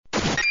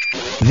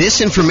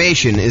This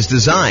information is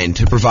designed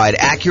to provide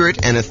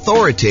accurate and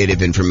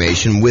authoritative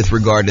information with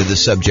regard to the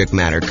subject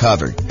matter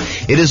covered.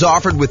 It is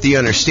offered with the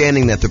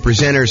understanding that the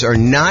presenters are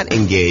not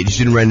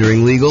engaged in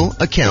rendering legal,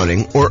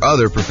 accounting, or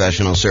other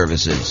professional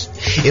services.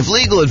 If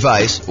legal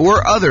advice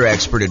or other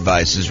expert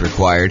advice is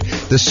required,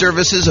 the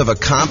services of a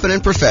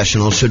competent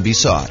professional should be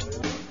sought.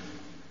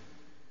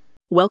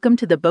 Welcome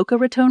to the Boca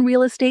Raton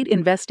Real Estate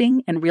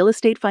Investing and Real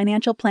Estate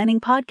Financial Planning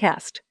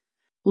Podcast.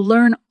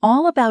 Learn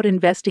all about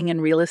investing in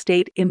real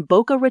estate in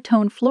Boca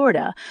Raton,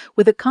 Florida,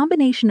 with a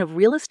combination of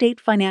real estate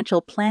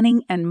financial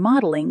planning and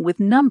modeling with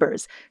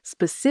numbers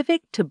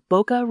specific to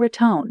Boca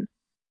Raton,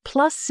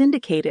 plus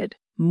syndicated,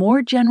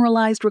 more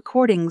generalized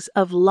recordings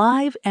of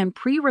live and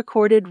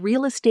pre-recorded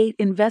real estate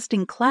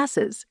investing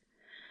classes,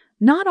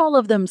 not all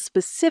of them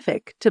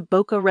specific to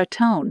Boca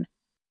Raton.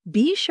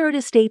 Be sure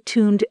to stay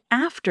tuned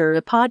after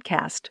the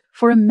podcast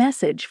for a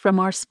message from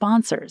our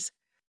sponsors.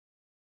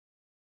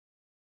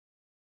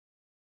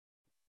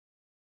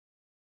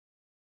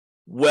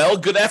 Well,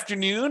 good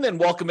afternoon and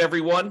welcome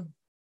everyone.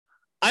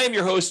 I am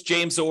your host,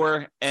 James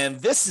Orr, and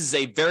this is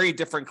a very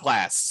different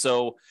class.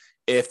 So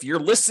if you're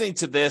listening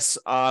to this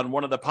on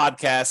one of the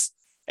podcasts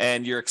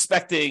and you're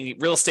expecting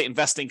real estate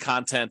investing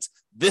content,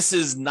 this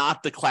is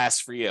not the class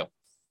for you.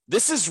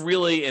 This is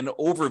really an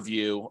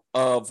overview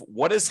of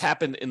what has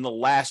happened in the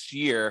last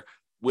year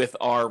with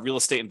our real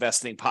estate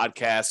investing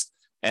podcast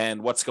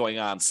and what's going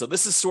on. So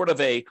this is sort of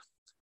a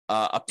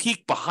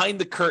peek behind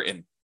the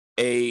curtain,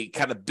 a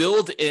kind of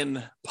build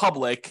in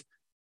public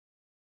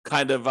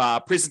kind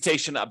of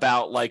presentation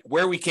about like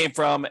where we came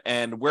from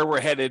and where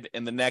we're headed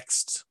in the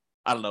next,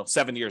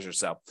 7 years or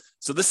so.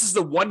 So this is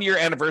the 1 year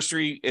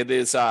anniversary. It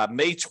is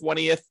May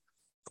 20th,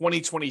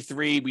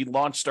 2023. We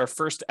launched our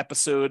first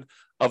episode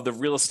of the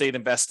real estate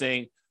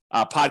investing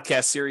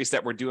podcast series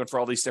that we're doing for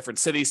all these different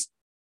cities.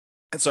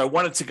 And so I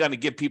wanted to kind of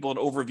give people an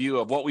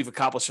overview of what we've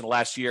accomplished in the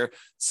last year.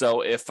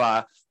 So if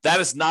that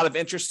is not of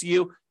interest to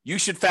you, you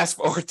should fast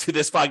forward to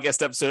this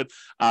podcast episode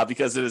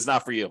because it is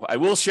not for you. I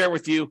will share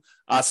with you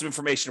some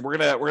information. We're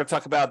gonna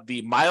talk about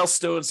the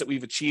milestones that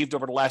we've achieved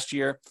over the last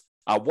year,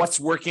 what's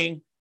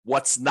working,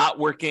 what's not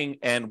working,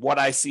 and what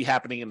I see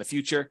happening in the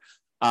future.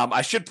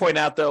 I should point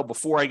out, though,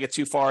 before I get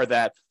too far,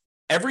 that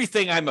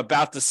everything I'm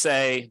about to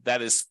say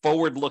that is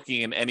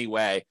forward-looking in any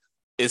way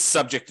is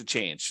subject to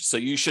change. So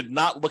you should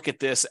not look at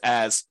this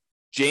as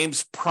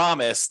James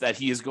promised that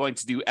he is going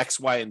to do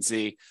X, Y, and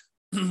Z.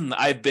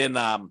 I've been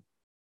a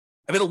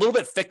little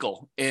bit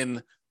fickle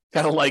in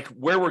kind of like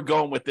where we're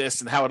going with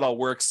this and how it all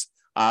works.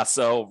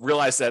 So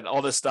realize that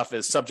all this stuff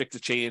is subject to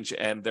change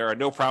and there are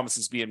no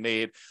promises being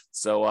made.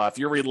 So if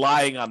you're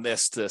relying on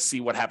this to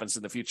see what happens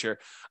in the future,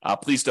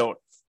 please don't.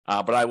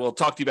 But I will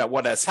talk to you about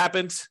what has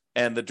happened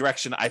and the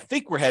direction I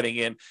think we're heading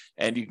in,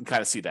 and you can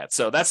kind of see that.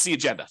 So that's the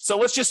agenda. So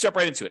let's just jump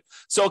right into it.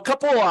 So a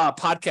couple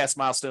podcast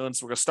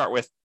milestones we're going to start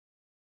with.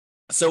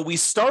 So we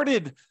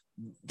started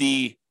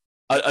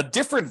a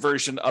different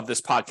version of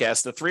this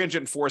podcast, the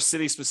 304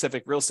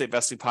 city-specific real estate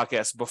investing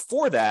podcast.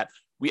 Before that,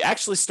 we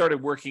actually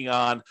started working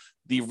on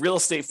the real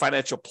estate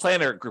financial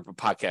planner group of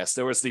podcasts.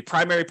 There was the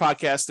primary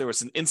podcast. There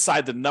was an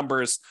Inside the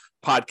Numbers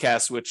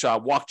podcast, which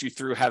walked you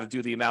through how to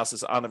do the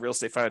analysis on the real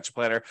estate financial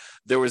planner.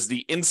 There was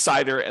the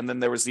Insider, and then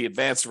there was the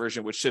advanced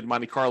version, which did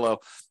Monte Carlo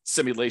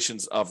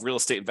simulations of real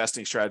estate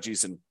investing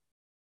strategies and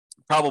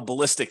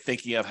probabilistic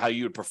thinking of how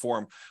you would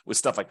perform with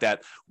stuff like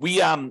that. We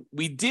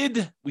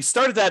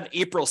started that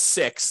April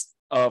 6th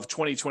of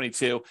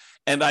 2022,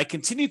 and I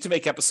continued to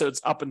make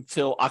episodes up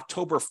until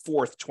October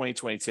 4th,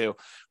 2022.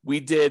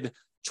 We did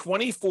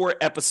 24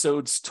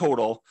 episodes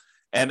total,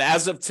 and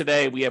as of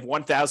today, we have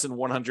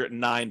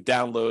 1,109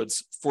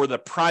 downloads for the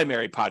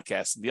primary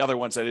podcast. The other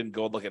ones I didn't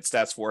go look at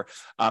stats for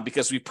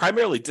because we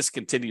primarily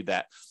discontinued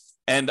that,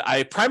 and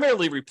I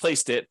primarily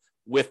replaced it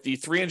with the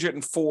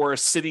 304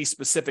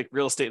 city-specific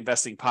real estate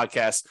investing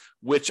podcast,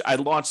 which I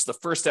launched the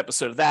first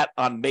episode of that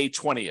on May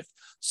 20th.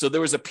 So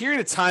there was a period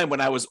of time when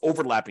I was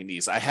overlapping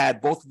these. I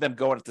had both of them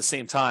going at the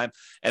same time,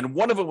 and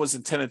one of them was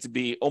intended to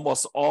be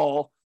almost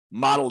all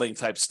modeling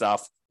type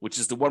stuff, which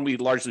is the one we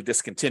largely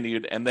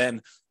discontinued. And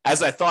then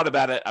as I thought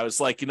about it, I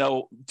was like,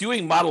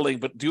 doing modeling,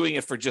 but doing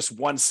it for just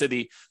one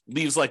city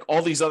leaves like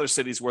all these other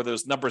cities where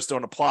those numbers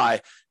don't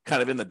apply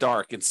kind of in the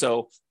dark. And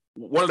so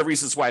one of the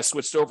reasons why I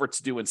switched over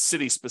to doing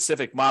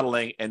city-specific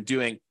modeling and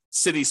doing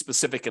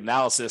city-specific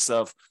analysis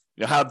of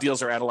how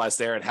deals are analyzed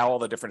there and how all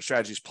the different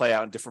strategies play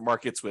out in different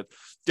markets with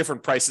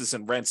different prices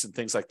and rents and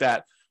things like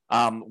that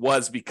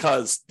was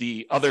because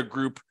the other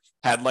group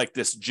had like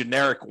this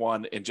generic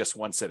one in just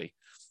one city.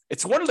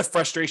 It's one of the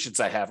frustrations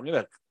I have. I'm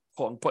going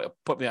to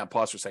put me on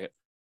pause for a second.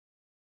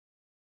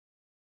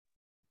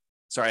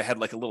 Sorry, I had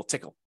like a little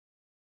tickle.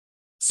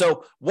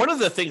 So one of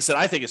the things that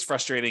I think is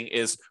frustrating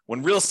is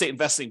when real estate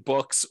investing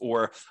books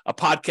or a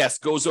podcast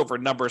goes over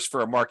numbers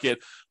for a market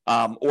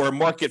or a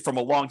market from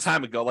a long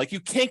time ago. Like you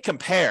can't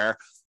compare,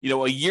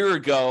 a year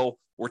ago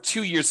or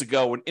 2 years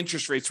ago when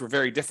interest rates were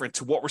very different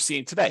to what we're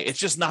seeing today. It's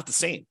just not the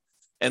same.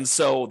 And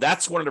so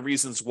that's one of the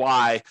reasons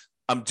why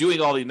I'm doing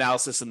all the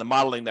analysis and the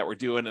modeling that we're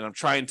doing. And I'm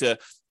trying to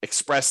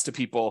express to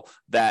people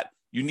that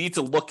you need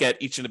to look at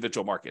each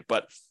individual market,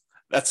 but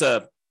that's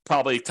a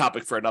probably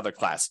topic for another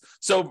class.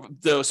 So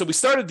we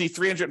started the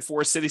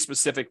 304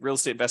 city-specific real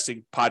estate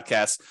investing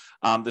podcast.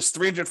 There's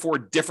 304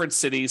 different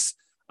cities.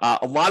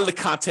 A lot of the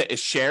content is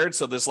shared.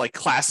 So there's like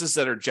classes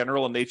that are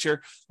general in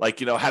nature, like,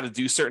 how to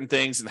do certain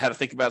things and how to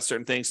think about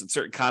certain things and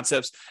certain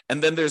concepts.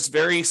 And then there's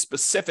very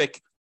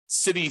specific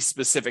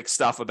city-specific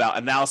stuff about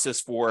analysis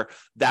for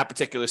that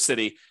particular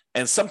city.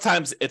 And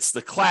sometimes it's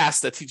the class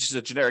that teaches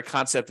a generic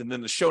concept, and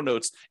then the show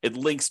notes, it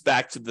links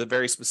back to the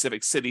very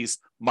specific cities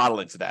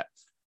modeling to that.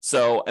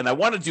 So, and I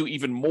want to do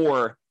even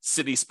more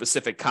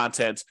city-specific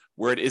content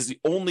where it is the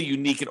only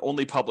unique and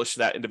only published to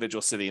that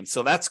individual city. And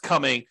so that's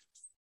coming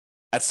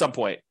at some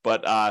point,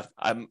 but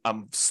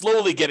I'm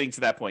slowly getting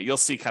to that point. You'll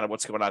see kind of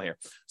what's going on here.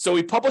 So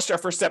we published our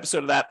first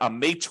episode of that on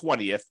May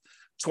 20th,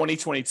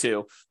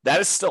 2022. That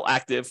is still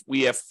active.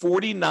 We have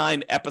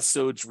 49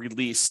 episodes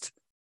released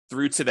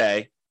through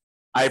today.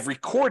 I've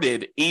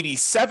recorded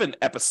 87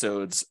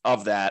 episodes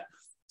of that.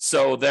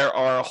 So there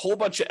are a whole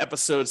bunch of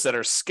episodes that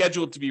are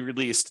scheduled to be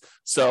released.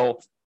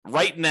 So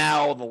right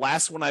now, the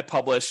last one I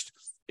published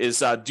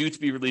is due to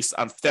be released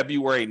on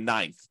February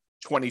 9th,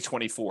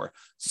 2024.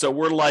 So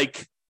we're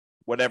like,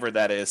 whatever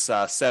that is,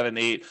 7,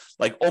 8,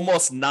 like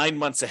almost 9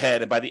 months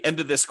ahead. And by the end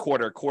of this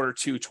quarter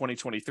 2,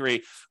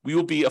 2023, we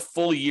will be a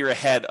full year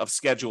ahead of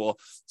schedule.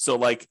 So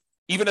like,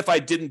 even if I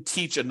didn't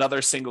teach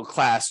another single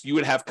class, you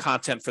would have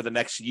content for the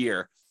next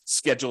year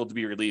scheduled to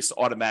be released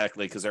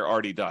automatically because they're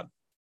already done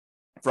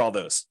for all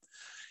those.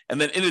 And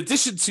then in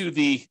addition to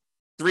the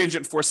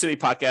 304 City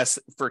podcast,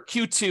 for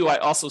Q2, I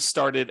also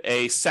started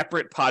a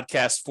separate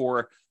podcast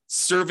for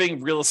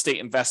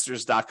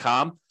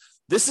servingrealestateinvestors.com.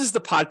 This is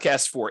the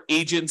podcast for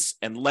agents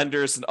and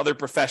lenders and other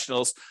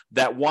professionals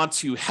that want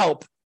to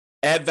help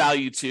add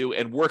value to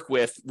and work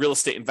with real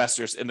estate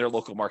investors in their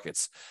local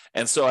markets.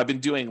 And so I've been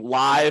doing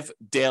live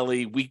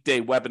daily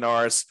weekday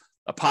webinars,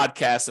 a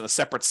podcast, and a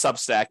separate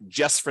Substack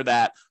just for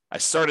that. I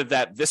started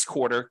that this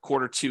quarter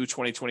 2,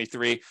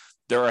 2023.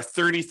 There are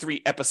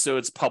 33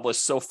 episodes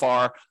published so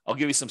far. I'll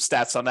give you some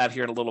stats on that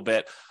here in a little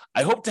bit.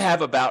 I hope to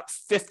have about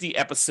 50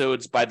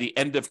 episodes by the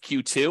end of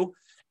Q2.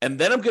 And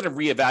then I'm going to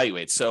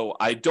reevaluate. So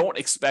I don't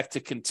expect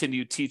to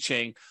continue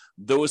teaching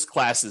those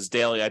classes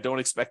daily. I don't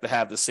expect to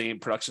have the same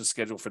production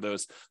schedule for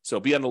those. So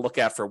be on the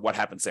lookout for what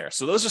happens there.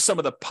 So those are some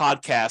of the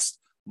podcast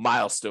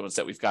milestones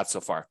that we've got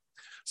so far.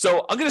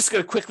 So I'm just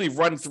going to quickly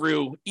run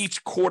through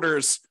each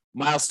quarter's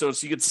milestones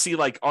so you can see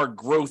like our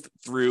growth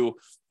through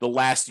the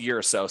last year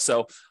or so.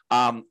 So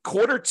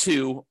quarter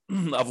 2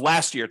 of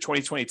last year,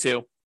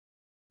 2022,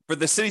 for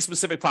the City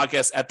Specific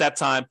podcast at that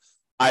time,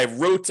 I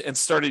wrote and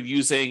started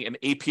using an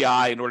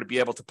API in order to be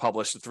able to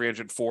publish the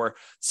 304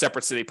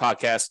 separate city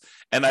podcasts.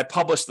 And I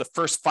published the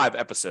first 5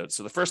 episodes.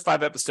 So the first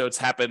 5 episodes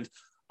happened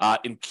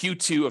in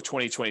Q2 of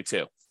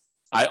 2022.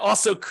 I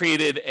also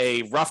created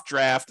a rough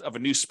draft of a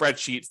new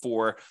spreadsheet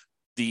for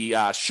the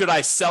should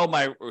I sell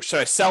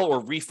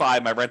or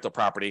refi my rental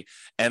property?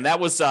 And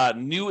that was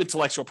new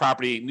intellectual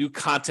property, new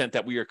content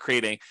that we are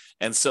creating.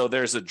 And so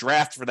there's a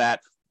draft for that.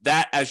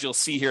 That, as you'll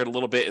see here in a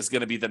little bit, is going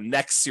to be the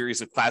next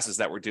series of classes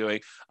that we're doing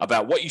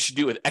about what you should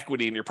do with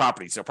equity in your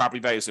property. So property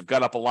values have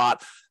gone up a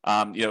lot.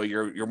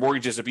 Your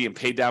mortgages are being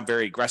paid down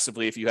very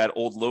aggressively if you had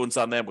old loans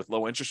on them with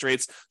low interest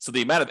rates. So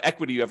the amount of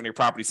equity you have in your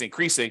property is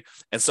increasing.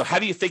 And so how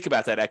do you think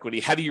about that equity?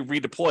 How do you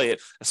redeploy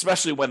it,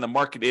 especially when the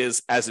market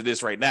is as it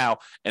is right now,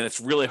 and it's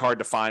really hard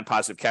to find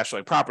positive cash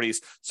flowing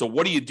properties? So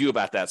what do you do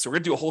about that? So we're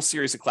going to do a whole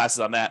series of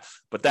classes on that,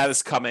 but that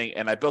is coming.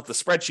 And I built the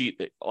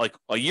spreadsheet like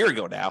a year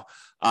ago now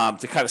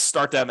to kind of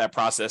start down that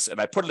process.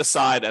 And I put it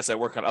aside as I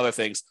work on other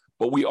things,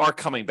 but we are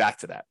coming back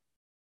to that.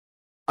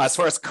 As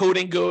far as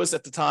coding goes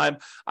at the time,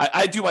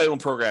 I do my own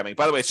programming.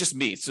 By the way, it's just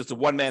me. It's just a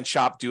one-man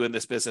shop doing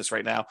this business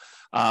right now.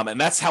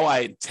 And that's how I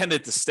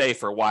intended to stay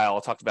for a while.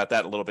 I'll talk about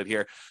that a little bit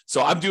here.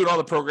 So I'm doing all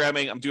the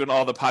programming. I'm doing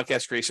all the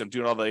podcast creation. I'm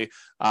doing all the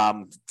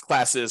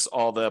classes,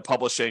 all the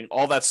publishing,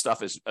 all that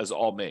stuff is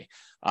all me.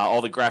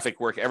 All the graphic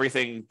work,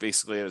 everything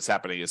basically that's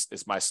happening is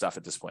my stuff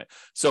at this point.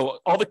 So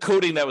all the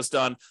coding that was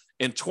done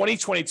in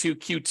 2022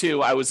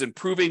 Q2, I was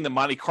improving the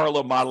Monte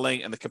Carlo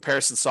modeling and the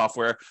comparison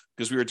software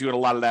because we were doing a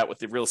lot of that with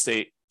the real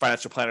estate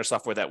financial planner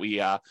software that we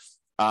are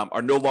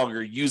no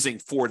longer using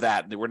for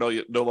that. We're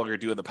no longer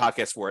doing the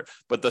podcast for it,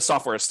 but the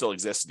software still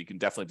exists. And you can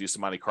definitely do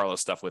some Monte Carlo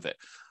stuff with it.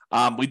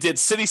 We did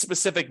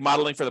city-specific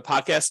modeling for the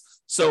podcast.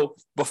 So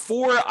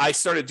before I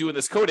started doing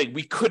this coding,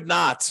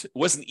 it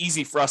wasn't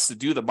easy for us to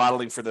do the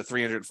modeling for the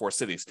 304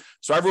 cities.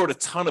 So I wrote a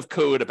ton of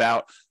code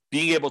about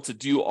being able to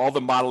do all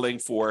the modeling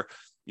for,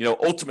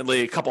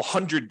 ultimately a couple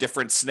hundred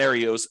different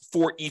scenarios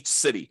for each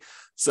city.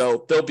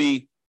 So there'll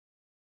be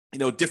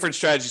different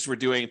strategies we're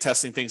doing,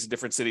 testing things in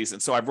different cities. And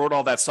so I wrote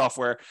all that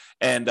software,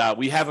 and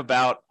we have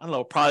about,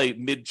 probably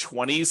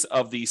mid-20s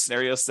of the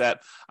scenarios that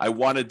I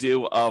want to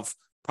do, of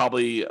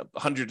probably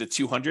 100 to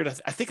 200.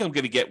 I think I'm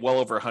going to get well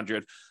over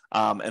 100.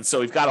 And so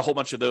we've got a whole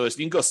bunch of those.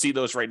 You can go see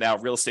those right now,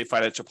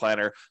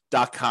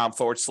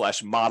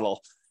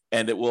 realestatefinancialplanner.com/model.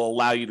 And it will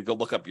allow you to go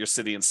look up your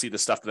city and see the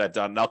stuff that I've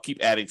done. And I'll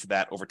keep adding to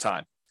that over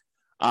time.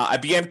 I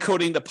began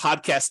coding the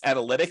podcast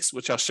analytics,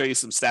 which I'll show you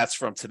some stats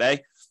from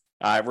today.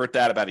 I wrote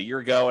that about a year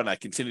ago, and I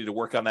continue to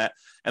work on that.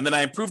 And then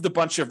I improved a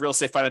bunch of Real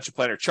Estate Financial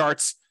Planner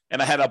charts,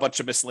 and I had a bunch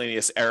of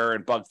miscellaneous error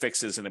and bug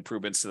fixes and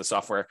improvements to the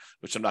software,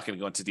 which I'm not going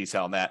to go into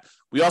detail on that.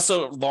 We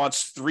also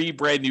launched 3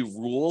 brand new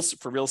rules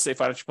for Real Estate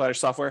Financial Planner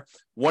software.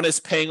 One is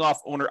paying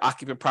off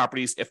owner-occupant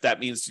properties if that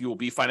means you will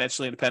be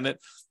financially independent.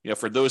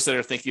 For those that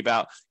are thinking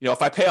about,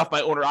 if I pay off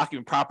my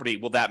owner-occupant property,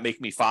 will that make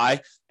me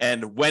FI?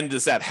 And when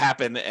does that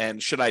happen?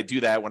 And should I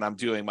do that when I'm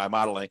doing my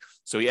modeling?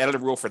 So we added a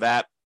rule for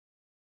that.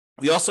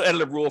 We also added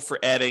a rule for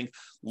adding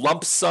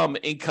lump sum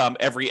income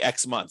every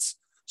X months.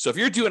 So if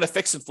you're doing a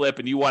fix and flip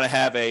and you want to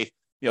have a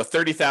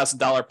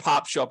 $30,000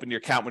 pop show up in your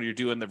account when you're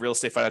doing the Real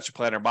Estate Financial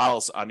Planner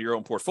models on your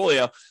own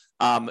portfolio,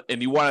 and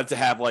you wanted to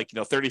have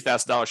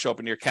 $30,000 show up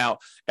in your account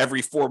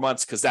every 4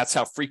 months because that's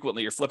how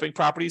frequently you're flipping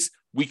properties,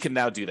 we can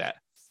now do that.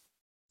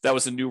 That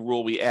was a new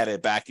rule we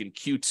added back in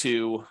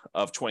Q2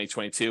 of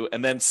 2022.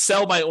 And then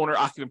sell my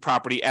owner-occupant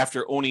property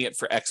after owning it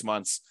for X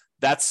months.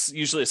 That's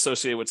usually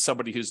associated with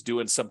somebody who's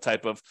doing some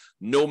type of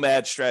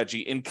nomad strategy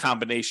in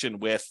combination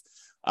with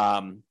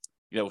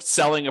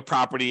selling a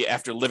property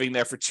after living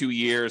there for 2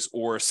 years,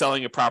 or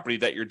selling a property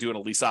that you're doing a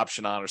lease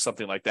option on or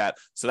something like that.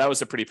 So that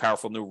was a pretty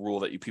powerful new rule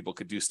that you people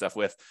could do stuff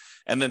with.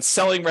 And then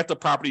selling rental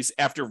properties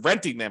after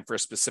renting them for a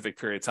specific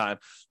period of time.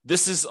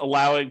 This is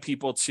allowing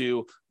people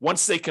to,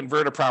 once they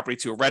convert a property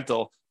to a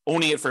rental,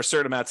 owning it for a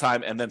certain amount of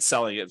time and then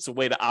selling it. It's a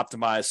way to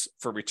optimize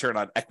for return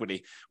on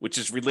equity, which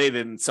is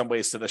related in some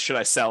ways to the should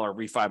I sell or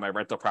refi my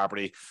rental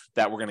property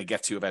that we're going to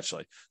get to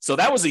eventually. So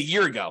that was a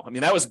year ago.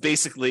 That was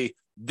basically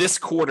this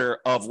quarter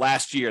of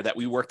last year that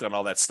we worked on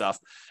all that stuff.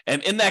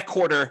 And in that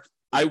quarter,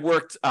 I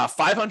worked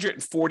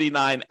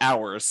 549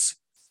 hours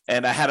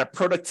and I had a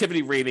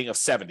productivity rating of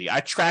 70. I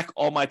track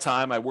all my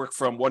time. I work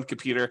from one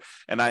computer,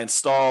 and I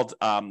installed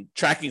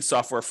tracking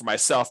software for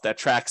myself that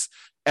tracks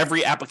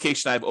every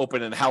application I've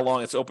opened and how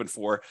long it's open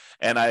for.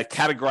 And I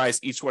categorize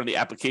each one of the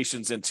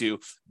applications into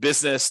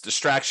business,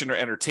 distraction or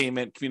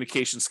entertainment,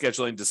 communication,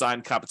 scheduling,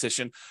 design,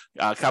 composition,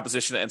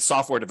 and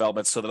software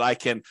development so that I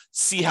can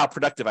see how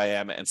productive I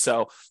am. And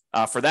so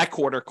for that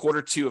quarter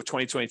 2 of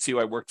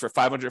 2022, I worked for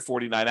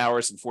 549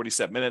 hours and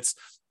 47 minutes,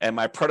 and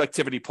my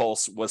productivity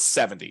pulse was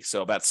 70.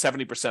 So about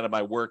 70% of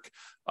my work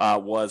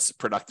was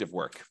productive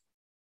work.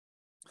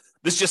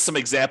 This is just some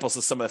examples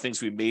of some of the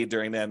things we made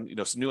during then,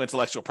 some new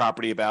intellectual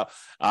property about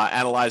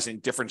analyzing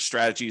different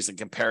strategies and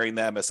comparing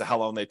them as to how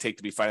long they take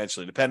to be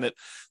financially independent.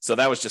 So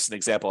that was just an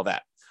example of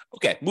that.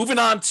 Okay, moving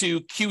on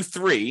to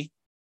Q3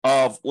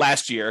 of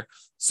last year.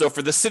 So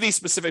for the city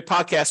specific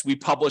podcast, we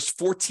published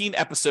 14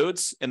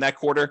 episodes in that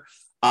quarter.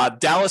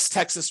 Dallas,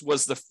 Texas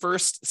was the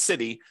first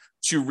city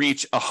to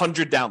reach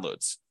 100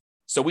 downloads.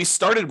 So we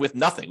started with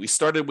nothing. We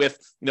started with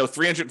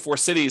 304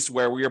 cities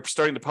where we were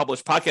starting to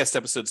publish podcast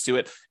episodes to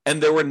it,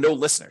 and there were no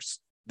listeners.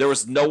 There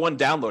was no one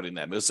downloading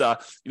them. It was,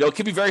 it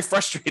can be very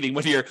frustrating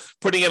when you're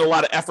putting in a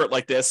lot of effort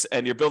like this,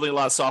 and you're building a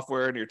lot of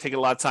software, and you're taking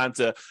a lot of time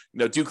to,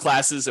 do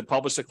classes and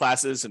publish the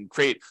classes and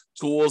create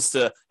tools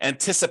to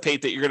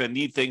anticipate that you're going to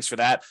need things for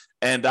that,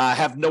 and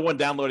have no one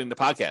downloading the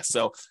podcast.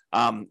 So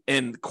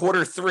in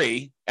quarter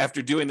 3,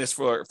 after doing this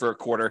for a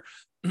quarter,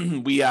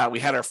 we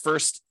had our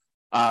first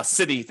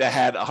city that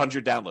had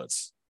 100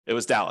 downloads. It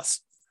was Dallas.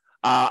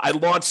 I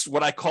launched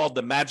what I called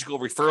the magical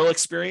referral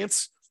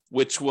experience,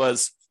 which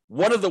was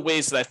one of the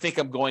ways that I think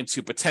I'm going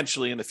to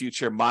potentially in the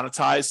future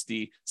monetize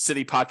the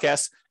city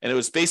podcast. And it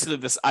was basically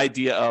this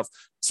idea of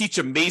teach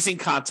amazing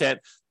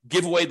content,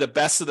 give away the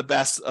best of the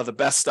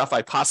best stuff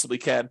I possibly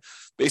can,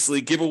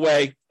 basically give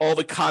away all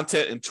the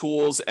content and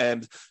tools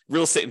and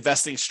real estate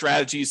investing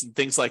strategies and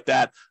things like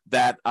that,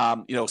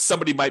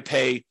 somebody might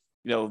pay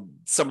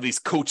some of these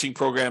coaching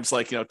programs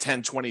like,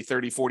 10, 20,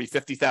 30, 40,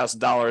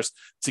 $50,000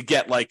 to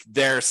get like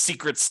their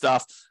secret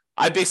stuff.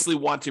 I basically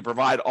want to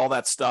provide all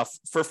that stuff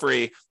for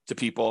free to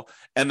people.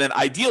 And then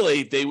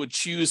ideally they would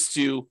choose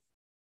to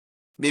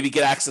maybe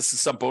get access to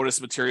some bonus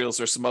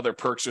materials or some other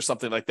perks or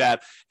something like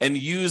that, and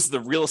use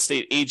the real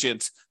estate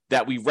agent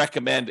that we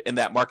recommend in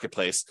that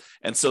marketplace.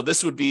 And so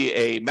this would be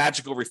a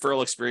magical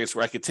referral experience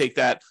where I could take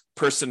that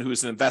person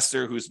who's an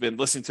investor who's been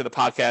listening to the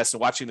podcast and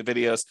watching the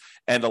videos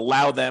and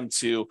allow them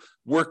to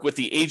work with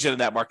the agent in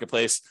that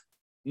marketplace,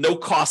 no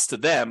cost to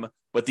them,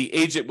 but the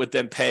agent would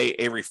then pay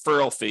a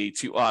referral fee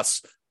to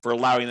us for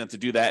allowing them to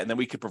do that. And then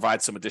we could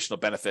provide some additional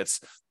benefits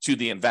to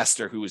the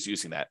investor who is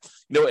using that.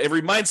 It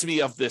reminds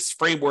me of this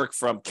framework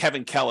from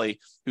Kevin Kelly,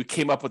 who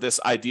came up with this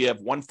idea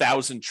of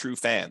 1,000 true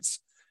fans.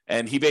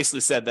 And he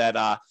basically said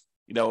that,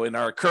 in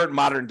our current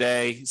modern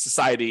day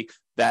society,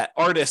 that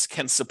artists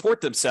can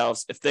support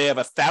themselves if they have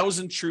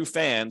 1,000 true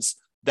fans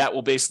that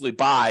will basically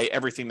buy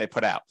everything they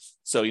put out.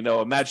 So,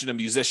 imagine a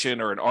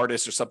musician or an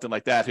artist or something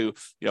like that who,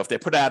 if they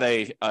put out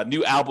a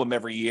new album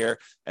every year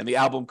and the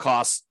album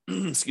costs,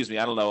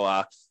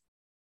 $100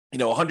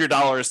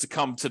 to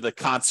come to the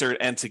concert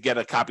and to get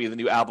a copy of the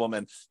new album.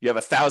 And you have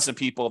 1,000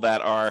 people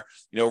that are,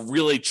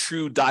 really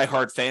true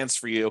diehard fans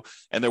for you,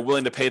 and they're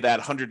willing to pay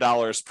that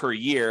 $100 per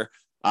year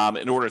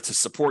in order to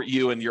support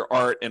you and your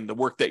art and the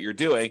work that you're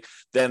doing.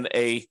 Then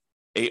a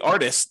a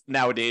artist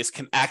nowadays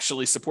can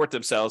actually support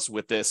themselves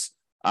with this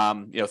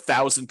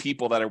 1,000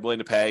 people that are willing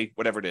to pay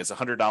whatever it is,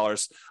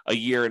 $100 a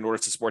year in order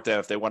to support them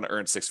if they want to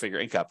earn six-figure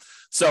income.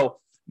 So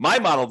my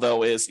model,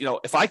 though, is,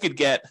 if I could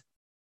get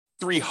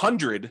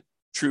 300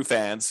 true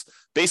fans,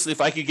 basically,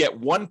 if I could get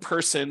one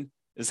person,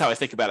 this is how I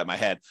think about it in my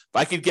head. If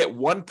I could get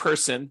one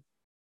person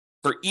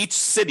for each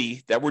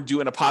city that we're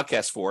doing a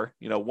podcast for,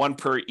 one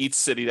per each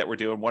city that we're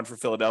doing, one for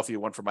Philadelphia,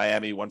 one for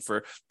Miami, one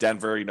for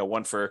Denver,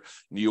 one for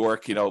New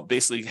York,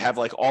 basically have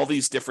like all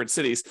these different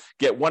cities,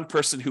 get one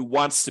person who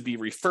wants to be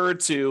referred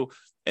to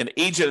an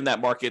agent in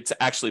that market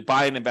to actually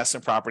buy an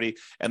investment property.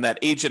 And that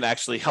agent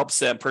actually helps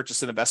them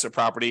purchase an investment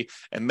property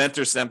and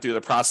mentors them through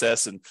the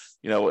process. And,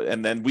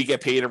 and then we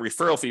get paid a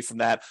referral fee from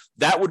that.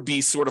 That would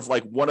be sort of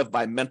like one of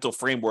my mental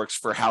frameworks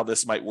for how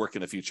this might work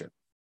in the future.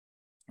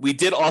 We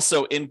did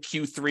also in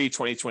Q3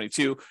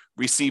 2022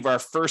 receive our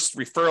first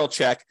referral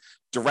check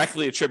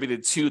directly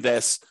attributed to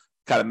this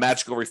kind of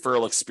magical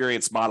referral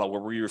experience model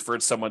where we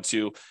referred someone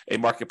to a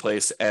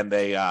marketplace and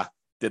they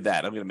did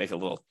that. I'm going to make a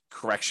little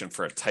correction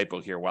for a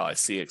typo here while I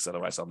see it, because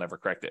otherwise I'll never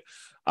correct it.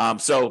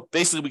 So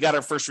basically, we got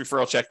our first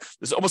referral check.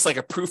 It's almost like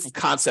a proof of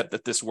concept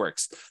that this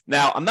works.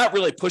 Now, I'm not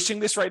really pushing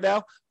this right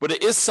now, but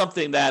it is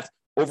something that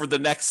over the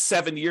next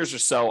 7 years or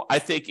so, I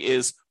think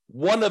is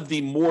one of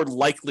the more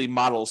likely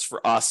models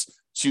for us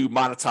to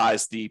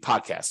monetize the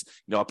podcast.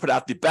 I put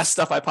out the best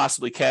stuff I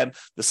possibly can,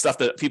 the stuff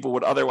that people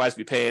would otherwise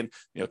be paying,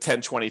 $10,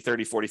 $20,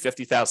 $30,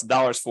 $40,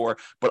 $50,000 for,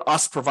 but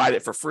us provide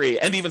it for free,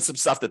 and even some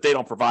stuff that they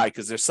don't provide,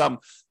 because there's some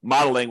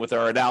modeling with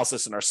our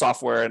analysis and our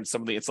software and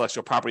some of the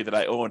intellectual property that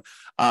I own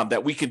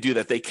that we can do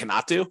that they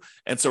cannot do.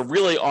 And so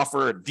really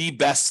offer the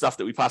best stuff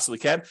that we possibly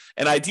can.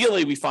 And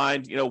ideally we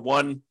find,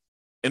 one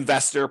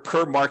investor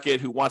per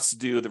market who wants to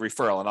do the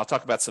referral. And I'll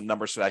talk about some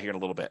numbers for that here in a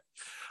little bit.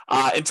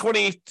 In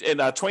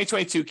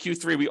 2022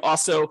 Q3, we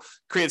also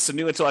created some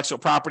new intellectual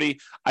property.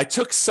 I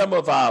took some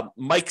of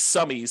Mike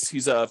Summey's.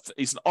 He's an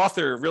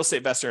author, real estate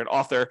investor, and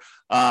author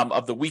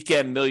of the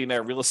Weekend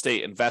Millionaire Real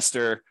Estate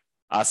Investor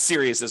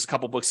series. There's a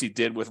couple books he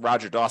did with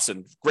Roger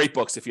Dawson. Great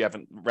books if you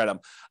haven't read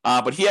them.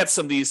 But he had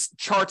some of these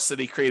charts that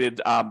he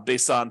created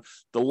based on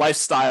the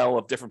lifestyle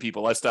of different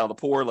people, lifestyle of the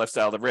poor,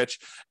 lifestyle of the rich.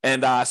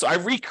 And so I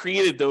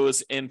recreated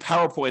those in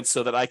PowerPoint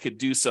so that I could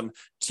do some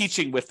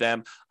teaching with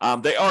them.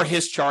 They are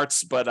his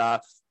charts,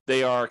 but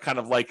they are kind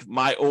of like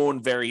my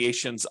own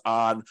variations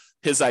on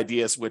his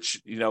ideas, which,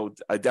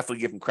 I definitely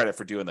give him credit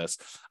for doing this.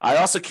 I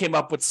also came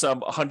up with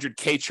some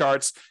 100K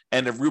charts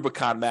and a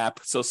Rubicon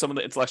map. So some of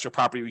the intellectual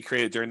property we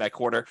created during that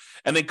quarter.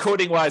 And then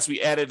coding wise, we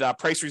added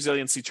price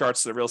resiliency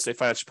charts to the Real Estate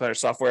Financial Planner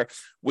software,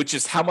 which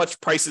is how much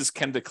prices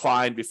can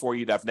decline before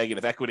you'd have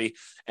negative equity,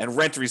 and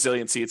rent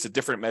resiliency. It's a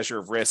different measure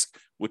of risk,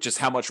 which is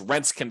how much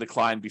rents can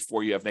decline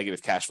before you have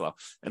negative cash flow.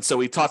 And so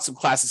we taught some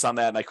classes on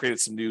that, and I created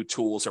some new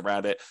tools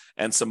around it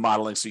and some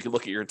modeling. So you can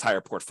look at your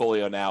entire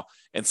portfolio now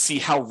and see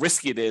how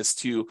risky it is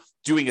to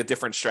doing a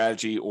different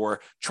strategy or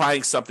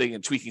trying something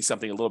and tweaking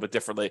something a little bit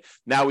differently.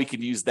 Now we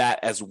can use that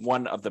as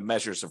one of the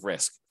measures of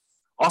risk.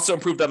 Also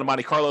improved on the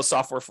Monte Carlo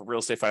software for Real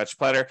Estate Financial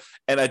Planner,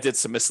 and I did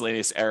some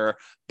miscellaneous error,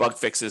 bug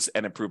fixes,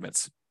 and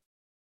improvements.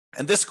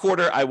 And this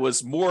quarter, I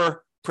was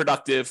more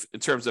productive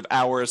in terms of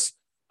hours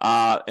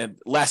and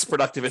less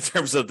productive in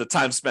terms of the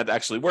time spent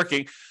actually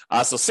working.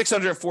 So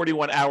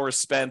 641 hours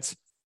spent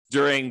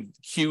during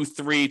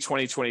Q3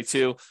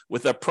 2022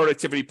 with a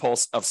productivity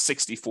pulse of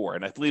 64.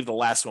 And I believe the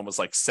last one was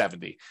like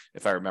 70,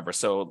 if I remember.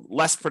 So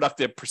less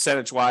productive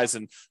percentage-wise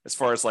and as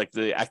far as like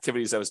the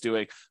activities I was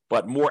doing,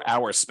 but more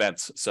hours spent.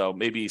 So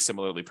maybe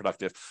similarly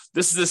productive.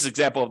 This is this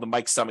example of the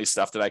Mike Summey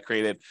stuff that I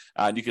created.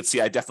 And you can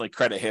see I definitely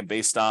credit him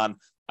based on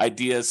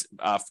ideas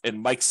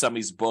in Mike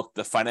Summey's book,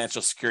 The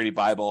Financial Security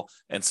Bible,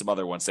 and some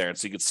other ones there. And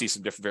so you can see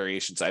some different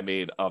variations I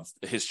made of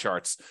his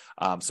charts.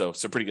 So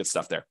some pretty good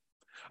stuff there.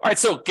 All right,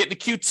 so getting to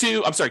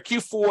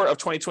Q4 of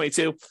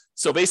 2022.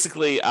 So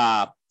basically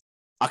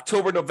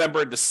October,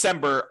 November, and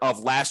December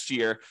of last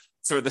year.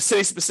 So the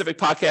City Specific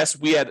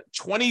podcast, we had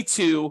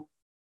 22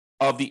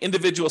 of the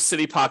individual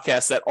city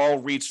podcasts that all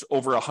reached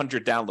over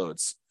 100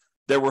 downloads.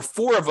 There were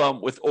 4 of them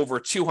with over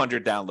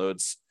 200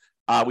 downloads.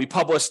 We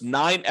published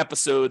 9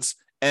 episodes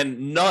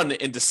and none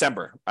in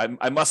December.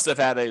 I must have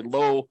had a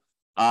low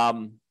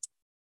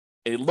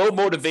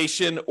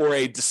motivation or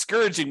a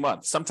discouraging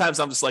month. Sometimes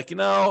I'm just like,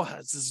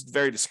 this is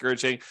very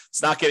discouraging.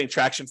 It's not getting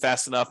traction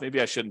fast enough. Maybe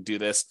I shouldn't do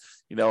this.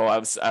 I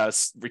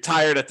was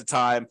retired at the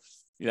time.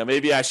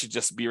 Maybe I should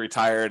just be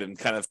retired and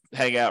kind of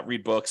hang out,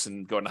 read books,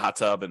 and go in the hot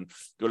tub and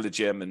go to the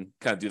gym and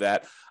kind of do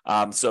that.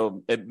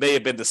 So it may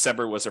have been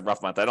December was a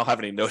rough month. I don't have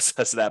any notes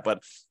as to that,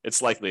 but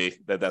it's likely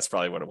that that's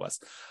probably what it was.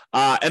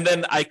 And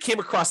then I came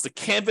across the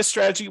Canvas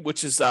strategy,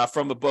 which is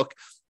from the book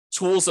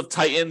Tools of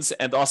Titans,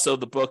 and also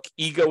the book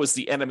Ego is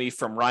the Enemy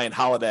from Ryan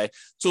Holiday.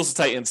 Tools of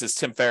Titans is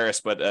Tim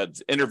Ferriss, but an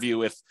interview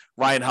with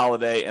Ryan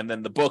Holiday. And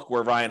then the book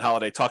where Ryan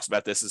Holiday talks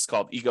about this is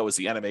called Ego is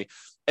the Enemy.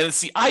 And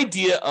it's the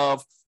idea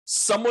of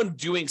someone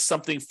doing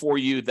something for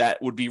you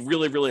that would be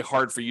really, really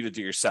hard for you to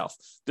do yourself.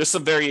 There's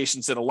some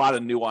variations and a lot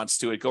of nuance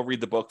to it. Go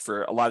read the book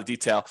for a lot of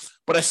detail.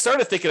 But I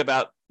started thinking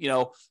about,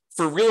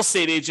 for real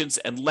estate agents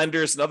and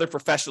lenders and other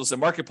professionals in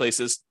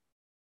marketplaces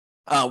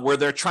where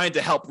they're trying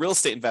to help real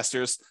estate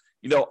investors,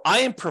 I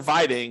am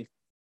providing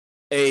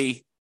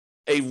a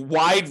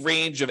wide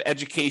range of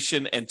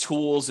education and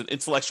tools and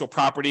intellectual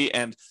property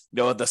and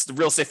the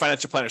real estate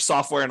financial planner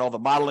software and all the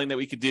modeling that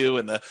we could do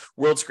and the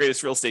world's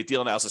greatest real estate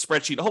deal analysis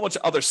spreadsheet, a whole bunch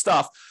of other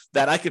stuff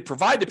that I could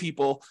provide to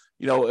people,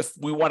 if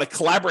we want to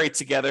collaborate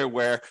together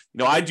where,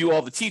 I do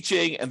all the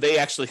teaching and they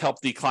actually help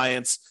the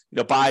clients,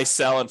 buy,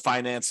 sell, and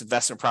finance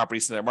investment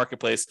properties in their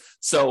marketplace.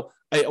 So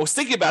I was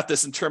thinking about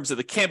this in terms of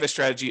the Canvas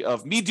strategy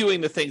of me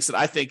doing the things that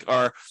I think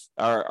are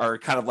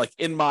kind of like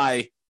in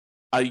my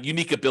a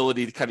unique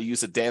ability to kind of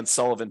use a Dan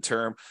Sullivan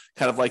term,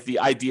 kind of like the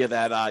idea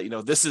that,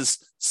 this is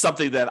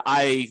something that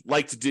I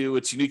like to do.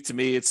 It's unique to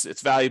me.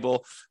 It's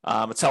valuable.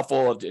 It's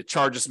helpful. It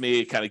charges me.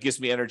 It kind of gives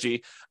me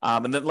energy.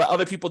 And then let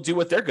other people do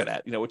what they're good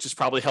at, which is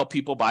probably help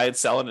people buy and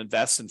sell and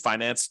invest and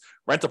finance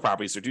rental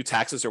properties or do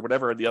taxes or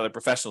whatever the other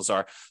professionals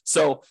are.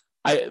 So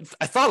I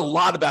thought a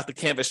lot about the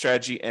Canvas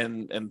strategy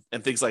and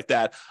things like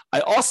that.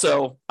 I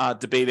also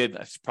debated,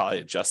 I should probably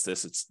adjust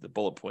this. It's the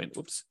bullet point.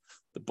 Oops.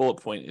 The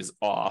bullet point is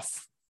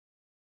off.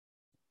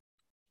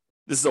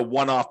 This is a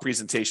one-off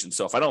presentation,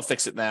 so if I don't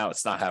fix it now,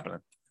 it's not happening.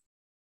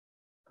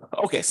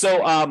 Okay,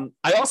 so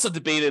I also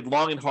debated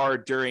long and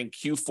hard during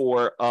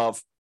Q4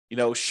 of,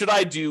 should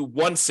I do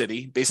one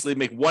city, basically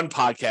make one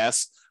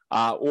podcast,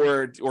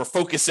 or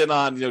focus in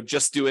on,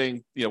 just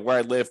doing, where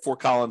I live,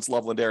 Fort Collins,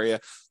 Loveland area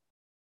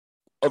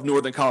of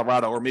Northern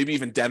Colorado, or maybe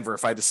even Denver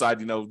if I decide,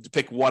 to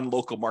pick one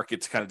local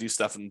market to kind of do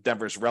stuff, and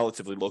Denver is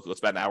relatively local.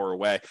 It's about an hour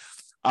away.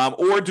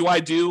 Or do I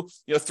do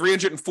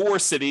 304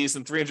 cities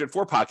and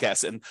 304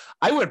 podcasts? And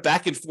I went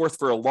back and forth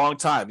for a long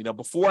time.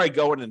 Before I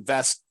go and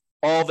invest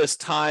all this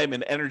time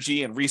and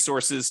energy and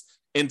resources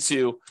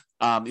into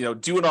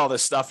doing all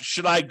this stuff,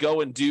 should I go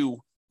and do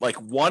like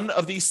one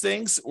of these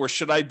things, or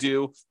should I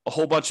do a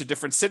whole bunch of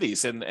different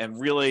cities and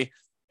really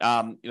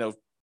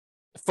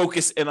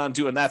focus in on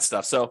doing that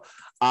stuff? So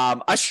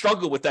I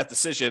struggled with that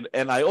decision,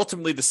 and I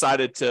ultimately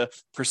decided to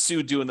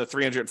pursue doing the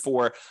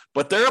 304.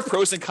 But there are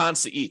pros and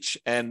cons to each,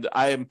 and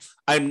I'm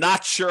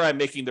not sure I'm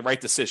making the right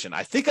decision.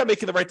 I think I'm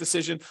making the right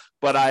decision,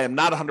 but I am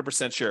not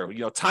 100% sure.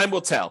 Time will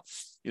tell.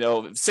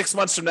 6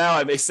 months from now,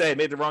 I may say I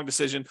made the wrong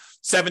decision.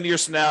 7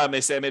 years from now, I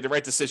may say I made the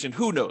right decision.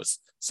 Who knows?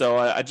 So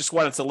I just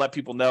wanted to let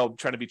people know,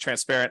 trying to be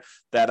transparent,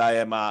 that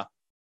I'm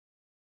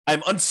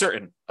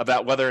uncertain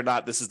about whether or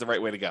not this is the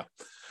right way to go.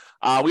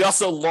 We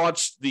also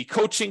launched the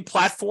coaching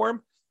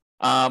platform.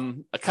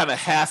 I kind of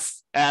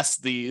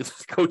half-assed the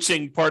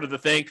coaching part of the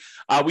thing.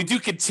 We do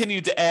continue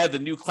to add the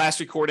new class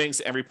recordings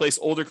and replace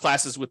older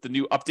classes with the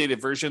new updated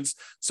versions.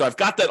 So I've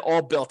got that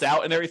all built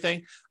out and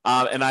everything.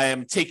 And I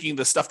am taking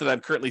the stuff that I'm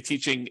currently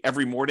teaching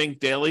every morning,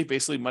 daily,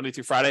 basically Monday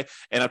through Friday.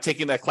 And I'm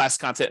taking that class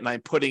content and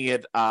I'm putting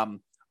it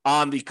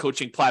on the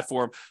coaching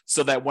platform,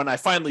 so that when I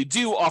finally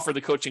do offer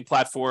the coaching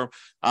platform,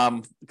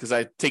 because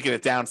I've taken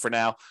it down for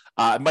now,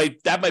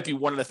 that might be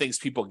one of the things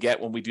people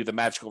get when we do the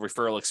magical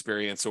referral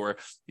experience, or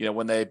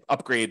when they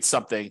upgrade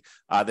something,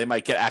 they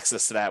might get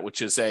access to that,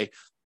 which is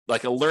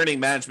like a learning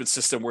management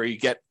system where you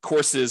get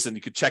courses and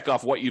you can check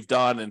off what you've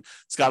done, and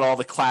it's got all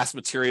the class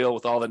material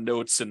with all the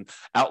notes and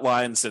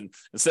outlines, and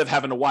instead of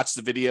having to watch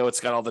the video,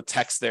 it's got all the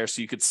text there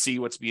so you could see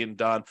what's being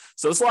done.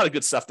 So there's a lot of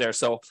good stuff there.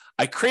 So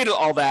I created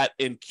all that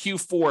in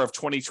Q4 of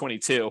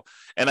 2022,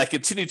 and I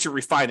continue to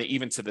refine it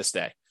even to this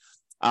day.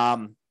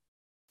 Now,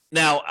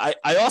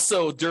 I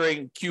also,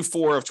 during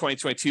Q4 of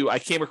 2022, I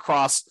came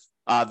across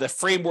the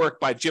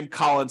framework by Jim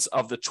Collins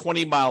of the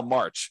 20-mile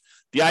march.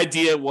 The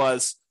idea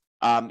was,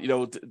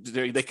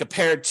 they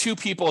compared two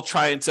people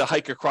trying to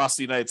hike across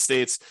the United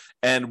States,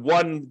 and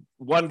one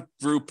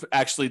group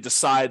actually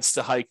decides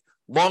to hike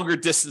longer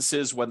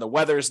distances when the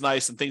weather is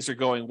nice and things are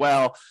going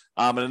well.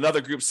 And another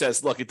group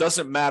says, look, it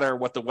doesn't matter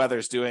what the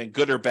weather's doing,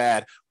 good or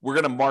bad. We're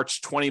going to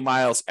march 20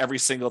 miles every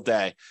single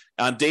day.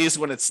 On days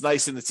when it's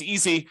nice and it's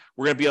easy,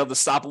 we're going to be able to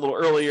stop a little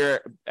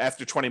earlier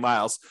after 20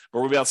 miles,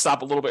 but we'll be able to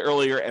stop a little bit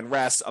earlier and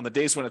rest. On the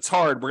days when it's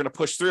hard, we're going to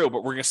push through,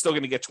 but we're still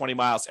going to get 20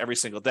 miles every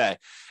single day.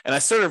 And I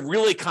started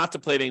really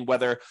contemplating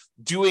whether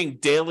doing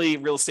daily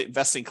real estate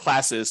investing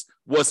classes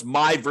was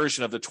my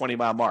version of the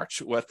 20-mile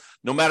march. With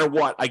no matter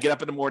what, I get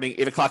up in the morning,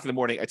 8 o'clock in the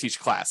morning, I teach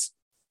class.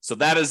 So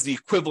that is the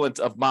equivalent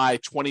of my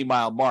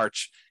 20-mile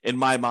march in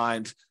my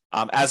mind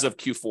as of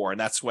Q4. And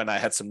that's when I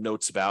had some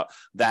notes about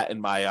that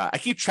in my, I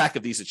keep track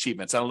of these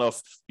achievements. I don't know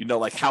if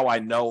like how I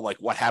know like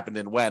what happened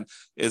and when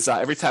is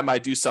every time I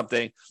do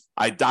something,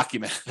 I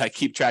document, I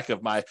keep track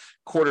of my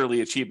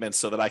quarterly achievements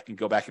so that I can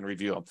go back and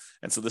review them.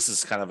 And so this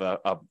is kind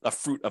of a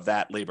fruit of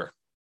that labor.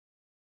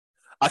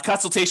 A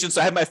consultation.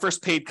 So I had my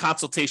first paid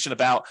consultation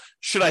about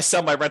should I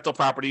sell my rental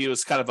property. It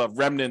was kind of a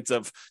remnant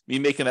of me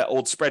making that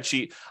old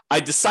spreadsheet. I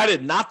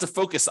decided not to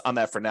focus on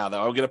that for now, though.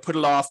 I'm going to put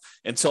it off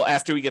until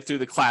after we get through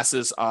the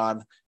classes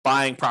on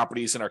buying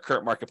properties in our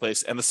current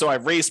marketplace. And so I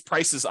raised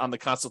prices on the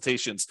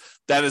consultations.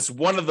 That is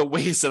one of the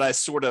ways that I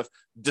sort of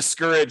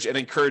discourage and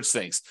encourage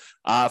things.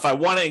 If I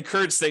want to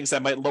encourage things, I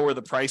might lower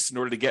the price in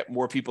order to get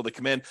more people to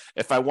come in.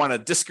 If I want to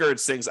discourage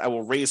things, I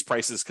will raise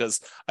prices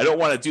because I don't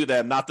want to do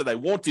them. Not that I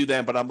won't do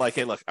them, but I'm like,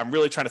 hey, look, I'm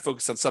really trying to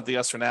focus on something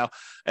else for now.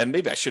 And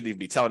maybe I shouldn't even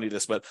be telling you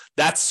this, but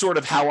that's sort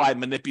of how I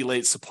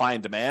manipulate supply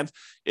and demand.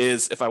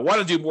 Is if I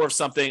want to do more of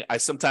something, I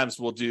sometimes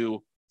will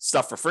do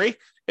stuff for free.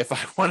 If I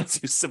don't want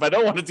to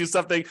do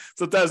something,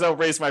 sometimes I'll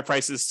raise my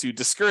prices to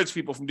discourage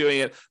people from doing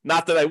it.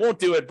 Not that I won't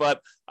do it,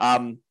 but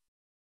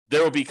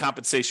there will be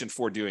compensation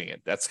for doing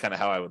it. That's kind of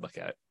how I would look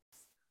at it.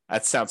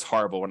 That sounds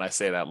horrible when I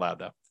say it out loud,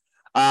 though.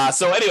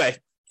 So anyway,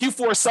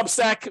 Q4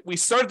 Substack, we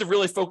started to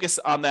really focus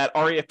on that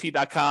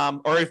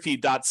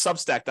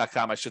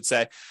refp.substack.com, I should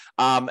say.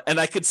 And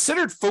I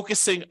considered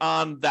focusing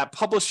on that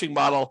publishing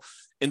model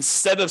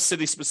instead of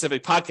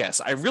city-specific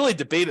podcasts. I really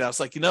debated. I was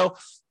like,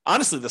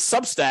 honestly, the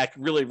Substack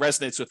really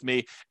resonates with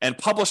me, and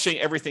publishing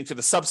everything to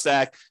the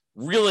Substack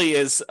really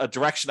is a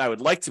direction I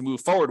would like to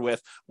move forward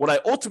with. What I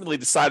ultimately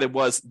decided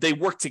was they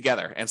work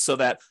together. And so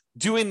that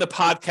doing the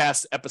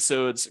podcast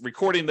episodes,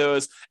 recording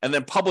those, and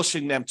then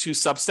publishing them to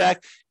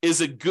Substack is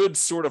a good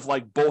sort of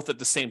like both at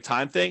the same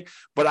time thing.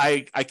 But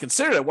I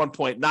considered at one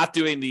point not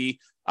doing the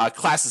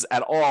classes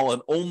at all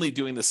and only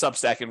doing the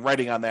Substack and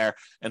writing on there.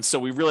 And so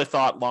we really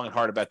thought long and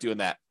hard about doing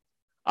that.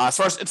 As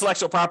far as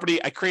intellectual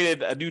property, I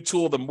created a new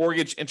tool, the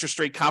Mortgage Interest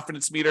Rate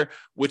Confidence Meter,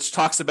 which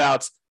talks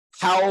about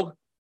how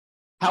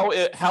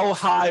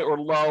high or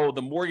low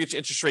the mortgage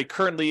interest rate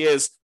currently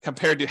is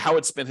compared to how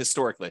it's been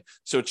historically.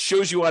 So it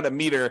shows you on a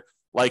meter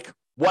like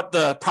what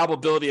the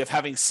probability of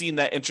having seen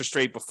that interest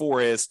rate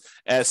before is,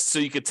 as so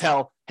you could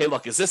tell, hey,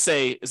 look, is this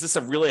a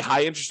really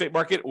high interest rate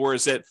market, or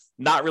is it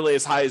not really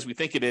as high as we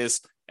think it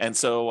is? And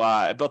so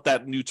I built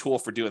that new tool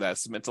for doing that.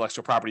 Some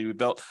intellectual property we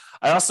built.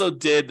 I also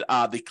did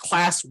the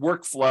class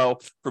workflow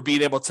for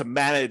being able to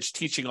manage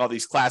teaching all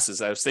these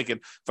classes. I was thinking,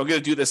 if I'm going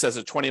to do this as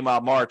a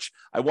 20-mile march,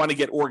 I want to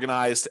get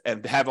organized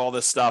and have all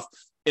this stuff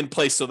in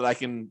place so that I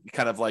can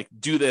kind of like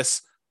do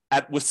this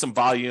with some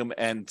volume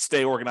and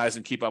stay organized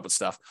and keep up with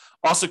stuff.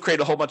 Also create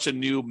a whole bunch of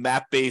new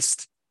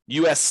map-based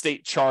U.S.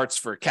 state charts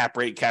for cap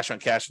rate, cash on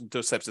cash, and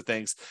those types of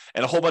things,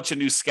 and a whole bunch of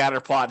new scatter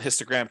plot and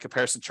histogram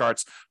comparison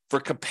charts for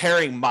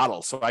comparing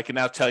models. So I can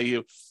now tell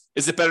you,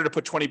 is it better to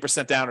put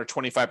 20% down or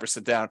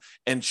 25% down,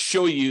 and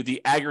show you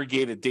the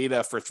aggregated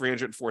data for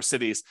 304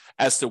 cities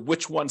as to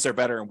which ones are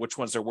better and which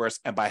ones are worse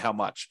and by how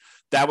much.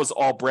 That was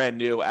all brand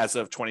new as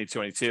of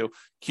 2022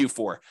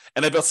 Q4.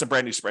 And I built some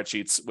brand new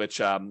spreadsheets,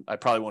 which I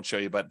probably won't show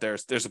you, but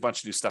there's a bunch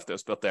of new stuff that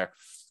was built there.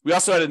 We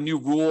also had a new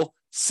rule: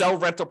 sell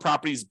rental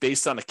properties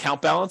based on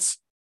account balance.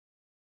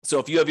 So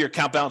if you have your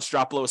account balance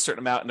drop below a certain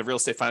amount in the Real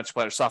Estate Financial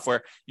Planner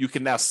software, you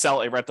can now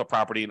sell a rental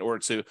property in order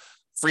to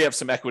free up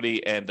some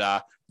equity and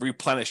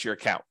replenish your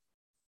account.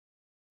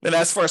 Then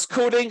as far as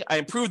coding, I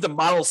improved the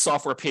model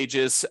software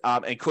pages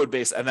and code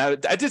base, and I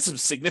did some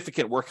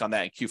significant work on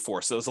that in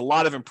Q4. So there's a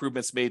lot of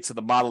improvements made to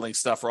the modeling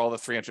stuff for all the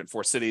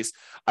 304 cities.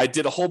 I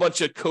did a whole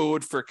bunch of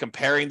code for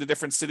comparing the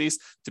different cities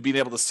to being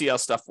able to see how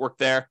stuff worked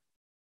there.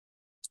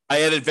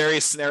 I added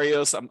various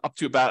scenarios. I'm up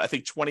to about, I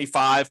think,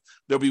 25.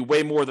 There'll be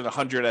way more than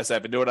 100 as I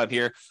have a note on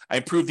here. I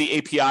improved the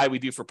API we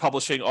do for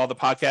publishing all the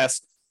podcasts.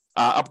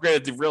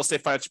 Upgraded the Real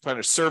Estate Financial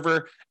Planner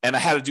server, and I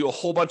had to do a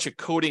whole bunch of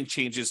coding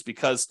changes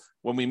because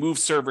when we moved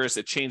servers,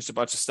 it changed a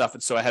bunch of stuff,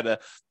 and so I had to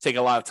take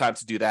a lot of time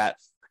to do that.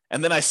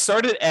 And then I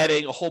started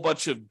adding a whole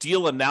bunch of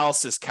deal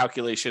analysis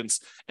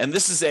calculations, and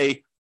this is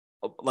a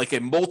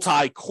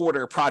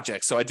multi-quarter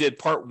project. So I did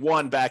part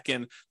one back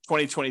in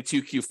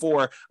 2022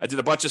 Q4. I did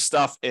a bunch of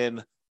stuff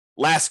in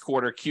last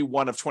quarter,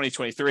 Q1 of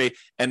 2023,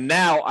 and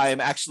now I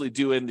am actually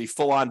doing the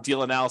full-on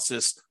deal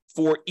analysis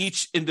for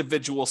each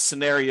individual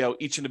scenario,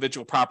 each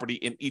individual property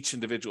in each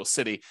individual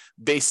city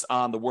based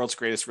on the world's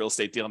greatest real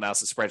estate deal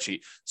analysis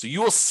spreadsheet. So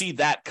you will see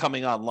that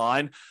coming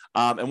online.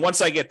 And once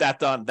I get that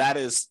done,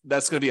 that's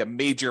going to be a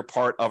major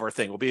part of our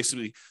thing. We'll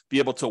basically be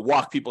able to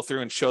walk people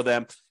through and show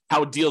them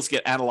how deals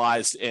get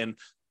analyzed in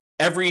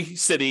every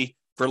city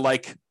for a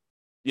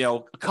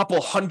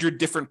couple hundred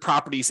different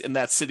properties in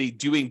that city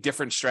doing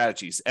different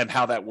strategies and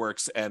how that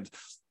works and,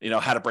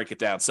 how to break it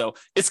down. So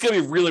it's going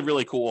to be really,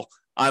 really cool.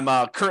 I'm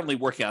currently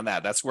working on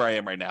that. That's where I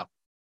am right now.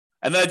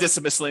 And then I did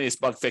some miscellaneous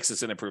bug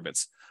fixes and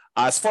improvements.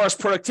 As far as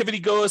productivity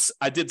goes,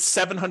 I did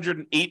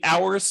 708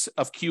 hours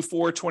of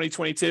Q4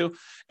 2022,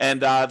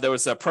 and there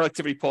was a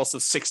productivity pulse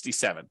of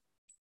 67.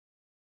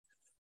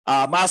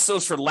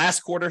 Milestones for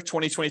last quarter,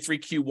 2023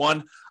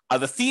 Q1.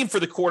 The theme for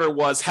the quarter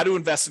was how to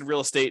invest in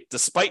real estate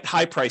despite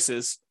high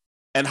prices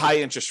and high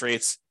interest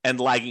rates and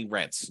lagging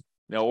rents.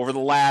 Over the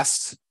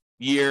last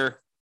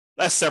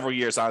several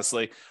years,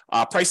 honestly,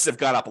 prices have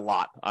gone up a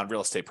lot on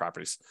real estate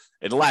properties.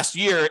 In the last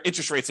year,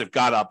 interest rates have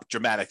gone up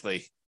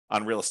dramatically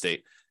on real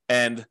estate,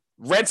 and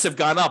rents have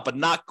gone up, but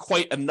not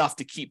quite enough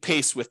to keep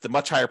pace with the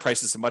much higher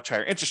prices and much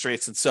higher interest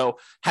rates. And so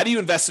how do you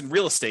invest in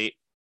real estate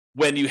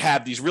when you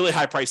have these really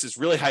high prices,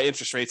 really high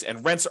interest rates,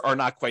 and rents are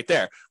not quite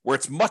there, where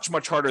it's much,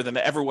 much harder than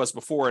it ever was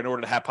before in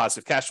order to have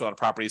positive cash flow on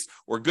properties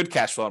or good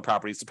cash flow on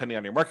properties, depending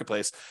on your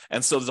marketplace.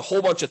 And so there's a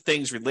whole bunch of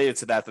things related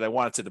to that I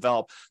wanted to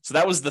develop. So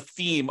that was the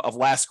theme of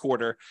last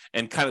quarter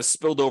and kind of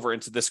spilled over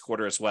into this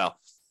quarter as well.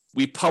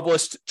 We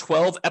published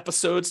 12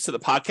 episodes to the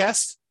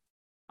podcast.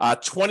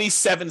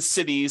 27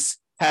 cities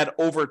had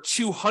over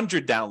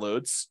 200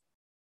 downloads.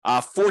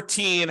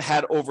 14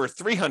 had over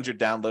 300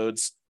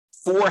 downloads.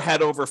 4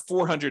 had over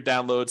 400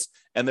 downloads,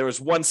 and there was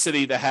one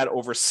city that had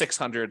over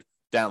 600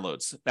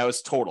 downloads. That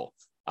was total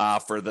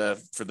for their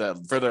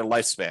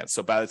lifespan.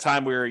 So by the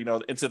time we were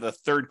into the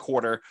third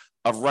quarter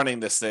of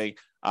running this thing,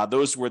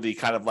 those were the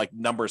kind of like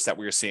numbers that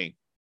we were seeing.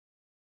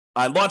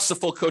 I launched the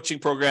full coaching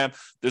program.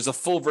 There's a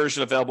full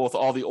version available with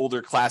all the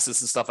older classes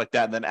and stuff like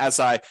that. And then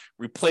as I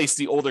replace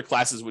the older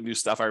classes with new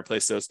stuff, I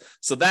replace those.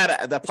 So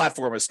that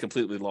platform is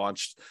completely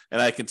launched, and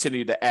I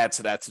continue to add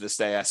to that to this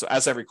day. So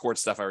as I record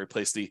stuff, I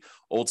replace the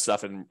old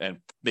stuff and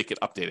make it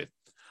updated.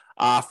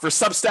 For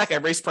Substack, I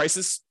raised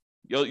prices.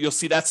 You'll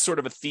see that's sort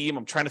of a theme.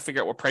 I'm trying to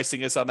figure out what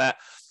pricing is on that.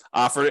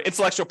 For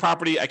intellectual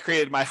property, I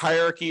created my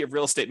hierarchy of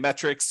real estate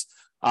metrics.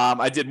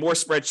 I did more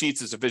spreadsheets.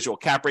 There's a visual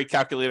cap rate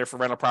calculator for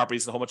rental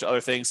properties and a whole bunch of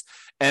other things.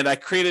 And I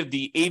created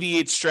the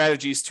 88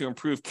 strategies to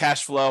improve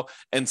cash flow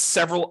and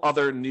several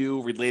other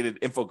new related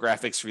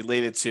infographics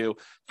related to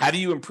how do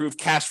you improve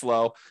cash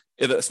flow,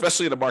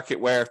 especially in a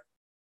market where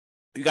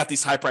you got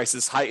these high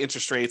prices, high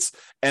interest rates,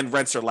 and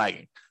rents are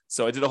lagging.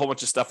 So I did a whole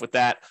bunch of stuff with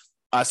that.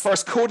 As far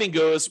as coding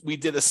goes, we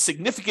did a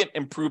significant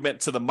improvement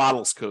to the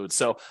models code.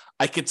 So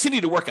I continue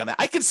to work on that.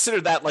 I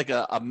consider that like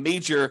a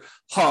major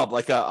hub,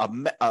 like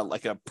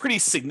a pretty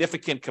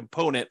significant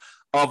component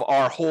of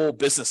our whole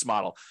business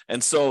model.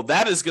 And so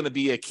that is going to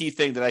be a key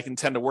thing that I can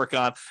tend to work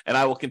on, and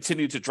I will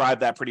continue to drive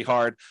that pretty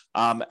hard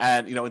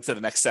and into the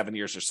next 7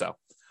 years or so.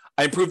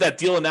 I improved that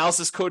deal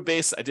analysis code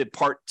base. I did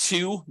part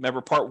 2.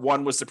 Remember, part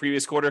 1 was the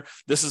previous quarter.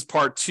 This is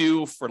part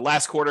 2 for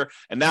last quarter.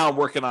 And now I'm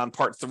working on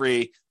part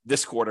 3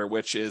 this quarter,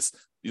 which is,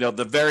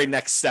 the very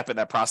next step in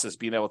that process,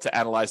 being able to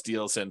analyze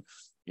deals and,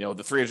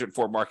 the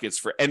 304 markets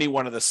for any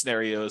one of the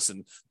scenarios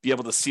and be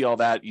able to see all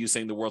that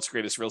using the world's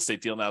greatest real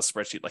estate deal analysis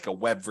spreadsheet, like a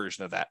web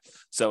version of that.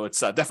 So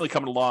it's definitely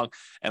coming along,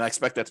 and I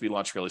expect that to be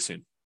launched really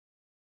soon.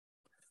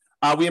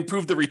 We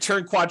improved the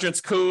return quadrants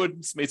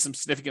code, made some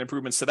significant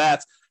improvements to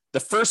that. The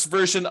first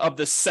version of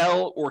the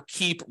sell or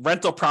keep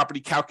rental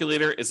property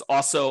calculator is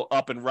also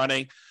up and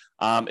running.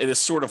 It is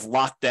sort of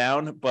locked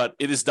down, but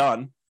it is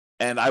done.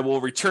 And I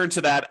will return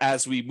to that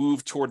as we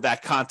move toward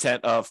that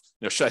content of,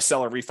 should I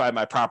sell or refi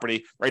my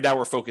property? Right now,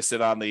 we're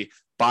focusing on the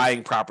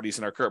buying properties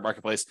in our current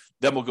marketplace.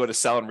 Then we'll go to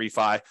sell and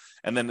refi.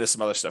 And then there's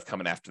some other stuff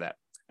coming after that.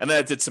 And then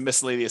I did some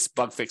miscellaneous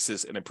bug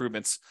fixes and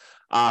improvements.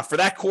 For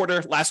that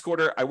quarter, last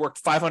quarter, I worked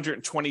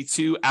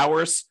 522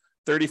 hours,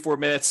 34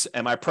 minutes,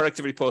 and my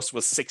productivity post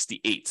was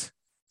 68.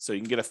 So you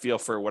can get a feel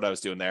for what I was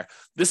doing there.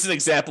 This is an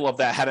example of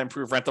that, how to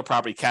improve rental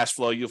property cash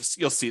flow. You'll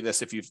see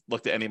this if you've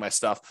looked at any of my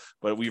stuff,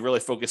 but we really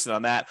focused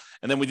on that.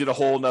 And then we did a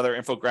whole another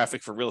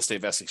infographic for real estate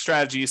investing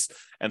strategies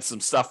and some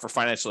stuff for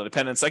financial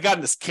independence. I got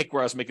in this kick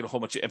where I was making a whole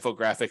bunch of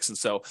infographics, and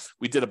so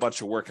we did a bunch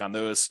of work on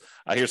those.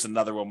 Here's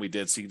another one we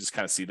did, so you can just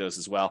kind of see those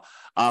as well.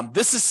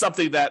 This is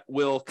something that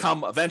will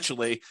come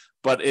eventually,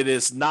 but it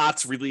is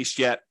not released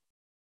yet.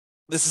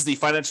 This is the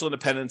financial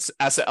independence,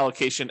 asset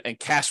allocation, and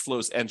cash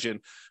flows engine,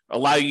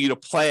 allowing you to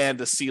plan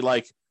to see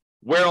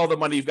where all the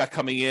money you've got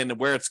coming in and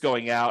where it's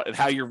going out and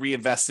how you're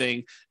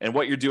reinvesting and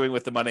what you're doing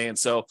with the money. And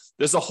so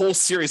there's a whole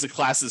series of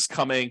classes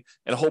coming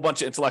and a whole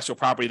bunch of intellectual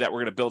property that we're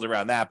going to build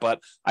around that.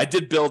 But I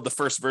did build the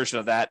first version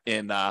of that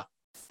in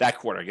that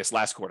quarter, I guess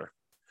last quarter.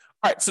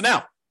 All right, so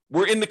now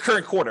we're in the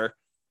current quarter,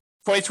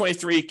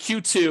 2023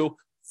 Q2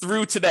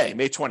 through today,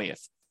 May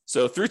 20th.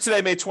 So through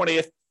today, May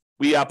 20th,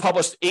 we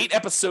published 8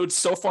 episodes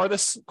so far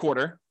this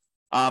quarter.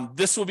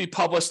 This will be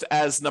published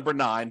as number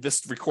 9,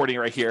 this recording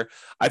right here.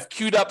 I've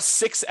queued up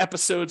 6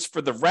 episodes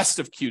for the rest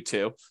of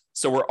Q2.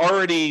 So we're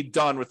already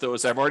done with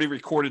those. I've already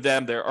recorded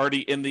them. They're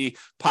already in the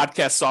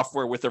podcast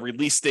software with a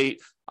release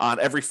date on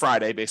every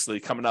Friday, basically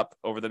coming up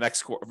over the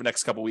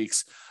next couple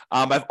weeks.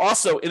 I've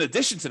also, in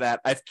addition to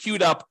that, I've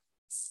queued up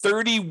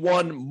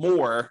 31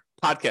 more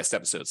podcast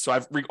episodes. So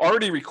I've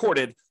already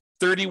recorded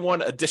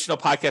 31 additional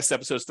podcast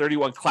episodes,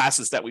 31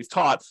 classes that we've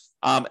taught,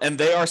 and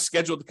they are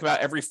scheduled to come out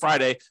every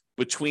Friday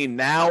between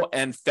now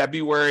and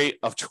February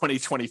of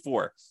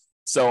 2024.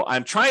 So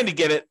I'm trying to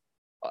get it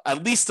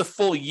at least a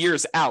full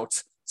year's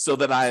out so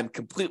that I am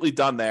completely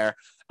done there.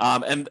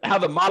 And how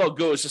the model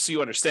goes, just so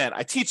you understand,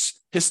 I teach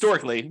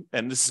historically,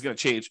 and this is going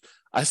to change.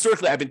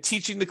 Historically, I've been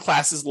teaching the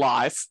classes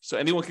live, so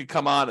anyone can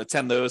come on,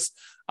 attend those.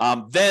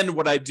 Then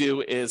what I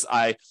do is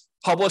I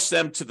publish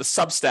them to the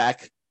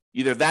Substack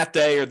either that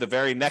day or the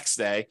very next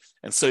day.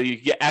 And so you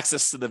get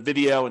access to the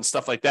video and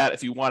stuff like that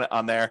if you want it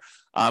on there.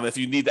 If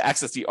you need to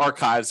access the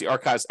archives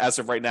as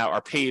of right now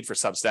are paid for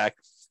Substack.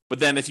 But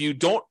then if you're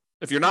not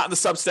in the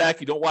Substack,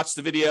 you don't watch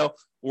the video,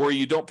 or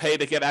you don't pay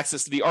to get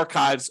access to the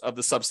archives of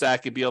the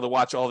Substack and be able to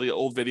watch all the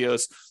old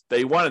videos that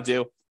you want to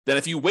do, then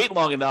if you wait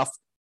long enough,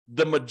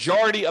 the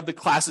majority of the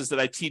classes that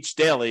I teach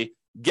daily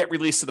get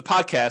released to the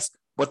podcast,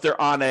 but they're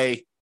on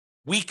a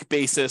week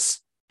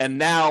basis. And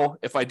now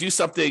if I do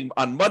something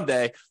on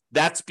Monday,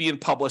 that's being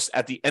published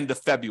at the end of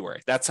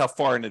February. That's how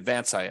far in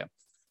advance I am.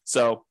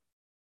 So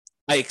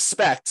I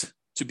expect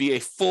to be a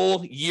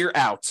full year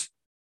out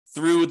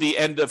through the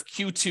end of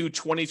Q2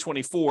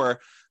 2024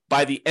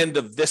 by the end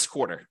of this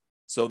quarter.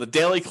 So the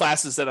daily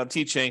classes that I'm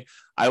teaching,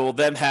 I will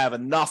then have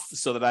enough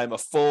so that I'm a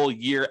full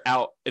year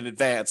out in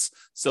advance,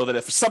 so that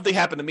if something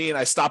happened to me and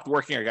I stopped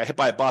working or got hit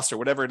by a bus or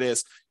whatever it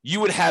is,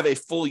 you would have a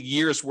full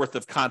year's worth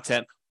of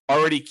content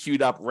already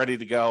queued up, ready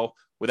to go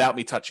without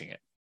me touching it.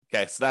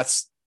 Okay, so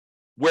that's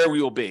where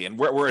we will be. And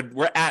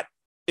we're at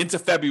into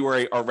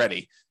February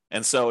already.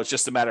 And so it's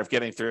just a matter of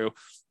getting through a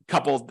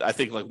couple, I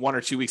think like 1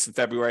 or 2 weeks in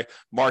February,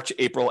 March,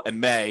 April, and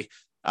May,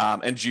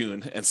 and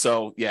June. And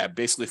so, yeah,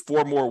 basically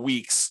 4 more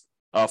weeks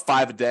of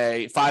 5 a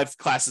day, 5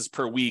 classes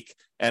per week,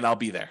 and I'll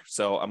be there.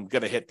 So I'm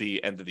going to hit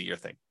the end of the year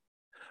thing.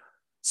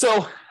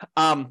 So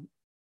I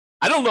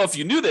don't know if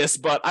you knew this,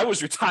 but I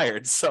was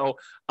retired. So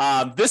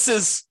this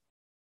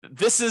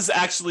is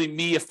actually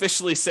me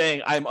officially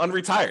saying I'm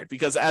unretired,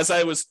 because as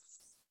I was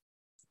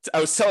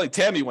telling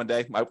Tammy one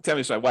day,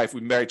 Tammy's my wife,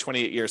 we've been married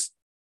 28 years.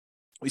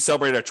 We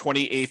celebrated our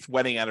 28th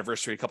wedding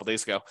anniversary a couple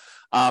days ago.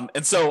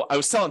 And so I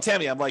was telling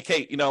Tammy, I'm like,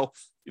 hey,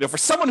 for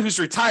someone who's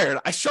retired,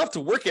 I show up to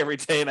work every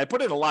day and I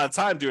put in a lot of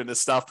time doing this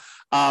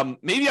stuff.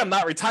 Maybe I'm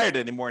not retired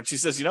anymore. And she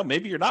says,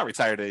 maybe you're not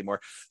retired anymore.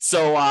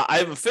 So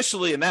I've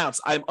officially announced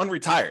I'm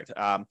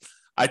unretired.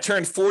 I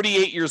turned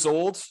 48 years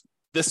old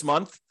this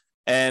month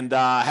and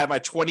had my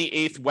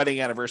 28th wedding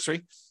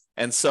anniversary.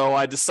 And so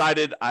I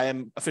decided I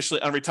am officially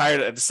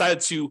unretired. I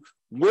decided to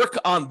work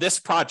on this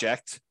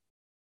project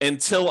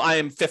until I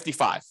am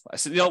 55. I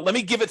said, let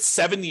me give it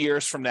 7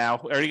 years from now.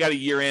 I already got a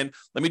year in.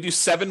 Let me do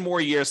 7 more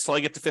years till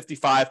I get to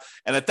 55.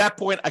 And at that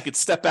point, I could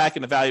step back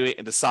and evaluate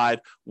and decide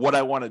what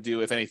I want to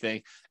do, if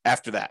anything,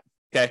 after that.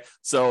 Okay.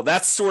 So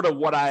that's sort of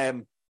what I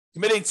am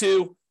committing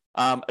to.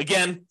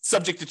 Again,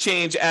 subject to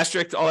change,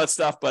 asterisk, all that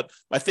stuff. But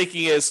my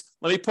thinking is,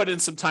 let me put in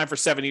some time for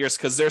 7 years,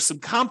 because there's some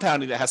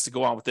compounding that has to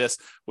go on with this,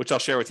 which I'll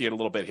share with you in a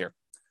little bit here.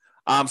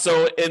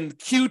 So in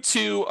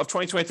Q2 of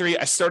 2023,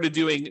 I started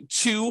doing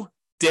 2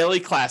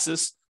 daily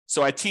classes.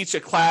 So I teach a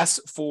class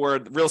for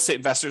real estate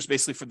investors,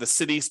 basically for the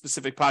City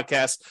Specific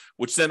podcast,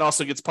 which then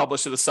also gets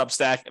published to the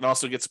Substack and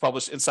also gets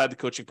published inside the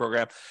coaching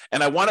program.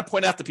 And I want to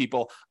point out to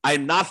people,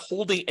 I'm not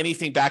holding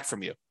anything back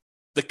from you.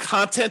 The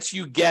content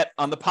you get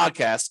on the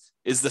podcast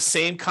is the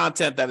same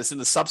content that is in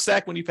the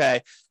Substack when you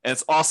pay, and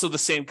it's also the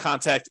same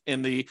content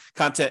in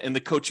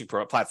the coaching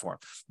platform.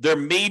 There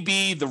may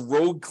be the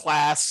rogue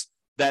class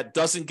that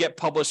doesn't get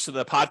published to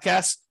the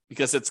podcast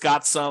because it's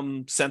got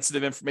some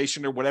sensitive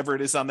information or whatever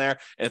it is on there,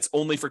 and it's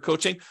only for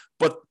coaching.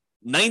 But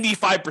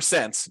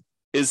 95%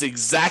 is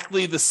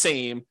exactly the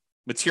same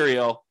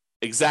material,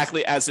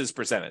 exactly as is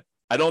presented.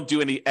 I don't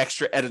do any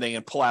extra editing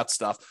and pull out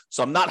stuff.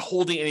 So I'm not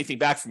holding anything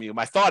back from you.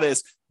 My thought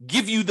is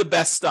give you the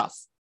best stuff,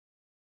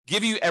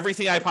 give you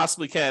everything I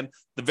possibly can,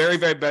 the very,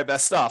 very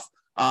best stuff.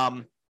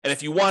 And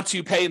if you want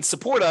to pay and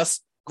support us,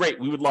 great.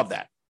 We would love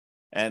that.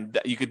 And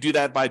you could do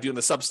that by doing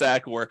the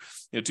Substack or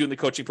doing the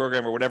coaching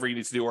program or whatever you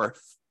need to do, or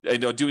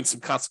doing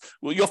some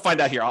well, you'll find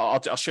out here.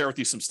 I'll share with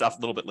you some stuff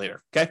a little bit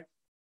later.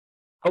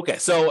 Okay.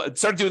 So I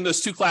started doing those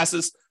 2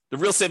 classes, the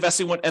real estate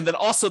investing one, and then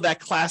also that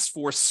class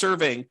for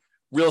serving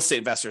real estate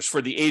investors,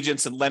 for the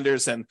agents and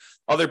lenders and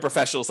other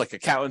professionals like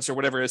accountants or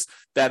whatever it is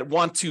that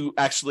want to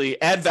actually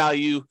add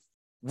value,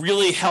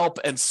 really help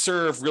and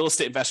serve real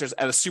estate investors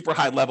at a super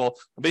high level.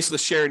 I'm basically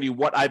sharing you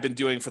what I've been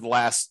doing for the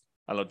last,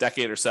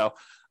 decade or so,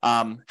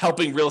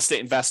 helping real estate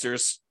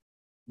investors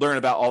learn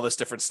about all this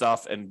different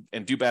stuff and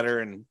do better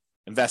and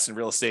invest in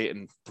real estate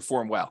and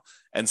perform well.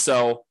 And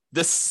so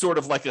this is sort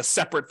of like a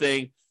separate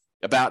thing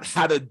about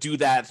how to do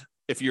that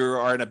if you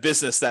are in a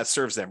business that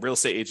serves them, real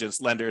estate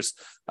agents, lenders,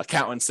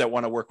 accountants that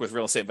want to work with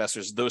real estate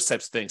investors, those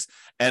types of things.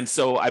 And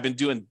so I've been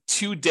doing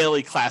 2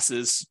 daily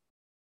classes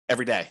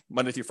every day,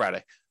 Monday through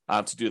Friday,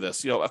 to do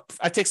this.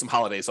 I take some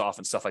holidays off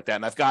and stuff like that.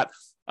 And I've got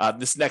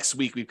this next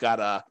week, we've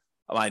got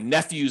my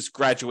nephew's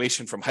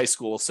graduation from high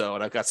school.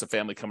 And I've got some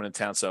family coming in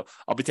town. So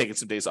I'll be taking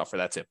some days off for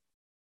that too.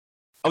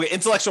 Okay,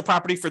 intellectual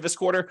property for this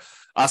quarter,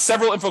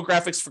 several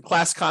infographics for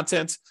class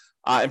content,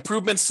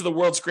 improvements to the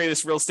world's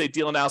greatest real estate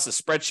deal analysis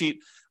spreadsheet,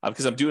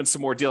 because I'm doing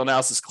some more deal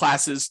analysis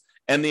classes,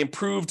 and the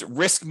improved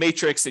risk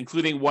matrix,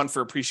 including one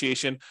for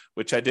appreciation,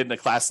 which I did in a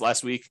class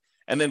last week.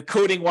 And then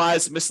coding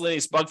wise,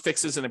 miscellaneous bug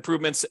fixes and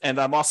improvements. And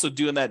I'm also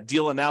doing that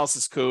deal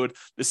analysis code.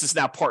 This is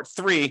now part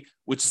 3,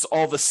 which is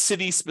all the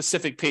City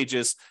specific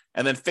pages,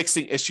 and then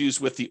fixing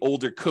issues with the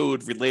older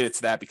code related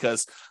to that,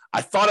 because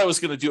I thought I was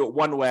going to do it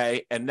one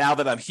way. And now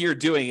that I'm here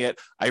doing it,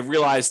 I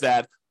realized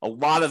that a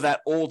lot of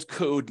that old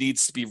code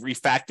needs to be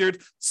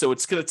refactored. So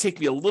it's going to take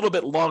me a little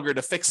bit longer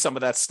to fix some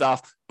of that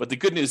stuff. But the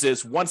good news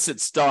is once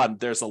it's done,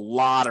 there's a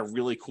lot of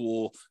really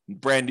cool,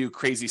 brand new,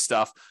 crazy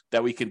stuff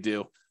that we can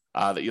do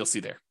that you'll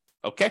see there.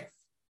 Okay.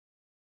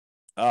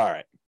 All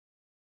right.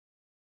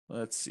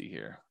 Let's see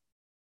here.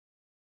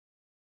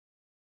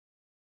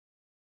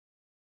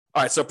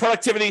 All right, so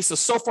productivity.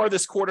 So far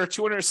this quarter,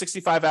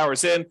 265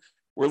 hours in.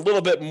 We're a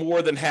little bit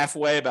more than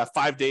halfway, about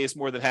 5 days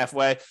more than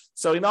halfway.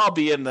 So, I'll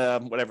be in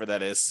the, whatever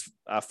that is,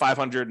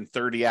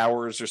 530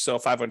 hours or so,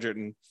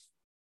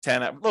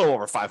 510, a little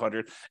over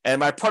 500. And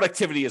my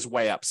productivity is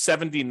way up,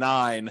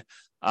 79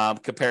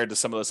 compared to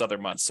some of those other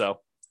months. So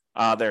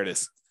there it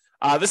is.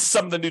 This is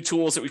some of the new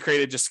tools that we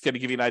created, just to kind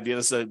of give you an idea.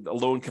 This is a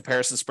loan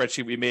comparison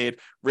spreadsheet we made,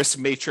 risk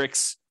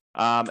matrix.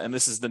 And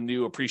this is the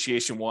new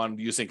appreciation one,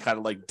 using kind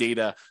of like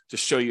data to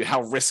show you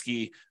how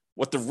risky,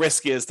 what the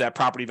risk is that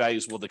property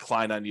values will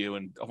decline on you,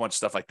 and a bunch of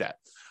stuff like that.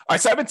 All right,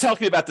 so I've been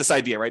talking about this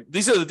idea, right?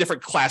 These are the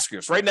different class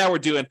groups. Right now we're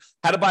doing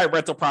how to buy a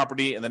rental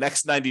property in the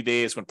next 90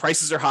 days when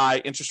prices are high,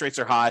 interest rates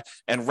are high,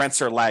 and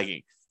rents are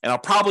lagging. And I'll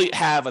probably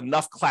have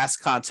enough class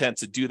content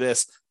to do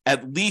this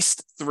at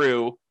least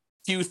through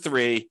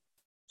Q3,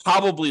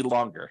 probably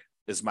longer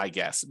is my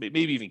guess,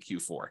 maybe even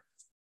Q4.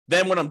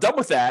 Then when I'm done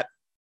with that,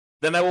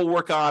 then I will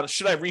work on,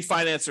 should I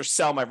refinance or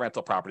sell my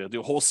rental property? I'll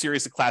do a whole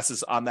series of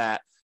classes on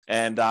that.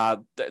 And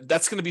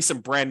that's going to be some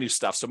brand new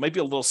stuff. So it might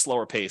be a little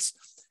slower pace.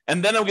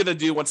 And then I'm going to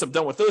do, once I'm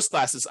done with those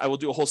classes, I will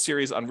do a whole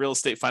series on real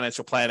estate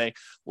financial planning,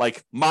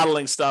 like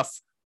modeling stuff,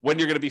 when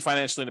you're going to be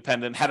financially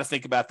independent, how to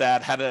think about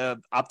that, how to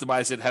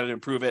optimize it, how to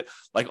improve it,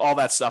 like all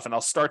that stuff. And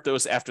I'll start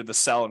those after the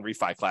sell and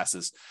refi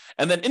classes.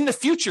 And then in the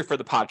future for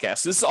the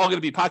podcast, this is all going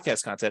to be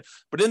podcast content,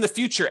 but in the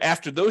future,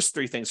 after those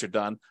three things are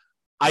done,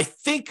 I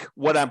think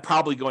what I'm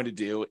probably going to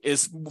do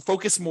is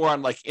focus more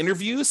on like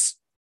interviews,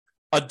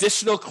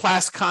 additional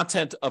class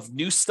content of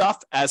new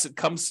stuff as it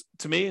comes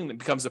to me and it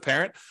becomes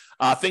apparent,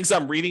 things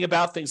I'm reading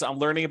about, things I'm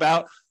learning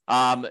about,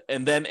 and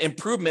then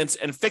improvements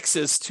and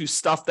fixes to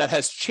stuff that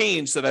has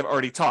changed that I've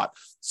already taught.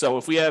 So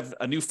if we have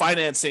a new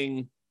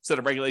financing set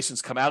of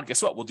regulations come out,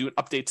 guess what? We'll do an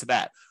update to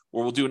that,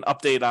 or we'll do an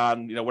update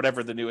on,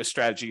 whatever the newest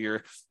strategy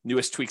or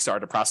newest tweaks are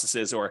to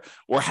processes, or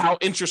how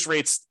interest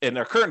rates in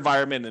our current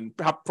environment and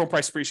how home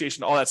price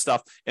appreciation, all that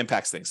stuff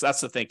impacts things. So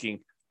that's the thinking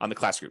on the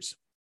class groups.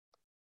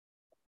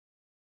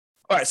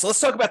 All right, so let's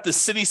talk about the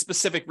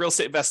city-specific real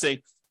estate investing,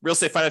 real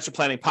estate financial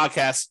planning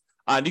podcast.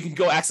 And you can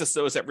go access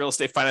those at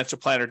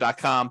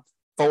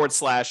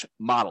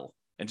realestatefinancialplanner.com/model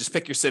and just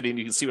pick your city and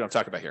you can see what I'm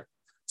talking about here.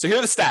 So here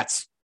are the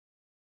stats.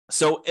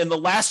 So in the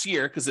last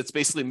year, because it's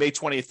basically May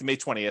 20th to May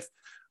 20th,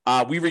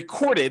 we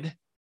recorded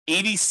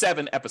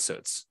 87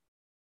 episodes.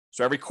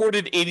 So I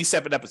recorded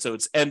 87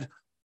 episodes, and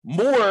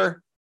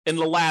more in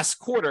the last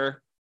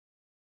quarter,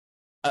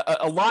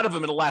 a lot of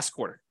them in the last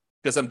quarter,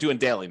 because I'm doing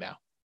daily now.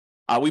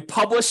 We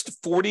published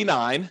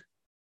 49.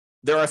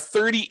 There are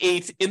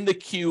 38 in the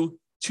queue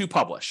to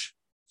publish.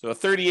 So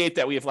 38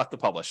 that we have left to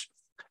publish.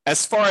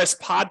 As far as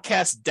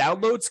podcast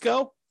downloads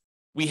go,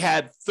 we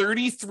had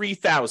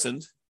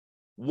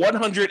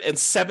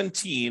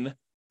 33,117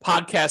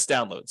 podcast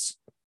downloads.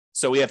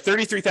 So we have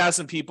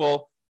 33,000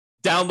 people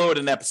download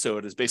an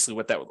episode is basically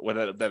what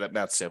that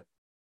amounts to.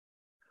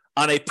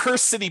 On a per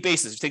city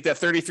basis, you take that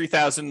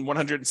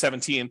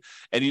 33,117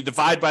 and you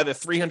divide by the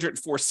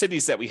 304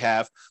 cities that we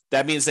have,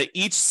 that means that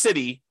each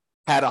city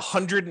had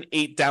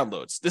 108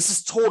 downloads. This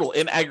is total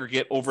in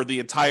aggregate over the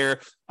entire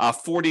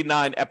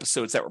 49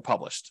 episodes that were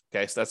published.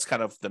 Okay, so that's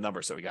kind of the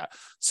numbers that we got.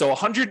 So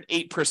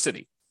 108 per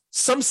city.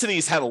 Some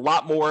cities had a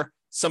lot more.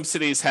 Some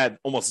cities had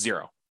almost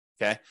zero.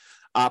 Okay,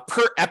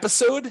 per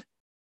episode,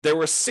 there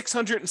were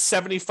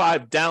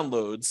 675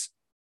 downloads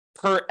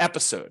per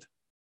episode.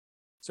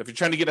 So if you're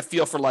trying to get a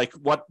feel for like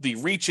what the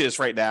reach is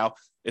right now,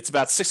 it's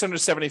about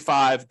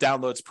 675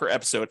 downloads per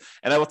episode.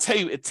 And I will tell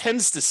you, it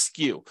tends to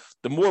skew.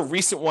 The more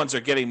recent ones are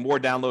getting more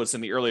downloads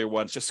than the earlier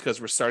ones, just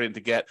because we're starting to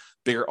get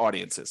bigger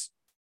audiences.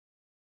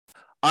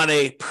 On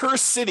a per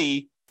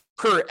city,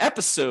 per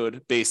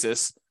episode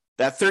basis,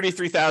 that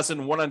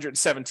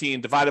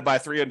 33,117 divided by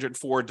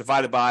 304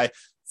 divided by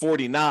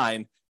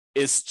 49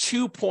 is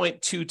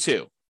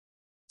 2.22.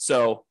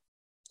 So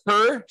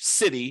per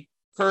city,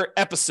 per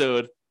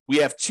episode, we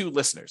have 2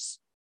 listeners.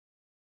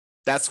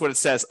 That's what it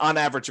says on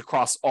average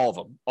across all of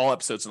them, all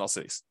episodes in all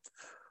cities.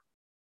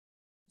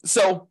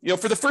 So,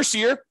 for the first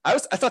year, I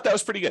thought that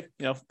was pretty good.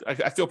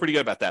 I feel pretty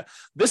good about that.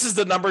 This is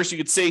the numbers you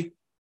could see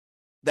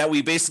that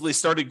we basically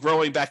started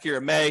growing back here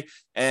in May.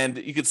 And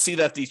you could see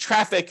that the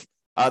traffic,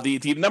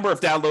 the number of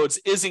downloads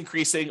is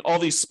increasing. All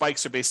these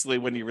spikes are basically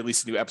when you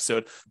release a new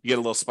episode, you get a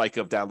little spike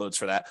of downloads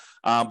for that.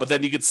 But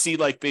then you could see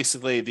like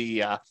basically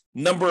the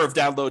number of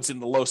downloads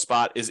in the low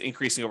spot is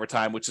increasing over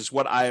time, which is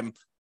what I'm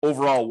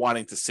overall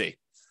wanting to see.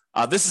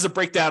 This is a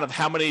breakdown of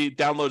how many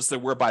downloads there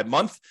were by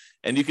month.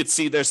 And you could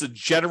see there's a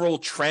general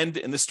trend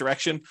in this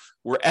direction.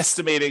 We're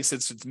estimating,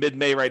 since it's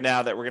mid-May right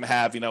now, that we're going to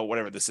have,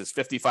 whatever this is,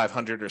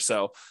 5,500 or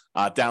so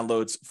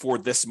downloads for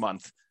this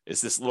month.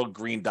 Is this little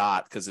green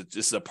dot, because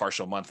this is a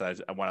partial month. I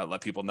want to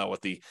let people know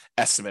what the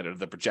estimate or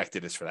the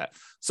projected is for that.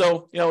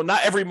 So,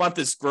 not every month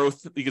is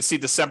growth. You can see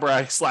December,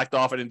 I slacked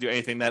off. I didn't do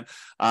anything then.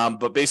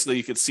 But basically,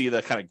 you can see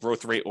the kind of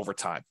growth rate over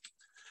time.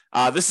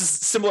 This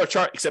is a similar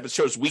chart, except it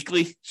shows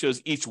weekly, shows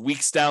each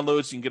week's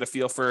downloads. You can get a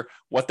feel for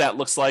what that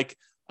looks like.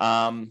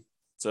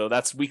 So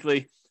that's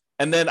weekly.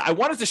 And then I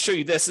wanted to show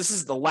you this. This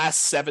is the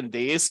last 7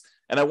 days.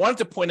 And I wanted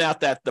to point out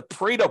that the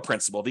Pareto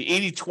principle, the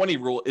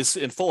 80-20 rule, is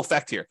in full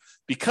effect here,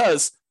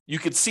 because you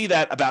could see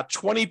that about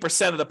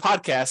 20% of the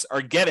podcasts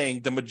are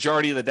getting the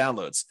majority of the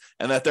downloads,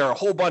 and that there are a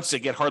whole bunch that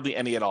get hardly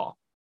any at all.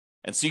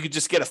 And so you could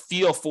just get a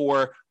feel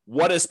for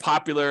what is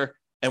popular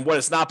and what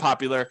is not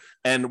popular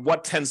and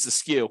what tends to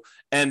skew.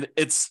 And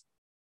it's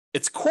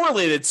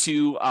correlated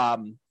to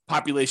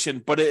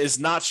population, but it is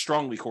not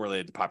strongly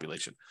correlated to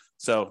population.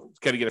 So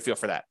got to get a feel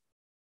for that.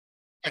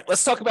 All right,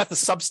 let's talk about the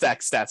Substack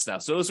stats now.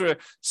 So those were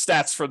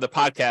stats for the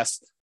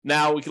podcast.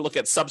 Now we can look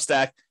at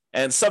Substack.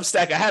 And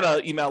Substack, I had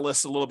an email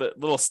list,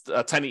 little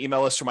tiny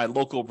email list for my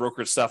local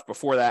brokerage stuff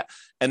before that.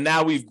 And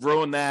now we've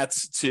grown that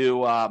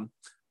to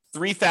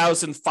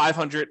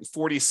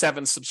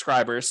 3,547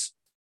 subscribers,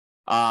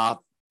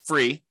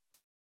 free,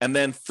 and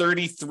then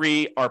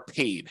 33 are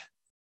paid.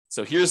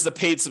 So here's the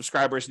paid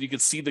subscribers, and you can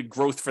see the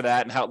growth for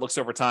that and how it looks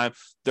over time.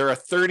 There are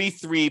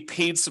 33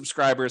 paid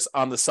subscribers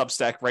on the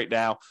Substack right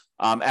now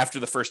after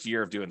the first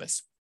year of doing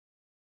this.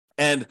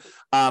 And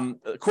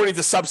according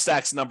to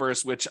Substack's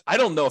numbers, which I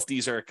don't know if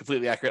these are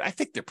completely accurate, I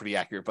think they're pretty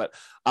accurate, but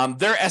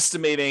they're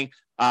estimating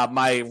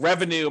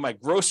my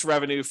gross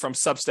revenue from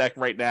Substack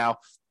right now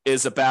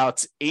is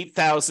about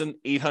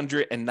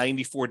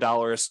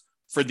 $8,894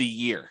 for the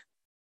year.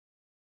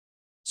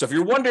 So if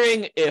you're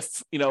wondering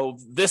if,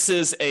 this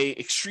is a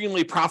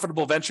extremely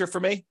profitable venture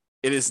for me,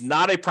 it is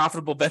not a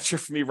profitable venture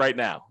for me right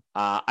now.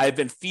 I've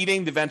been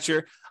feeding the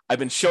venture. I've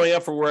been showing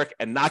up for work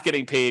and not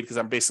getting paid because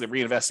I'm basically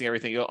reinvesting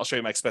everything. I'll show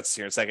you my expenses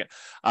here in a second.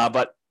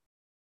 But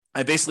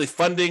I'm basically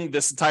funding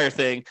this entire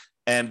thing,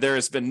 and there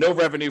has been no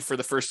revenue for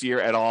the first year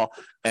at all.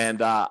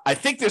 And I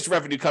think there's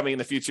revenue coming in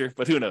the future,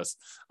 but who knows?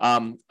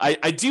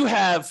 I do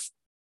have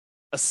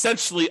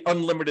essentially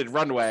unlimited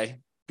runway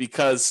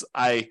because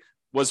I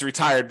was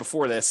retired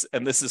before this,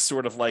 and this is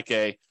sort of like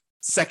a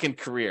second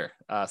career,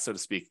 so to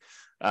speak.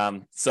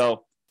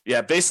 So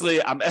yeah,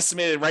 basically I'm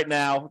estimated right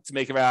now to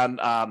make around,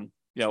 a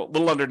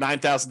little under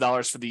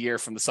 $9,000 for the year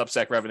from the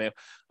Substack revenue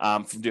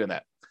from doing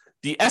that.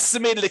 The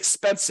estimated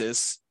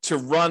expenses to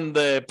run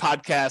the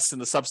podcast and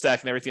the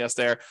Substack and everything else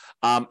there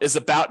is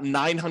about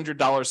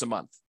 $900 a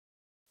month,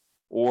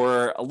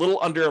 or a little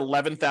under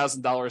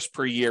 $11,000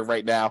 per year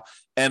right now.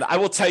 And I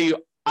will tell you,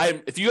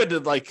 if you had to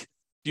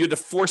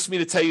force me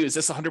to tell you, is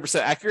this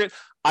 100% accurate?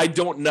 I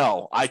don't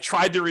know. I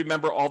tried to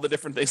remember all the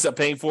different things I'm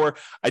paying for.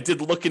 I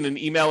did look in an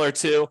email or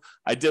two.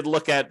 I did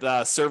look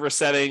at server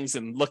settings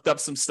and looked up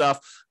some stuff,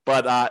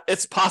 but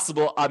it's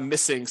possible I'm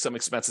missing some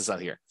expenses on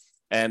here,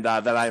 and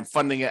that I'm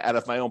funding it out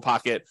of my own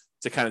pocket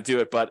to kind of do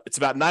it. But it's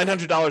about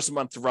 $900 a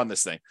month to run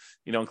this thing,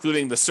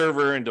 including the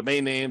server and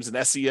domain names and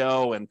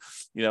SEO and,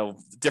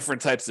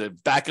 different types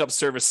of backup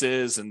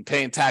services and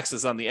paying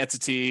taxes on the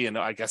entity. And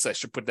I guess I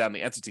should put down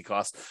the entity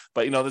cost,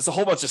 but there's a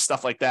whole bunch of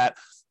stuff like that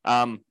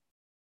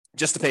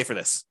just to pay for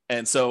this.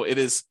 And so it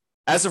is,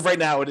 as of right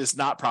now, it is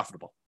not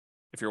profitable,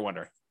 if you're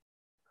wondering.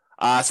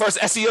 As far as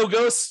SEO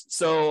goes,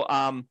 so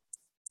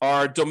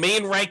our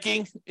domain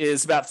ranking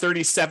is about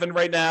 37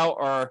 right now.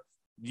 Our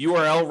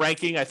URL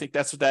ranking, I think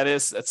that's what that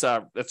is.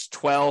 That's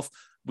 12.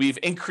 We've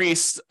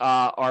increased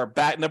our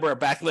number of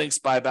backlinks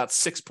by about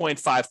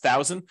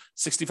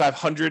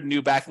 6,500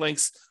 new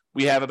backlinks.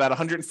 We have about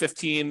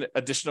 115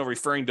 additional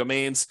referring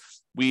domains.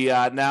 We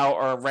now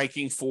are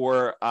ranking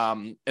for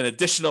an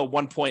additional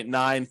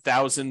 1.9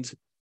 thousand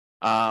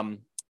keywords,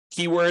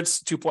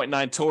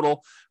 2.9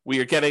 total. We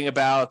are getting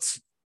about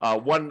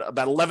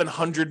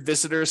 1,100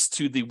 visitors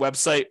to the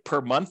website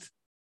per month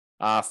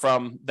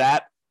from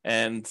that.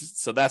 And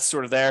so that's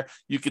sort of there.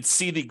 You could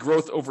see the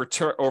growth over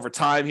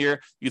time here.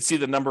 You can see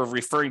the number of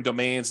referring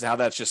domains and how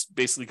that's just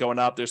basically going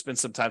up. There's been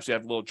some times we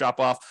have a little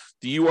drop off.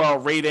 The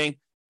URL rating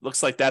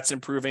looks like that's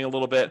improving a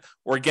little bit.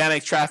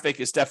 Organic traffic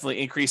is definitely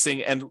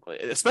increasing. And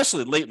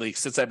especially lately,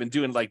 since I've been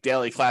doing like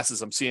daily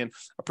classes, I'm seeing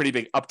a pretty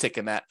big uptick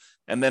in that.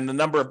 And then the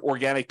number of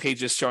organic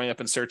pages showing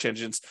up in search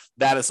engines,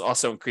 that is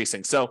also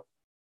increasing. So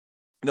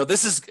I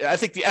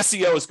think the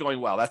SEO is going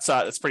well.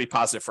 That's pretty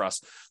positive for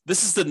us.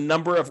 This is the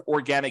number of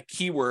organic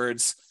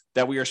keywords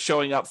that we are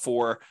showing up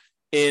for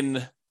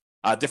in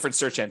different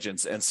search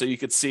engines. And so you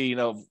could see,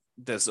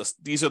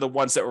 these are the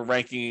ones that we're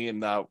ranking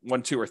in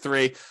 1, 2, or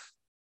 3.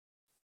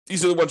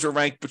 These are the ones we're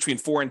ranked between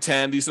 4 and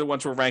 10. These are the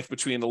ones we're ranked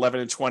between 11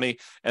 and 20.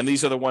 And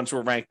these are the ones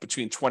we're ranked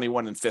between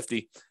 21 and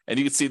 50. And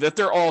you can see that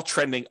they're all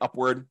trending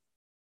upward.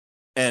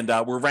 And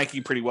we're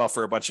ranking pretty well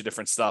for a bunch of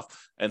different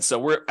stuff. And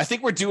so I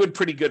think we're doing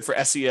pretty good for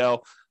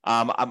SEO.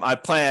 My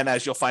plan,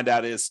 as you'll find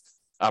out, is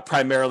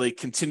primarily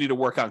continue to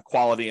work on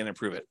quality and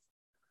improve it.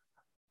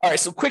 All right,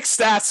 so quick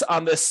stats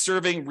on this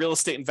Serving Real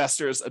Estate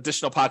Investors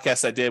additional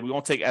podcast I did. We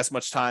won't take as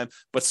much time,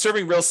 but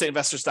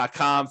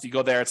servingrealestateinvestors.com. If you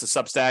go there, it's a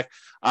Substack.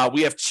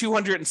 We have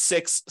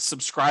 206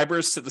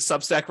 subscribers to the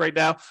Substack right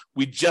now.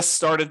 We just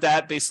started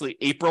that basically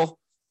April,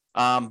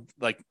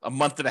 like a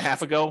month and a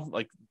half ago,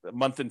 like a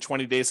month and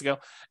 20 days ago.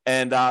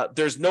 And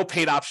there's no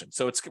paid option.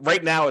 So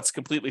right now it's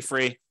completely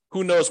free.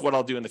 Who knows what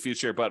I'll do in the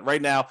future, but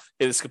right now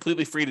it is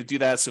completely free to do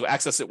that. So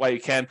access it while you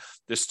can.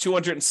 There's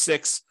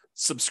 206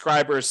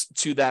 subscribers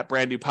to that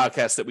brand new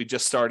podcast that we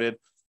just started.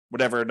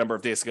 whatever number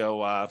of days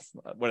ago,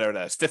 whatever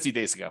that is, 50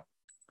 days ago.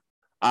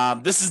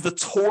 This is the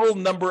total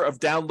number of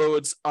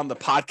downloads on the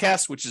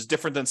podcast, which is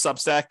different than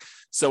Substack.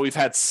 So we've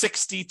had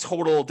 60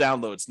 total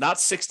downloads, not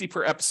 60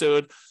 per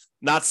episode,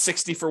 not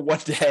 60 for one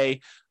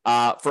day.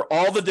 For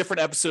all the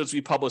different episodes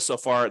we published so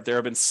far, there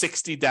have been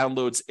 60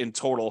 downloads in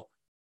total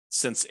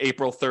since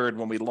April 3rd,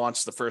 when we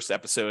launched the first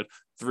episode,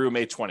 through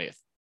May 20th.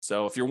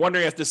 So if you're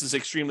wondering if this is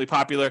extremely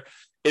popular,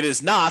 it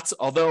is not,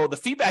 although the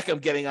feedback I'm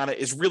getting on it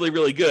is really,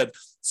 really good.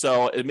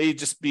 So it may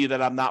just be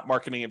that I'm not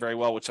marketing it very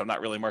well, which I'm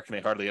not really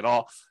marketing hardly at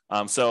all.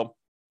 So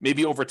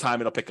maybe over time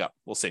it'll pick up.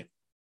 We'll see. All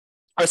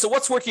right, so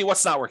what's working,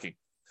 what's not working?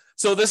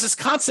 So there's this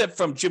concept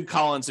from Jim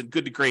Collins in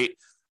Good to Great.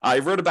 I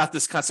wrote about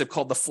this concept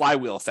called the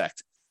flywheel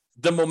effect.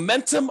 The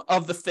momentum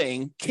of the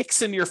thing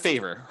kicks in your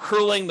favor,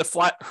 hurling the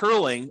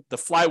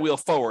flywheel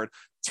forward,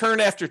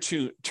 turn after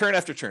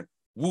turn,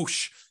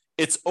 whoosh,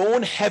 its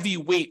own heavy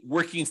weight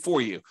working for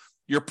you.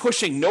 You're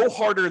pushing no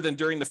harder than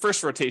during the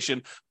first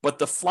rotation, but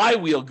the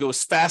flywheel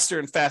goes faster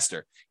and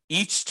faster.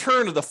 Each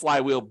turn of the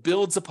flywheel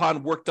builds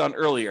upon work done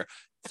earlier,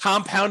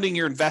 compounding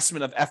your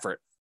investment of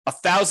effort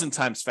 1,000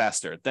 times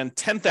faster, then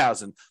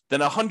 10,000,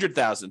 then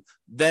 100,000,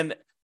 then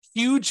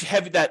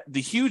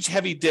the huge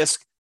heavy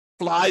disc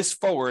flies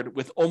forward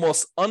with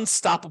almost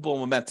unstoppable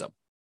momentum.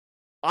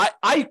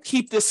 I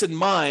keep this in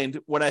mind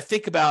when I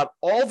think about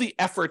all the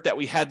effort that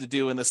we had to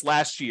do in this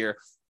last year,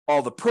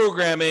 all the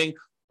programming,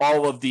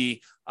 all of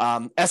the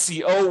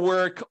SEO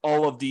work,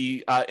 all of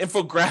the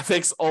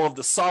infographics, all of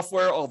the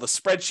software, all the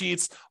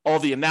spreadsheets, all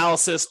the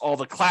analysis, all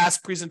the class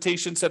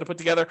presentations that I put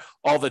together,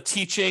 all the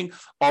teaching,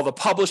 all the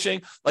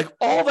publishing, like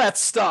all that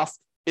stuff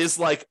is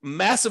like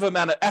massive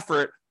amount of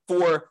effort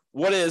for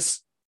what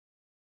is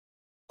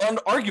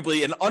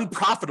arguably an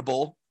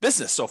unprofitable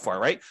business so far,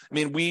 right? I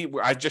mean,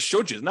 I just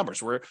showed you the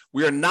numbers.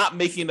 We are not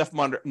making enough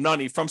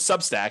money from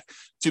Substack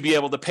to be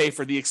able to pay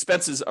for the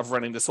expenses of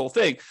running this whole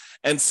thing.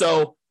 And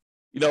so,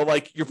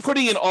 like, you're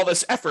putting in all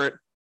this effort.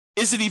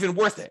 Is it even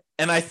worth it?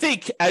 And I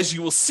think, as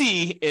you will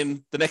see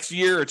in the next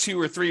year or 2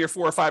 or 3 or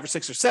 4 or 5 or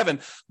 6 or 7,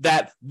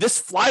 that this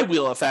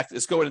flywheel effect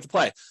is going into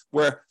play,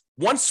 where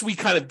once we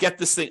kind of get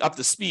this thing up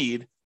to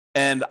speed,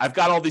 and I've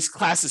got all these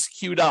classes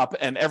queued up,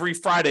 and every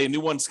Friday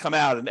new ones come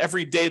out, and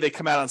every day they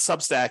come out on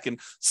Substack, and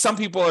some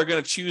people are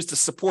going to choose to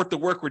support the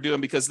work we're doing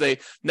because they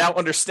now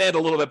understand a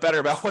little bit better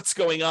about what's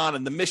going on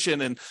and the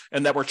mission,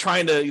 and that we're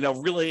trying to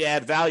really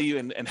add value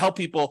and help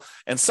people.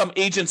 And some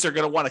agents are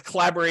going to want to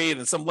collaborate,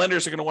 and some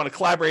lenders are going to want to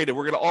collaborate, and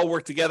we're going to all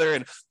work together,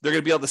 and they're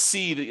going to be able to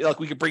see that,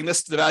 like, we could bring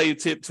this to the value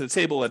to the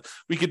table, and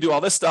we could do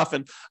all this stuff.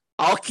 And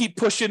I'll keep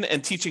pushing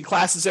and teaching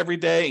classes every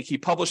day and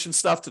keep publishing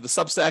stuff to the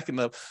Substack and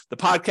the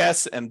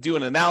podcasts and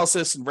doing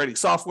analysis and writing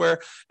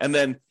software. And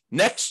then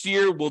next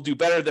year we'll do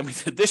better than we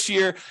did this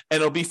year, and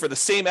it'll be for the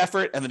same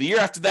effort. And then the year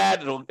after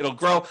that, it'll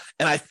grow.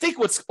 And I think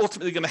what's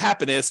ultimately going to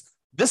happen is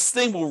this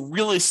thing will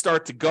really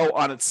start to go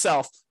on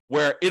itself,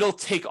 where it'll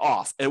take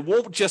off. It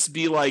won't just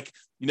be like,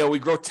 we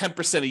grow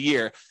 10% a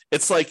year.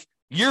 It's like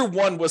year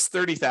one was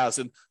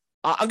 30,000.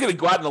 I'm going to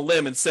go out on a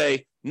limb and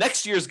say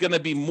next year is going to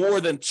be more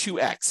than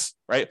 2x,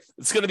 right?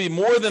 It's going to be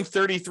more than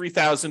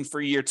 33,000 for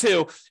year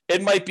two.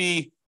 It might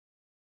be,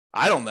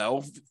 I don't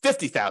know,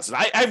 50,000.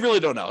 I really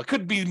don't know. It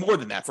could be more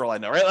than that for all I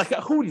know, right? Like,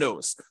 who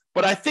knows?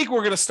 But I think we're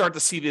going to start to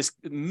see this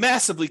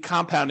massively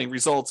compounding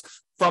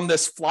results from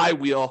this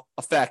flywheel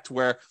effect,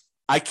 where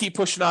I keep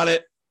pushing on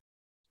it.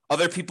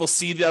 Other people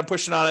see that I'm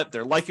pushing on it.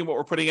 They're liking what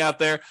we're putting out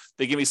there.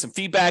 They give me some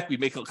feedback. We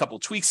make a couple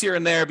of tweaks here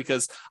and there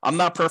because I'm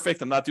not perfect.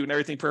 I'm not doing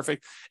everything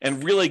perfect,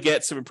 and really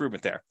get some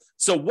improvement there.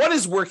 So what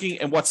is working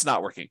and what's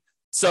not working?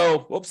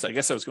 So, whoops, I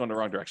guess I was going the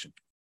wrong direction.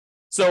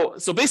 So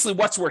basically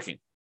what's working?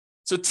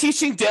 So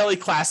teaching daily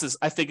classes,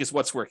 I think, is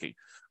what's working.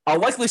 I'll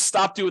likely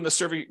stop doing the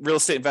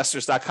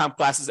servingrealestateinvestors.com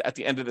classes at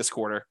the end of this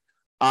quarter.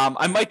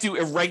 I might do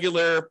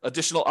irregular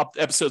additional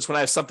episodes when I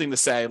have something to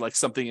say, like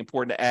something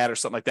important to add or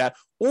something like that.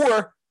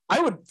 Or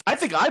I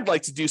think I'd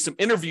like to do some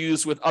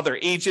interviews with other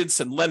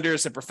agents and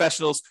lenders and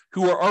professionals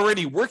who are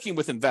already working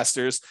with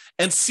investors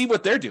and see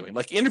what they're doing.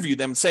 Like, interview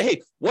them and say,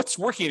 hey, what's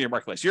working in your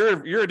marketplace?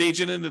 You're an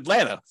agent in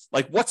Atlanta.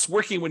 Like, what's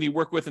working when you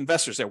work with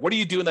investors there? What are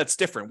you doing that's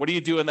different? What are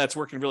you doing that's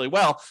working really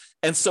well?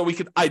 And so we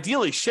could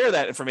ideally share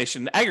that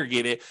information and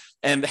aggregate it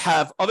and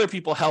have other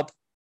people have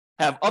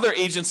other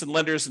agents and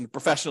lenders and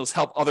professionals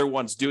help other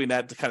ones doing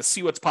that, to kind of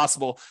see what's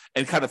possible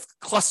and kind of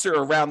cluster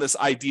around this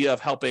idea of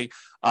helping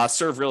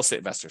serve real estate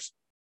investors.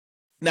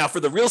 Now,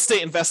 for the real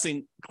estate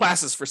investing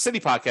classes for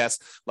City Podcast,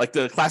 like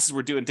the classes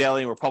we're doing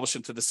daily and we're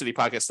publishing to the City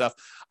Podcast stuff,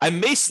 I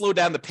may slow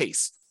down the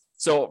pace.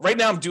 So right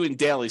now I'm doing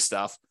daily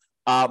stuff,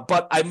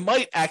 but I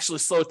might actually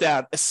slow it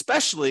down,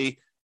 especially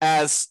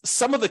as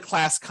some of the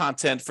class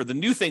content for the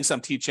new things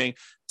I'm teaching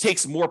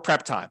takes more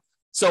prep time.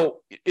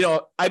 So,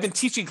 I've been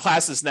teaching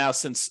classes now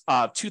since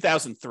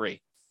 2003.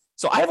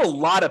 So I have a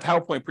lot of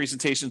PowerPoint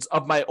presentations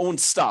of my own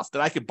stuff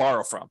that I could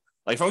borrow from.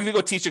 Like if I'm going to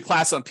go teach a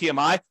class on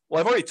PMI,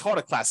 well, I've already taught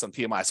a class on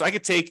PMI. So I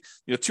could take,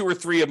 2 or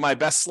 3 of my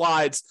best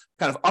slides,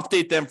 kind of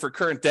update them for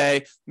current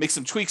day, make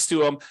some tweaks to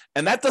them.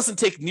 And that doesn't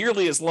take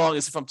nearly as long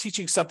as if I'm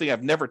teaching something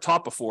I've never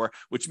taught before,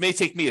 which may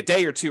take me a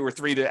day or 2 or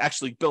 3 to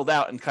actually build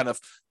out and kind of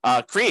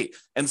create.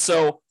 And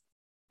so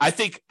I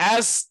think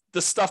as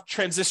the stuff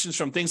transitions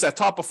from things I've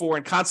taught before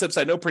and concepts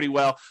I know pretty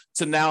well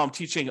to now I'm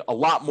teaching a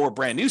lot more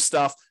brand new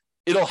stuff,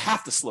 it'll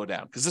have to slow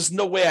down because there's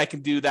no way I can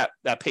do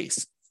that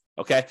pace.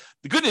 Okay.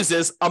 The good news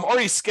is I'm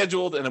already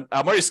scheduled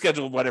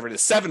whatever it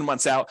is, 7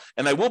 months out,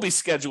 and I will be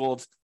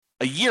scheduled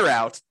a year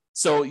out.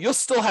 So you'll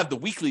still have the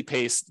weekly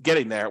pace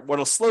getting there.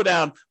 What'll slow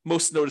down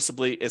most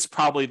noticeably is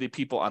probably the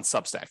people on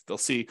Substack. They'll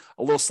see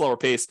a little slower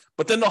pace,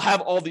 but then they'll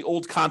have all the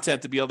old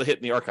content to be able to hit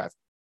in the archive.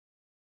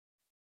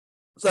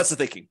 So that's the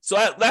thinking. So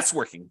that's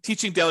working.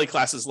 Teaching daily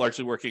classes is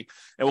largely working,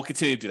 and we'll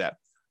continue to do that.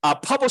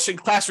 Publishing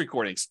class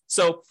recordings.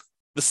 So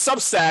the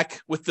Substack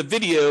with the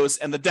videos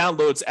and the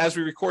downloads as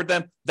we record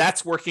them,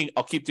 that's working.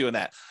 I'll keep doing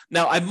that.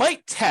 Now, I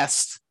might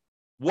test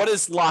what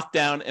is locked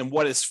down and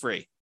what is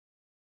free.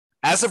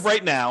 As of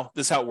right now,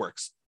 this is how it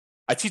works.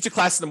 I teach a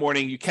class in the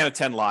morning. You can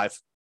attend live.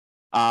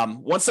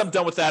 Once I'm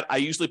done with that, I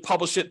usually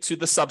publish it to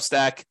the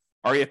Substack,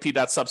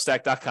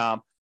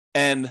 refp.substack.com,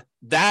 and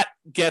that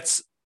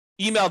gets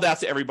emailed out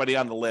to everybody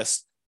on the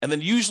list. And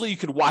then usually you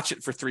can watch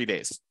it for 3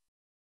 days.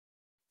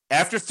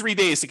 After 3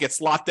 days, it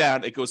gets locked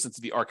down. It goes into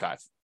the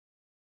archive.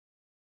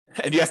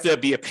 And you have to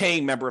be a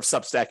paying member of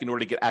Substack in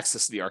order to get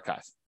access to the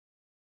archive.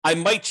 I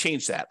might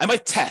change that. I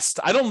might test.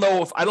 I don't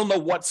know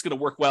what's going to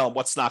work well and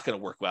what's not going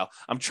to work well.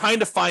 I'm trying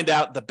to find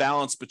out the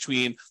balance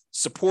between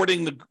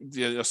supporting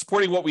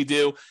supporting what we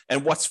do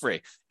and what's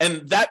free.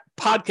 And that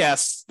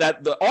podcast,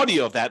 that the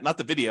audio of that, not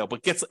the video,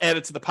 but gets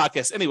added to the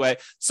podcast anyway.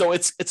 So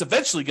it's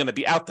eventually going to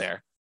be out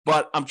there.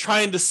 But I'm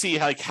trying to see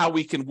how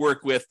we can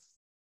work with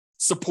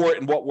support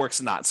and what works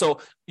and not.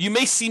 So you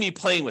may see me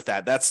playing with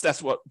that.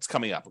 That's what's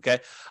coming up. Okay.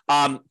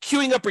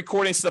 Queuing up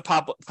recordings to the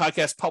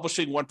podcast,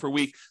 publishing 1 per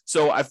week.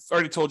 So I've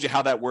already told you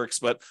how that works,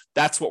 but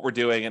that's what we're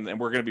doing. And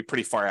we're going to be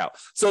pretty far out.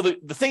 So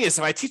the thing is,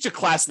 if I teach a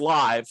class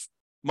live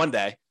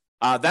Monday,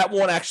 that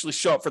won't actually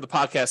show up for the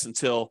podcast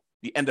until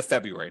the end of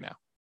February now.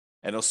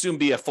 And it'll soon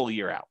be a full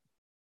year out.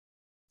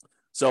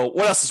 So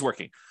what else is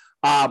working?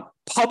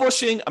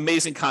 Publishing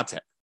amazing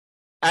content.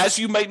 As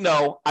you might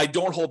know, I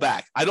don't hold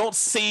back. I don't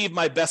save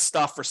my best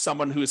stuff for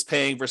someone who is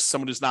paying versus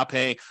someone who's not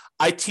paying.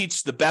 I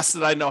teach the best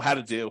that I know how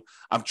to do.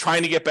 I'm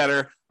trying to get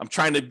better. I'm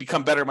trying to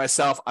become better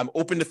myself. I'm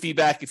open to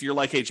feedback. If you're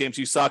like, hey, James,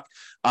 you suck.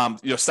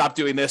 Stop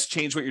doing this.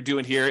 Change what you're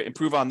doing here.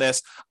 Improve on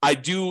this. I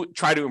do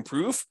try to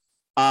improve.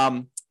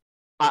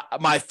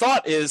 My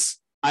thought is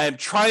I am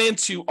trying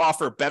to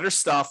offer better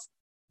stuff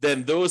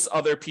than those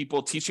other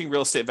people teaching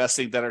real estate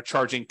investing that are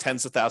charging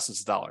tens of thousands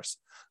of dollars.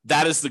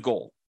 That is the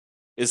goal.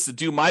 Is to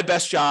do my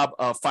best job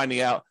of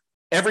finding out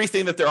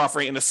everything that they're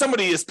offering. And if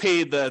somebody is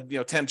paid the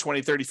 $10,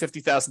 $20, $30,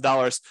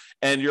 $50,000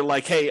 and you're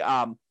like, hey,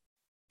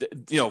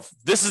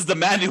 this is the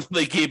manual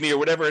they gave me or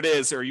whatever it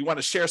is, or you want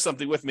to share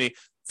something with me,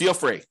 feel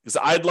free, because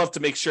I'd love to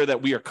make sure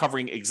that we are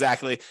covering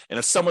exactly. And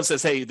if someone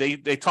says, hey,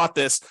 they taught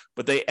this,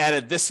 but they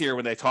added this here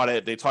when they taught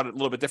it a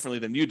little bit differently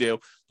than you do,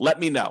 let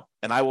me know.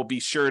 And I will be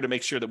sure to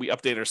make sure that we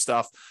update our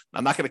stuff.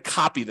 I'm not going to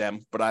copy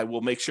them, but I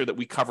will make sure that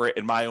we cover it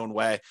in my own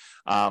way.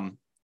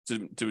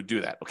 To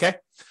do that. Okay.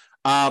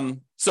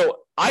 So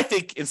I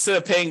think instead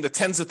of paying the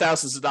tens of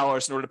thousands of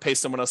dollars in order to pay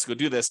someone else to go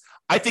do this,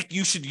 I think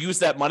you should use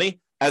that money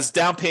as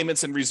down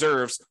payments and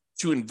reserves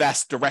to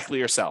invest directly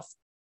yourself.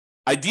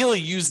 Ideally,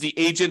 use the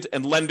agent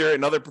and lender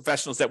and other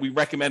professionals that we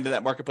recommend in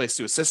that marketplace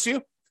to assist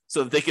you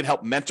so that they can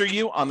help mentor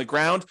you on the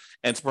ground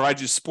and to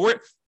provide you support.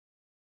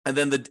 And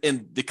then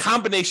the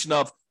combination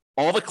of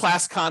all the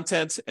class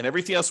content and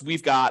everything else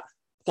we've got,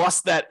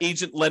 plus that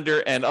agent,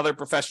 lender, and other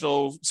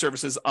professional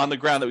services on the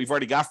ground that we've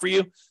already got for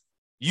you,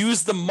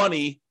 use the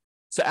money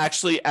to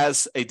actually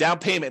as a down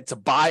payment to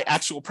buy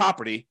actual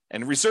property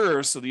and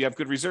reserves so that you have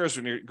good reserves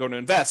when you're going to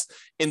invest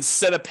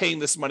instead of paying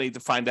this money to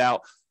find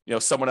out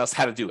someone else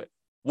how to do it.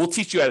 We'll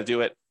teach you how to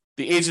do it.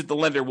 The agent, the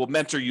lender will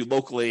mentor you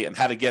locally and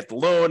how to get the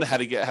loan, how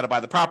to buy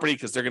the property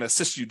because they're going to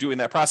assist you doing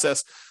that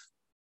process.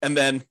 And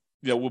then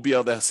we'll be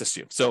able to assist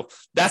you. So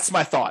that's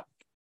my thought.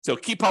 So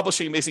keep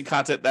publishing amazing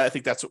content. I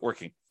think that's what's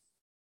working.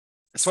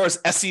 As far as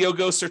SEO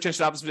goes, search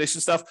engine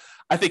optimization stuff,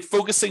 I think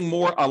focusing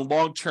more on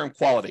long-term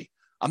quality.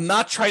 I'm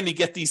not trying to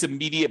get these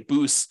immediate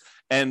boosts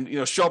and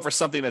show up for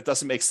something that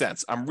doesn't make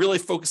sense. I'm really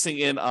focusing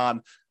in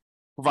on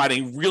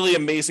providing really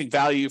amazing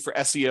value for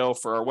SEO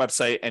for our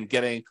website and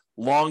getting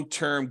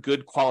long-term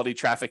good quality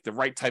traffic, the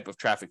right type of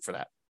traffic for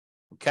that.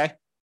 Okay.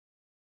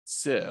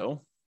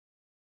 So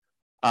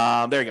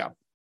there you go.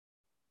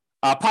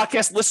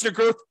 Podcast listener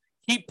growth.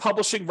 Keep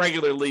publishing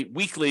regularly,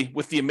 weekly,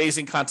 with the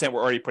amazing content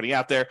we're already putting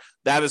out there.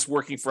 That is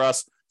working for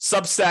us.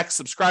 Substack,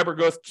 subscriber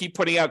growth, keep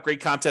putting out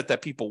great content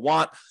that people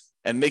want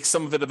and make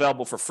some of it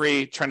available for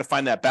free. Trying to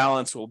find that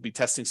balance. We'll be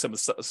testing some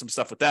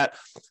stuff with that.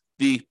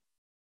 The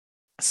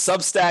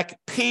Substack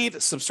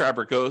paid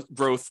subscriber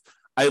growth,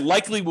 I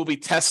likely will be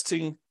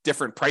testing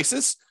different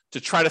prices to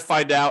try to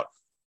find out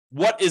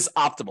what is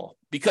optimal.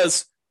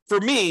 Because for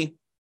me,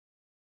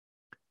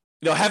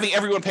 having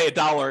everyone pay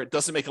 $1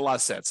 doesn't make a lot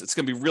of sense. It's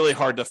going to be really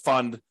hard to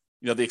fund,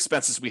 the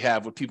expenses we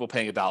have with people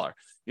paying $1.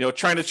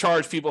 Trying to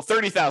charge people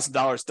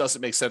 $30,000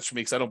 doesn't make sense for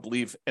me because I don't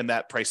believe in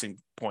that pricing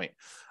point.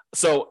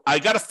 So I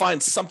got to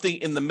find something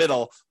in the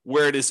middle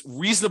where it is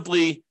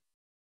reasonably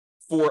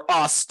for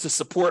us to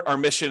support our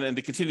mission and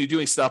to continue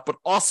doing stuff, but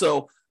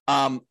also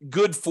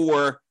good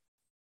for,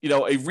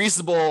 a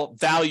reasonable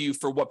value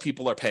for what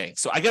people are paying.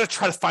 So I got to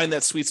try to find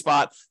that sweet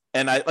spot.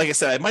 And like I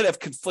said, I might have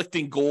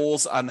conflicting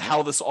goals on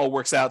how this all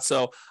works out.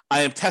 So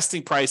I am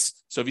testing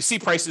price. So if you see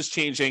prices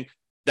changing,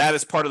 that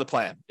is part of the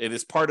plan. It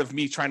is part of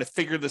me trying to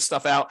figure this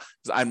stuff out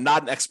because I'm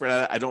not an expert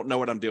at it. I don't know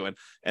what I'm doing.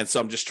 And so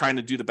I'm just trying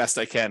to do the best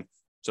I can.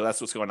 So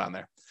that's what's going on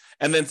there.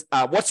 And then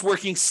what's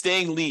working,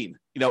 staying lean.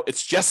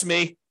 It's just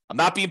me. I'm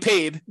not being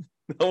paid.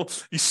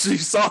 You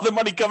saw the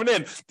money coming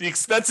in. The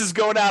expenses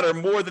going out are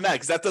more than that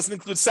because that doesn't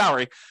include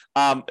salary.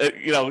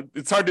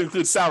 It's hard to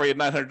include salary at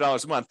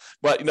 $900 a month,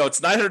 but it's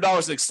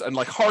 $900 in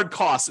like hard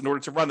costs in order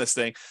to run this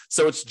thing.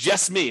 So it's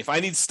just me. If I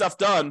need stuff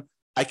done,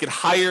 I could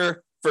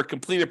hire for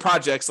completed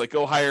projects, like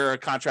go hire a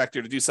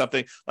contractor to do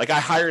something. Like I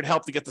hired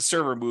help to get the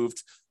server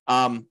moved.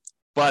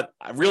 But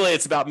really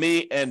it's about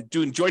me and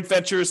doing joint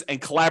ventures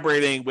and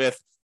collaborating with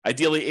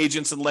ideally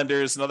agents and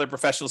lenders and other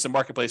professionals and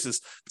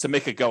marketplaces to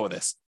make a go of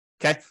this.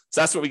 Okay, so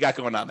that's what we got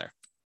going on there.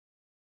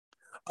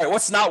 All right,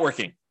 what's not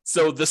working?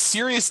 So the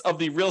series of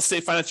the Real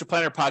Estate Financial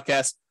Planner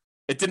podcast,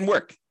 it didn't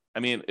work. I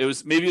mean, it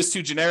was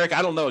too generic.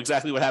 I don't know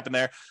exactly what happened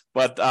there,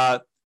 but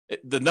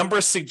the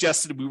numbers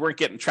suggested we weren't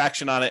getting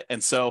traction on it,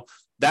 and so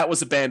that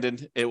was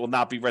abandoned. It will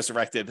not be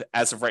resurrected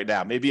as of right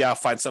now. Maybe I'll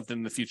find something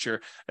in the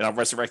future and I'll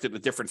resurrect it in a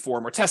different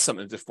form or test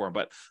something in a different form,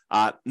 but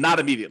not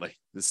immediately.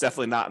 It's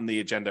definitely not in the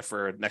agenda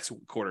for next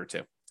quarter or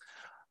two.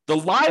 The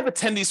live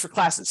attendees for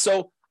classes.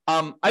 So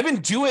I've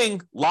been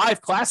doing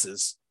live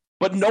classes,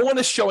 but no one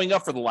is showing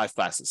up for the live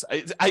classes.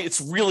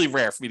 It's really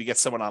rare for me to get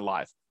someone on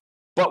live,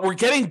 but we're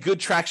getting good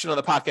traction on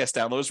the podcast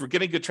downloads. We're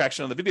getting good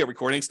traction on the video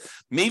recordings.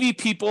 Maybe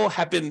people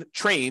have been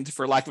trained,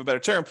 for lack of a better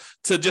term,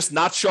 to just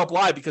not show up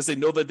live because they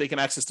know that they can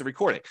access the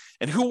recording.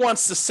 And who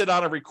wants to sit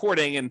on a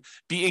recording and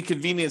be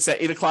inconvenienced at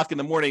 8:00 in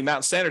the morning,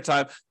 Mountain Standard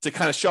Time, to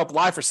kind of show up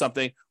live for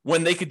something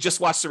when they could just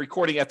watch the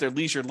recording at their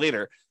leisure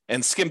later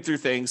and skim through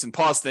things and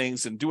pause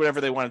things and do whatever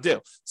they want to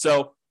do.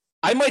 So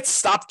I might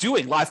stop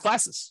doing live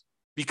classes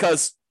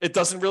because it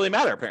doesn't really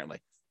matter, apparently.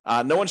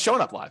 No one's showing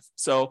up live.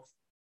 So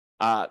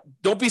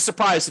don't be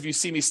surprised if you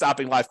see me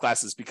stopping live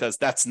classes because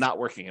that's not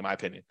working, in my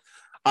opinion.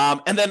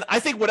 And then I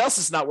think what else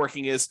is not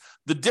working is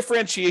the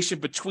differentiation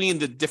between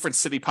the different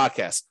city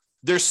podcasts.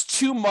 There's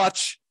too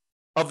much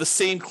of the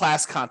same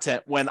class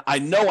content when I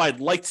know I'd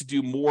like to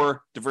do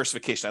more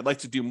diversification. I'd like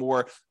to do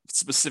more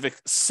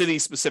specific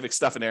city-specific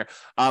stuff in there.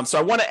 So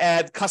I want to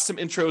add custom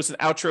intros and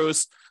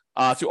outros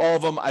to all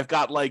of them. I've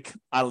got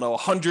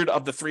 100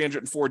 of the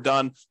 304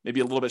 done, maybe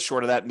a little bit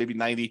short of that, maybe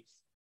 90.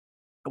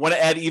 I want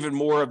to add even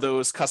more of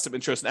those custom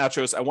intros and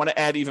outros. I want to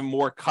add even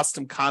more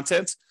custom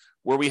content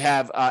where we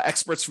have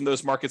experts from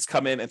those markets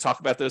come in and talk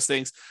about those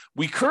things.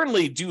 We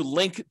currently do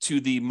link to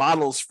the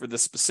models for the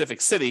specific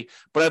city,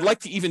 but I'd like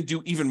to even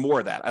do even more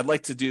of that. I'd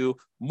like to do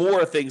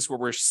more things where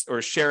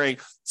we're sharing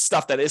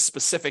stuff that is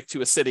specific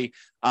to a city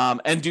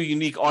and do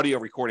unique audio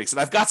recordings.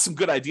 And I've got some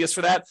good ideas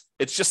for that.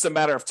 It's just a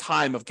matter of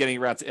time of getting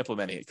around to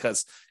implementing it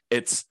because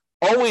it's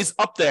always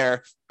up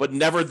there, but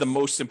never the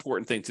most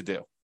important thing to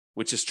do,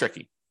 which is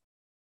tricky.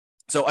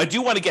 So I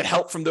do want to get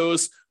help from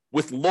those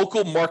with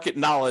local market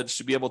knowledge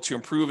to be able to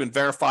improve and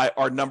verify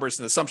our numbers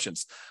and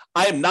assumptions.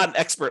 I am not an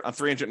expert on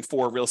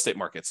 304 real estate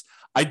markets.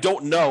 I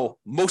don't know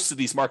most of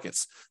these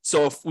markets.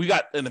 So if we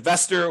got an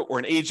investor or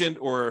an agent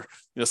or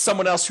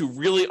someone else who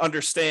really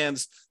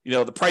understands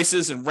the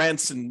prices and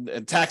rents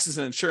and taxes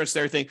and insurance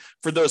and everything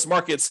for those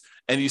markets,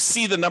 and you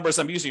see the numbers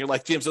I'm using, you're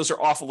like, James, those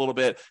are off a little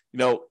bit,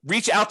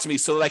 reach out to me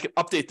so that I can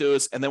update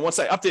those. And then once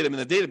I update them in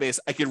the database,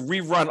 I can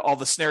rerun all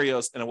the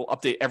scenarios and it will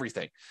update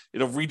everything.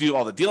 It'll redo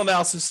all the deal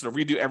analysis. It'll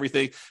redo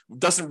everything. It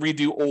doesn't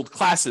redo old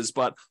classes,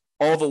 but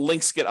all the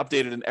links get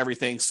updated and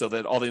everything so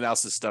that all the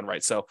analysis is done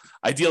right. So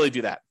ideally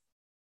do that.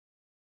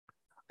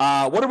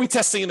 What are we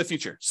testing in the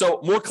future?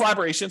 So more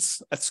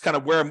collaborations. That's kind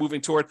of where I'm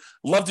moving toward.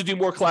 Love to do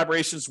more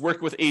collaborations,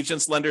 work with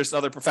agents, lenders, and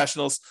other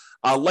professionals.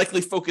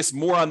 Likely focus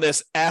more on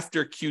this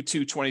after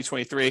Q2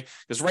 2023,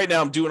 because right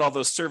now I'm doing all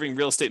those serving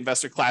real estate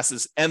investor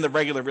classes and the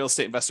regular real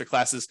estate investor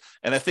classes.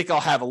 And I think I'll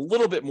have a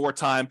little bit more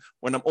time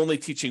when I'm only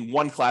teaching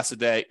one class a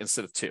day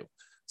instead of two.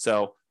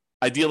 So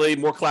ideally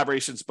more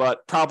collaborations,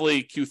 but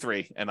probably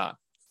Q3 and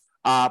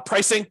on.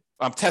 Pricing,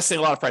 I'm testing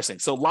a lot of pricing.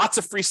 So lots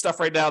of free stuff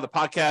right now, the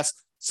podcast,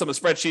 some of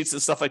the spreadsheets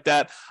and stuff like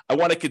that. I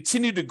want to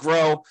continue to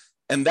grow,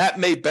 and that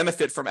may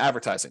benefit from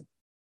advertising.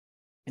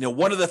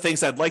 One of the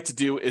things I'd like to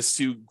do is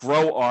to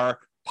grow our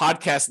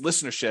podcast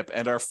listenership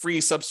and our free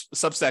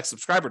Substack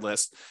subscriber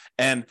list.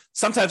 And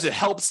sometimes it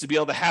helps to be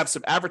able to have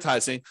some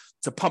advertising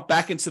to pump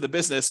back into the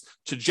business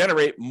to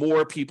generate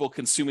more people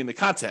consuming the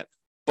content.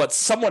 But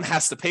someone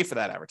has to pay for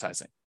that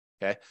advertising.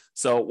 Okay.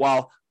 So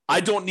while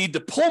I don't need to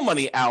pull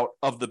money out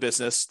of the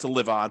business to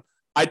live on,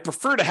 I'd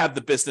prefer to have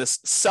the business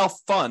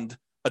self-fund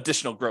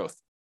additional growth.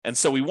 And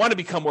so we want to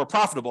become more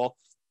profitable.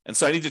 And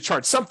so I need to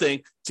charge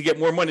something to get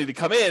more money to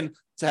come in,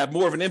 to have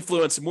more of an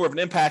influence and more of an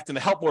impact and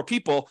to help more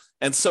people.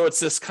 And so it's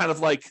this kind of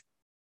like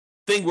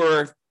thing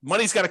where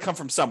money's got to come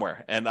from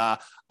somewhere. And I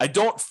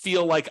don't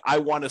feel like I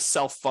want to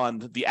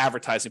self-fund the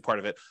advertising part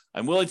of it.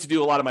 I'm willing to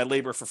do a lot of my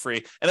labor for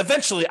free. And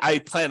eventually I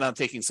plan on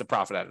taking some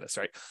profit out of this,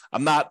 right?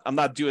 I'm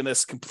not doing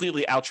this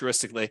completely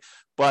altruistically,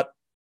 but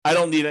I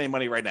don't need any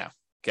money right now.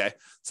 Okay.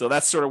 So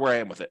that's sort of where I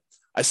am with it.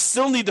 I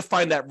still need to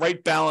find that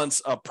right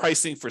balance of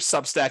pricing for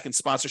Substack and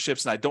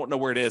sponsorships, and I don't know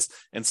where it is.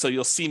 And so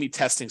you'll see me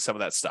testing some of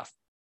that stuff.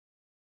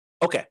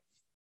 Okay.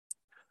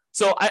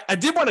 So I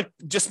did want to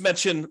just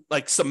mention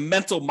like some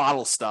mental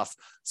model stuff.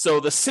 So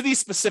the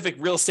city-specific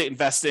real estate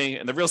investing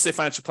and the Real Estate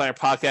Financial Planner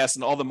podcast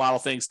and all the model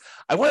things,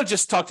 I want to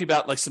just talk to you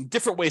about like some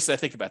different ways that I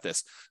think about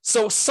this.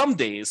 So some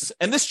days,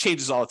 and this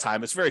changes all the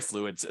time, it's very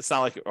fluid. It's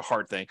not like a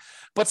hard thing,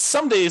 but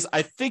some days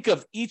I think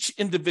of each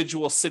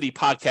individual city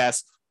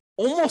podcast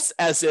almost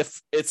as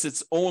if it's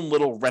its own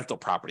little rental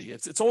property.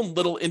 It's its own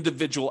little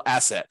individual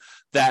asset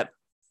that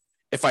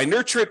if I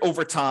nurture it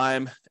over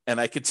time and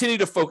I continue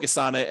to focus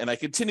on it and I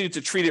continue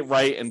to treat it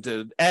right and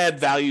to add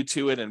value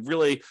to it and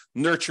really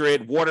nurture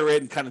it, water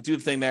it, and kind of do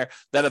the thing there,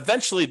 that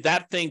eventually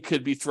that thing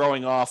could be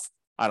throwing off,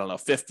 I don't know,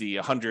 $50,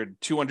 $100,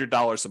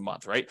 $200 a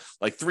month, right?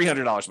 Like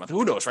 $300 a month.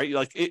 Who knows, right?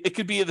 Like it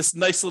could be this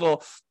nice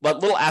little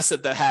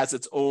asset that has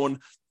its own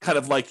kind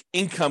of like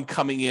income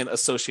coming in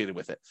associated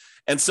with it.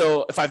 And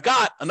so if I've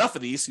got enough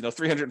of these,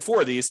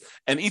 304 of these,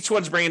 and each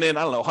one's bringing in,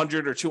 I don't know,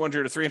 $100 or $200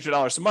 or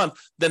 $300 a month,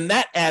 then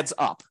that adds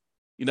up.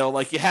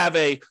 Like you have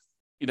like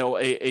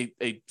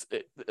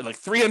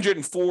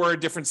 304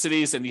 different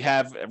cities, and you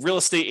have a real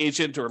estate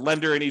agent or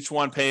lender in each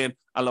one paying,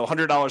 I don't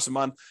know, $100 a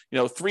month.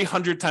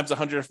 300 times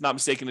 100, if not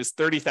mistaken, is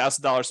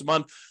 $30,000 a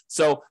month.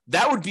 So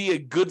that would be a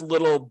good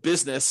little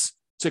business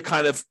to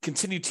kind of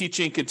continue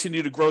teaching,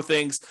 continue to grow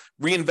things,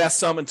 reinvest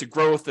some into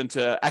growth,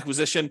 into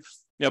acquisition,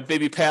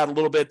 maybe pay out a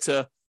little bit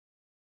to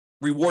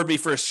reward me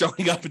for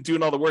showing up and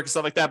doing all the work and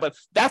stuff like that. But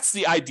that's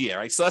the idea,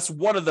 right? So that's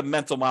one of the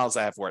mental models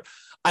I have for it.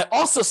 I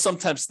also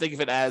sometimes think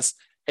of it as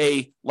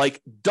a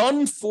like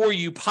done for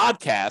you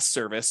podcast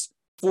service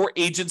for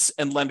agents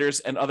and lenders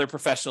and other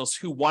professionals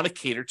who want to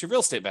cater to real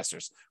estate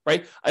investors,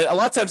 right? A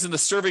lot of times in the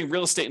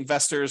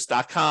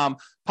servingrealestateinvestors.com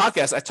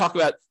podcast, I talk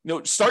about,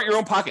 start your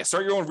own podcast,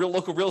 start your own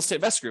local real estate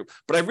investor group.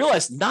 But I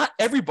realized not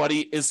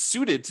everybody is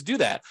suited to do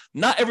that.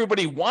 Not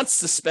everybody wants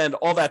to spend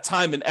all that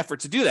time and effort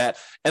to do that.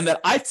 And that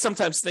I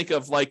sometimes think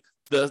of like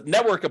the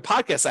network of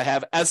podcasts I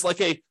have as like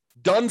a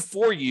done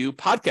for you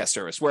podcast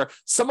service where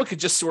someone could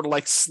just sort of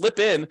like slip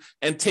in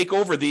and take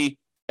over the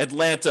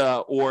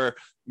Atlanta or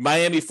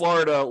Miami,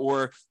 Florida,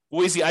 or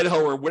Boise,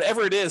 Idaho, or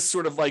whatever it is,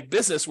 sort of like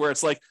business where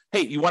it's like,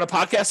 hey, you want a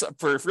podcast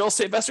for real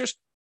estate investors?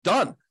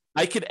 Done.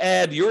 I could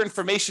add your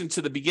information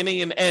to the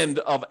beginning and end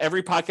of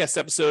every podcast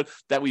episode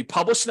that we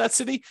publish in that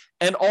city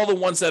and all the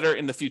ones that are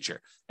in the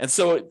future. And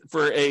so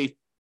for a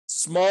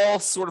small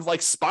sort of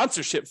like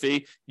sponsorship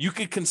fee, you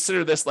could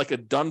consider this like a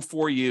done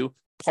for you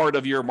part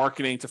of your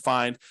marketing to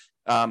find,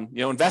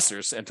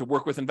 investors and to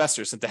work with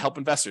investors and to help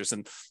investors.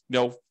 And,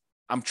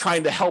 I'm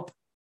trying to help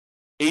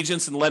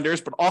agents and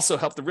lenders, but also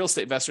help the real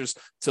estate investors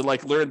to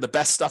like learn the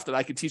best stuff that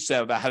I can teach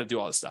them about how to do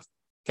all this stuff.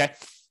 Okay.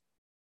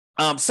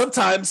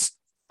 Sometimes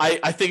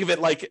I think of it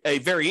like a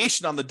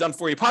variation on the Done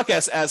For You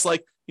podcast as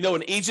like,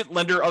 an agent,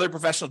 lender, other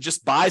professional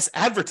just buys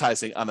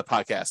advertising on the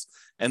podcast.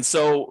 And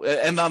so,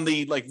 and on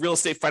the like Real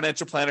Estate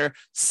Financial Planner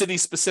city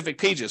specific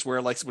pages where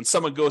like when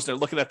someone goes, they're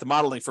looking at the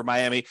modeling for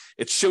Miami,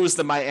 it shows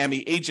the Miami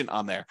agent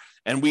on there.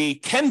 And we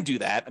can do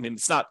that. I mean,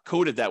 it's not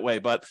coded that way,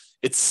 but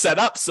it's set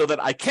up so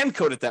that I can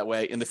code it that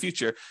way in the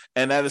future.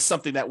 And that is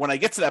something that when I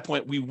get to that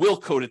point, we will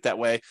code it that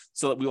way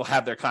so that we will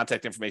have their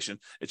contact information.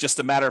 It's just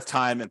a matter of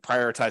time and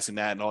prioritizing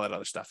that and all that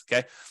other stuff.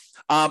 Okay.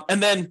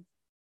 And then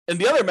in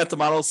the other mental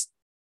models,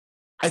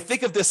 I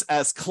think of this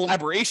as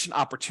collaboration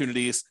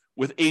opportunities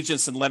with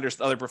agents and lenders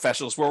and other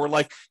professionals where we're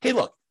like, hey,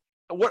 look,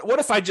 what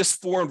if I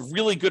just formed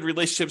really good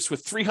relationships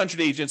with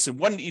 300 agents and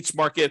one in each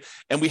market,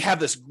 and we have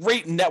this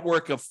great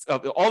network of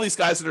all these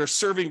guys that are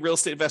serving real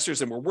estate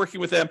investors, and we're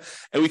working with them,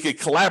 and we could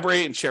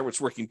collaborate and share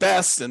what's working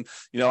best, and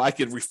I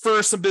could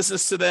refer some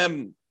business to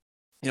them.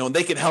 And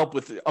they can help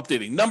with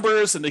updating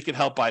numbers, and they can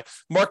help by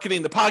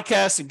marketing the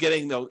podcast and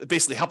getting,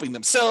 basically helping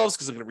themselves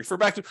because they're going to refer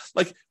back to,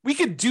 like, we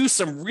could do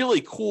some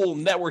really cool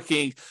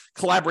networking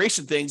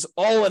collaboration things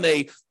all in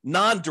a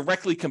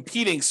non-directly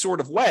competing sort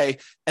of way.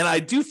 And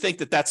I do think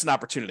that that's an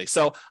opportunity.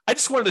 So I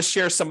just wanted to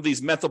share some of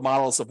these mental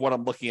models of what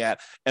I'm looking at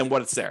and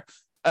what it's there.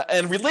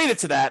 And related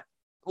to that,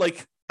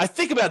 like, I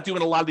think about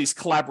doing a lot of these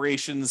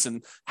collaborations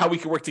and how we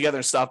can work together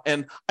and stuff.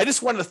 And I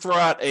just wanted to throw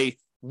out a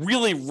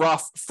really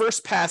rough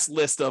first pass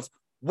list of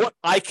what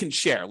I can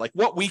share, like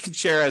what we can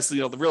share as,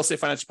 the Real Estate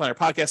Financial Planner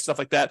podcast, stuff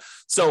like that.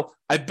 So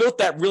I built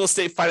that Real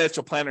Estate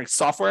Financial Planner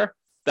software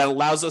that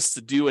allows us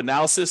to do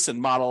analysis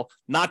and model,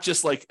 not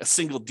just like a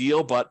single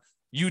deal, but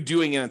you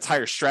doing an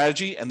entire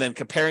strategy and then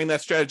comparing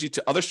that strategy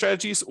to other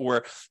strategies?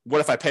 Or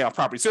what if I pay off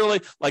properties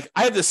early? Like,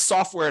 I have this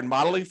software and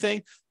modeling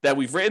thing that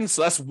we've written.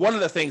 So that's one of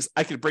the things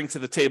I could bring to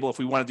the table if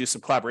we want to do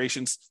some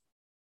collaborations.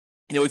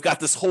 We've got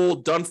this whole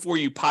done for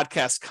you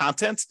podcast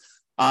content.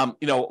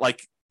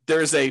 Like,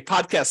 there's a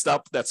podcast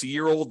up that's a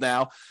year old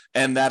now,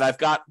 and that I've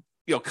got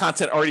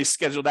content already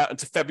scheduled out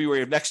into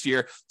February of next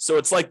year. So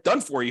it's like done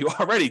for you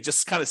already.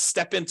 Just kind of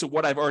step into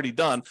what I've already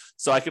done.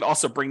 So I could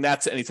also bring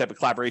that to any type of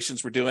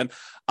collaborations we're doing.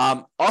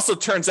 Also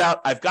turns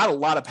out I've got a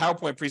lot of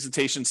PowerPoint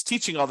presentations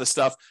teaching all this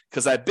stuff,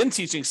 because I've been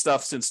teaching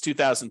stuff since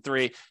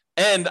 2003,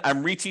 and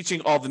I'm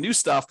reteaching all the new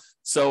stuff.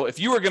 So if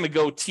you were going to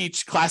go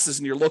teach classes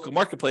in your local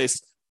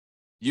marketplace,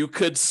 you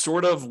could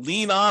sort of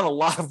lean on a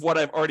lot of what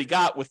I've already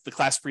got with the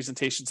class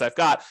presentations I've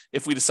got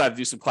if we decide to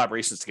do some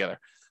collaborations together.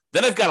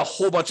 Then I've got a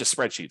whole bunch of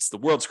spreadsheets, the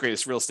world's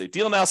greatest real estate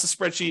deal analysis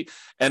spreadsheet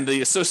and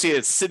the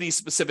associated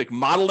city-specific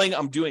modeling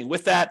I'm doing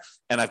with that.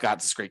 And I've got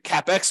this great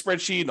CapEx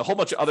spreadsheet and a whole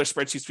bunch of other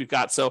spreadsheets we've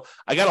got. So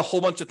I got a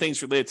whole bunch of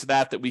things related to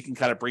that we can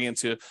kind of bring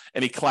into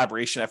any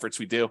collaboration efforts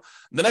we do.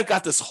 And then I've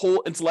got this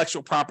whole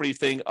intellectual property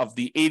thing of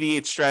the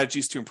 88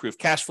 strategies to improve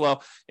cash flow,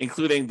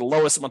 including the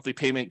lowest monthly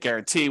payment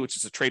guarantee, which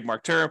is a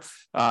trademark term,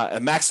 a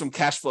maximum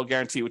cash flow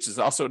guarantee, which is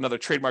also another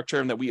trademark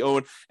term that we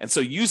own. And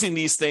so using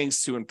these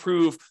things to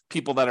improve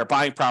people that are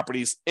buying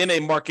properties in a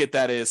market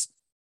that is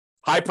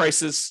high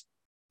prices,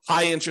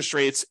 high interest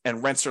rates,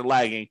 and rents are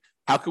lagging,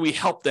 how can we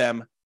help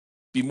them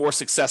be more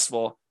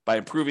successful by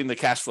improving the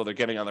cash flow they're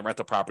getting on the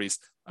rental properties,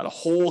 and a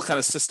whole kind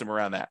of system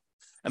around that.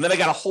 And then I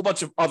got a whole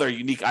bunch of other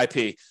unique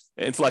IP,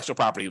 intellectual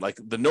property, like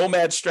the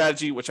Nomad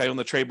strategy, which I own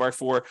the trademark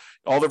for,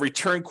 all the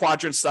return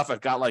quadrant stuff. I've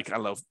got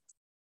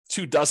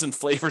 24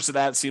 flavors of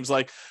that, it seems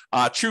like.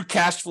 True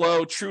cash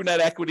flow, true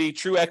net equity,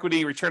 true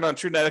equity, return on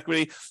true net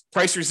equity,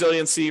 price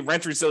resiliency,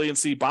 rent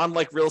resiliency,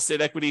 bond-like real estate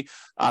equity,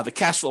 the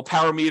cash flow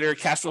power meter,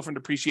 cash flow from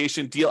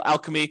depreciation, deal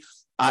alchemy,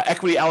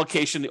 equity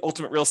allocation, the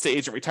ultimate real estate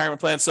agent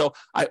retirement plan. So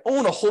I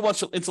own a whole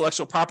bunch of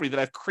intellectual property that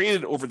I've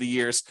created over the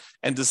years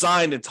and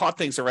designed and taught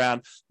things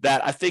around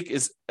that I think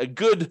is a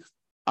good,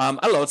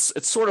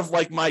 it's sort of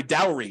like my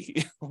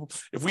dowry.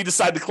 If we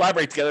decide to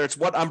collaborate together, it's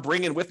what I'm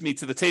bringing with me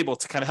to the table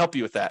to kind of help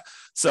you with that.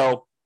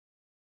 So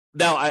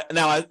now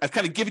I've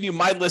kind of given you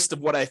my list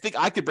of what I think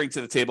I could bring to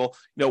the table.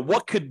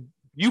 What could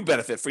you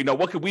benefit from?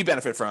 What could we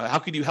benefit from? How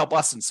could you help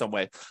us in some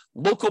way?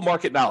 Local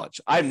market knowledge.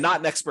 I'm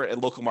not an expert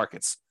in local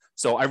markets.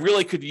 So I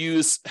really could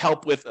use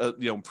help with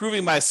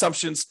improving my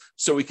assumptions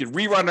so we could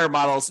rerun our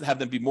models and have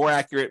them be more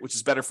accurate, which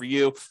is better for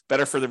you,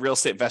 better for the real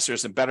estate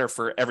investors, and better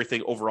for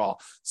everything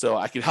overall. So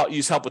I can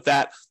use help with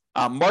that.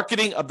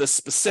 Marketing of the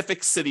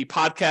specific city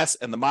podcast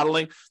and the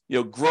modeling,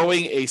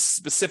 growing a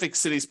specific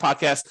city's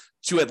podcast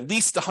to at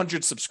least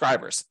 100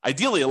 subscribers,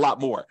 ideally a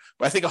lot more.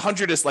 But I think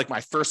 100 is like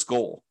my first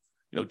goal,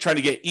 trying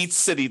to get each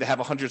city to have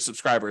 100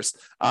 subscribers.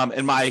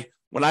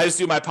 When I was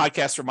doing my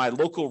podcast for my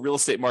local real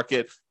estate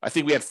market, I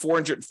think we had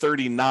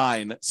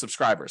 439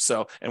 subscribers.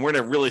 So, and we're in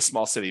a really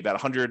small city, about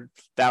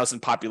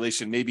 100,000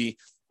 population, maybe,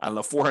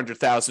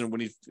 400,000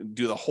 when you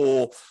do the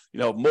whole,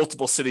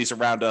 multiple cities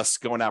around us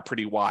going out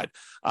pretty wide.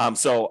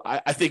 So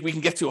I think we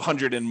can get to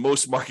 100 in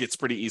most markets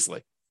pretty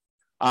easily.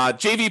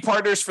 JV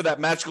partners for that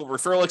magical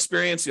referral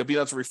experience, being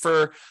able to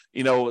refer,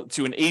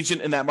 to an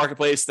agent in that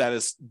marketplace that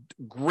is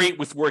great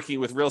with working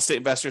with real estate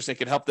investors and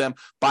can help them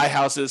buy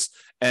houses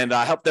and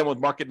help them with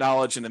market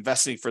knowledge and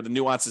investing for the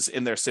nuances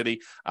in their city.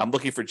 I'm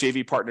looking for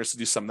JV partners to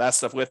do some of that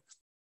stuff with.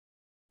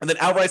 And then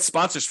outright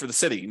sponsors for the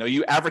city.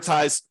 You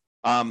advertise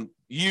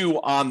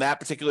you on that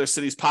particular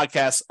city's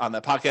podcast, on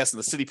that podcast on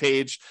the city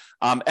page,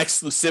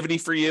 exclusivity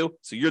for you.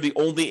 So you're the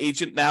only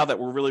agent now that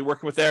we're really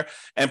working with there,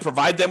 and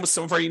provide them with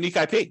some of our unique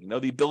IP,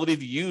 the ability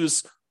to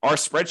use our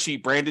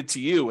spreadsheet branded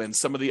to you and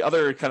some of the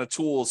other kind of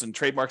tools and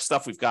trademark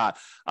stuff we've got.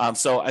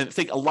 So I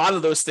think a lot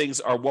of those things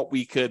are what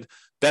we could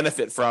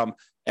benefit from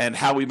and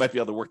how we might be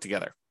able to work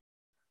together.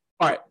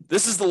 All right,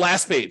 this is the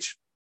last page.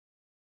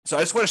 So I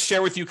just want to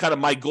share with you kind of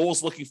my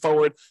goals looking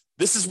forward.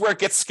 This is where it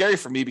gets scary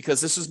for me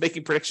because this is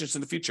making predictions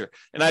in the future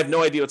and I have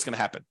no idea what's going to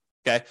happen.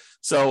 Okay.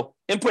 So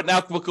input and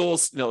output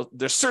goals,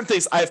 there's certain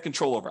things I have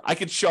control over. I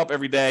can show up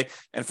every day.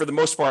 And for the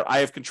most part, I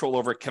have control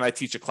over, can I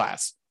teach a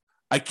class?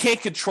 I can't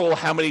control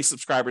how many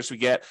subscribers we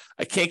get.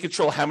 I can't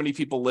control how many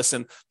people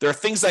listen. There are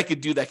things I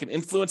could do that can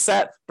influence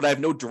that, but I have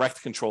no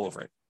direct control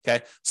over it.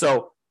 Okay.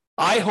 So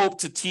I hope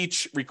to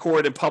teach,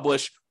 record, and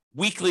publish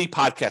weekly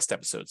podcast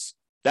episodes.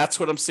 That's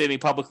what I'm stating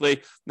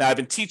publicly. Now, I've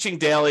been teaching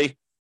daily,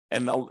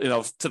 and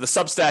to the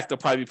Substack, they'll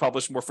probably be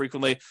published more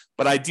frequently.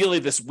 But ideally,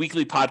 this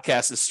weekly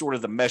podcast is sort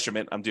of the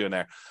measurement I'm doing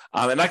there.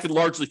 And I can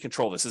largely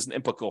control this as an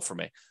input goal for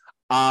me.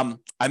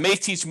 I may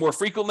teach more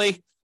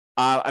frequently.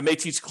 I may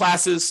teach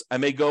classes. I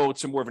may go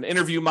to more of an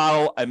interview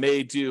model. I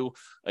may do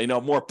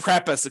more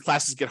prep as the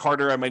classes get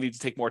harder. I might need to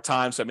take more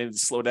time, so I may need to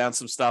slow down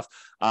some stuff.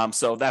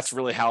 So that's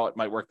really how it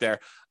might work there.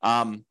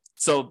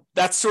 So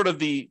that's sort of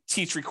the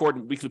teach, record,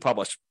 and weekly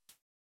publish.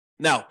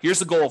 Now, here's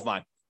the goal of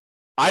mine.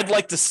 I'd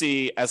like to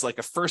see as like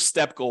a first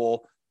step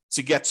goal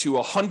to get to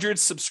 100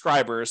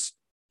 subscribers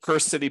per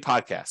city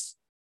podcast,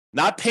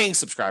 not paying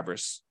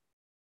subscribers,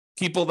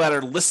 people that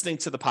are listening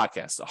to the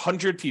podcast,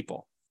 100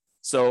 people.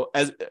 So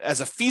as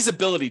a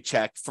feasibility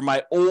check for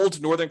my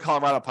old Northern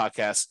Colorado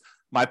podcast,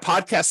 my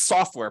podcast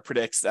software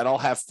predicts that I'll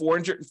have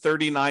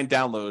 439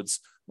 downloads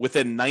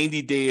within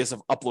 90 days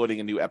of uploading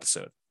a new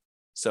episode.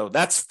 So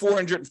that's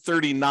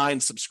 439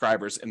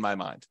 subscribers in my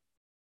mind.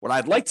 What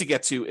I'd like to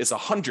get to is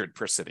 100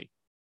 per city.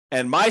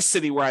 And my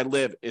city where I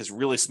live is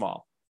really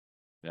small,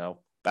 about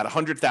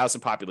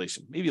 100,000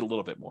 population, maybe a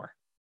little bit more.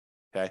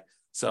 Okay.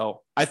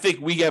 So I think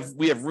we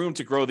have room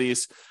to grow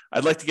these.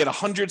 I'd like to get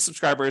 100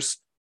 subscribers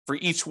for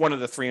each one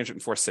of the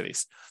 304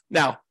 cities.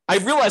 Now, I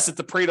realize that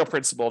the Pareto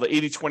principle, the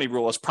 80-20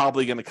 rule, is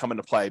probably going to come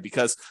into play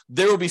because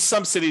there will be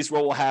some cities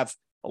where we'll have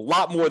a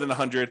lot more than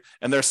 100,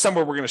 and there's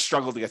somewhere we're going to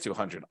struggle to get to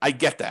 100. I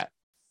get that.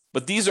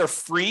 But these are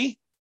free,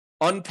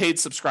 unpaid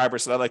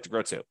subscribers that I'd like to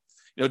grow to.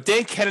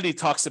 Dan Kennedy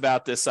talks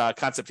about this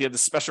concept. He had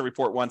this special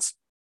report once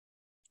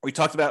where he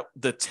talked about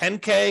the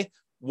 10K,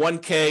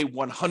 1K,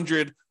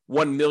 100,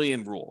 1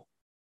 million rule.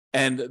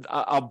 And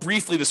I'll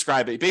briefly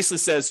describe it. It basically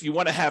says you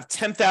want to have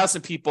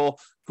 10,000 people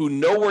who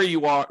know where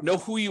you are, know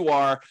who you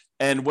are,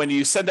 and when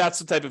you send out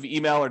some type of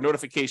email or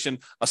notification,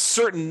 a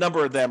certain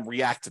number of them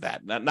react to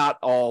that. Not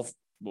all,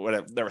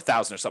 whatever, there are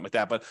 1,000 or something like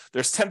that, but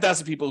there's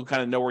 10,000 people who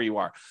kind of know where you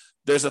are.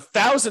 There's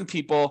 1,000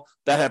 people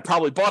that have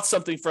probably bought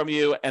something from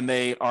you, and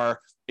they are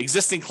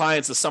existing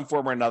clients of some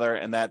form or another,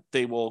 and that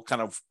they will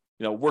kind of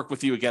work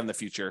with you again in the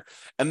future.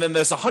 And then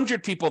there's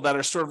 100 people that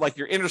are sort of like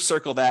your inner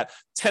circle that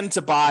tend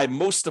to buy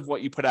most of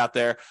what you put out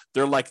there.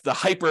 They're like the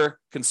hyper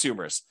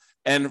consumers.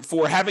 And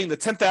for having the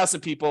 10,000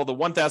 people, the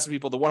 1,000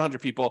 people, the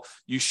 100 people,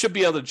 you should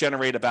be able to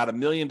generate about $1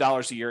 million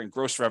a year in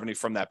gross revenue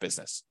from that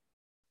business.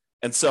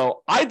 And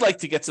so I'd like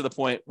to get to the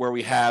point where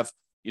we have,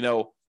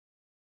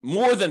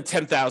 more than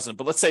 10,000,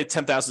 but let's say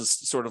 10,000 is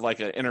sort of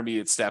like an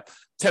intermediate step,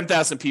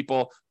 10,000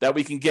 people that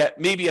we can get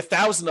maybe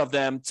 1,000 of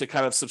them to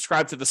kind of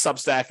subscribe to the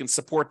Substack and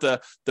support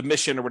the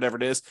mission or whatever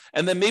it is.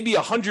 And then maybe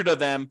 100 of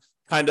them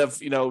kind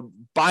of,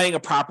 buying a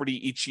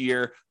property each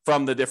year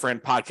from the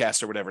different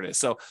podcasts or whatever it is.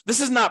 So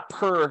this is not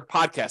per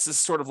podcast. This is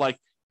sort of like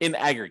in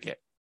aggregate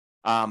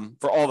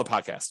for all the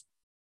podcasts.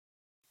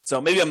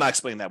 So maybe I'm not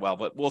explaining that well,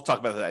 but we'll talk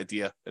about that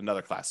idea in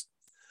another class.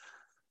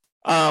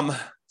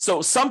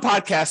 So some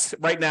podcasts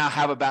right now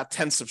have about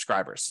 10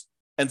 subscribers,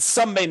 and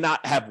some may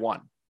not have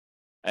one.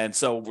 And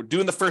so we're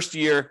doing the first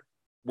year.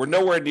 We're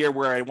nowhere near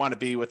where I want to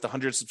be with the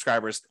 100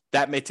 subscribers.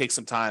 That may take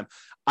some time.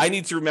 I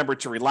need to remember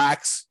to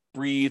relax,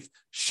 breathe,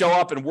 show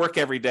up and work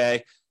every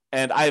day.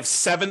 And I have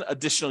 7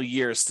 additional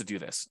years to do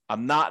this.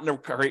 I'm not in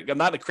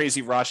a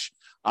crazy rush.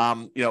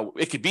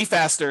 It could be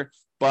faster,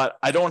 but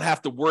I don't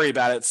have to worry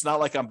about it. It's not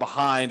like I'm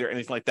behind or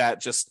anything like that.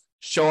 Just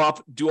show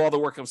up, do all the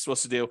work I'm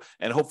supposed to do,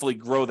 and hopefully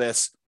grow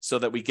this so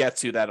that we get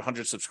to that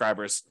 100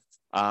 subscribers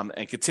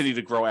and continue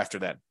to grow after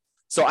that.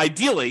 So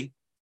ideally,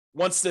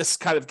 once this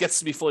kind of gets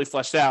to be fully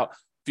fleshed out,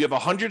 if you have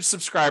 100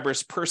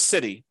 subscribers per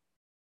city,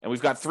 and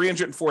we've got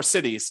 304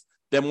 cities,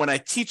 then when I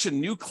teach a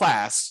new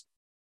class,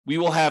 we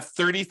will have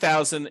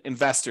 30,000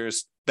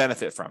 investors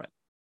benefit from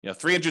it.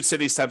 300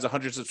 cities times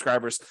 100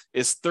 subscribers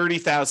is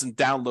 30,000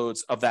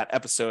 downloads of that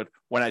episode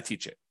when I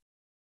teach it.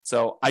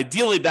 So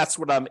ideally, that's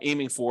what I'm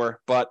aiming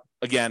for. But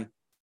again,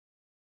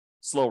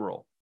 slow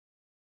roll.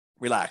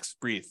 Relax,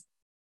 breathe.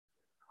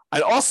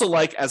 I'd also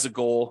like as a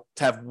goal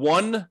to have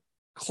 1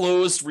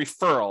 closed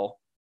referral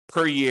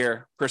per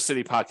year per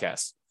city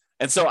podcast.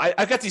 And so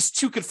I've got these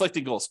 2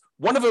 conflicting goals.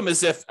 One of them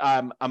is if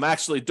I'm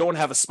actually don't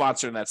have a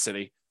sponsor in that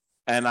city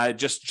and I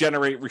just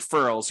generate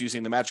referrals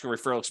using the magical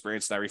referral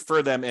experience, and I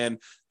refer them in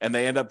and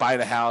they end up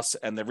buying a house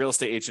and the real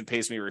estate agent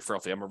pays me a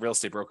referral fee. I'm a real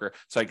estate broker,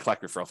 so I can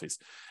collect referral fees.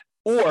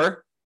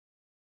 Or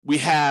we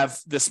have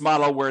this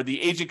model where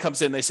the agent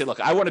comes in, they say,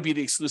 look, I want to be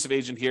the exclusive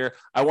agent here.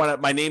 I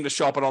want my name to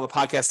show up on all the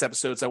podcast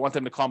episodes. I want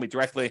them to call me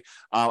directly.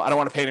 I don't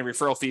want to pay any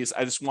referral fees.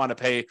 I just want to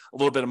pay a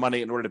little bit of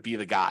money in order to be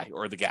the guy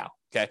or the gal.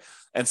 Okay.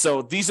 And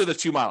so these are the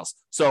 2 models.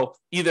 So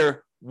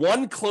either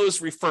 1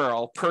 closed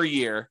referral per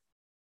year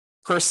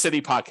per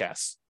city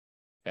podcast.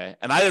 Okay.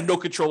 And I have no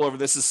control over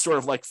this. It's sort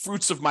of like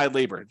fruits of my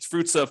labor. It's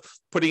fruits of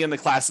putting in the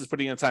classes,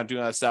 putting in the time,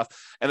 doing that stuff.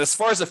 And as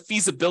far as a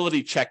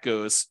feasibility check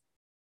goes,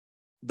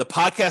 the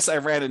podcast I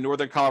ran in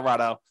Northern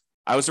Colorado,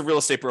 I was a real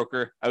estate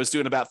broker. I was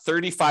doing about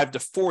 35 to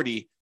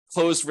 40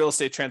 closed real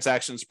estate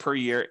transactions per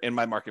year in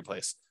my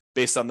marketplace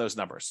based on those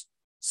numbers.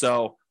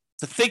 So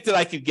to think that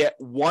I could get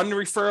 1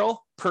 referral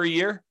per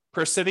year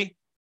per city,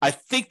 I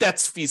think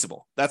that's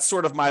feasible. That's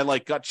sort of my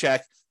gut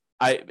check.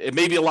 It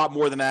may be a lot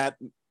more than that,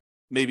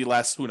 maybe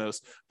less, who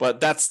knows, but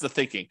that's the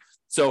thinking.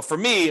 So for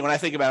me, when I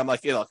think about it, I'm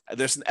like, look,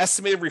 there's an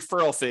estimated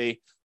referral fee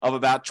of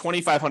about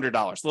 $2,500,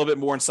 a little bit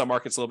more in some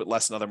markets, a little bit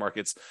less in other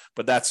markets,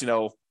 but that's,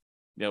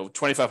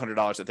 $2,500,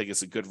 I think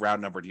is a good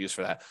round number to use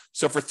for that.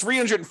 So for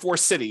 304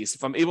 cities,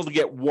 if I'm able to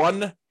get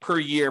 1 per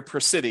year per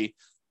city,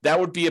 that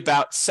would be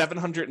about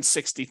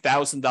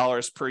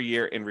 $760,000 per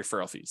year in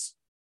referral fees.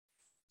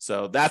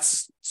 So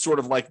that's sort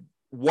of like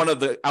one of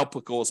the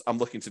output goals I'm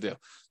looking to do.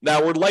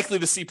 Now, we're likely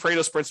to see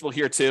Pareto's principle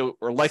here too.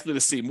 We're likely to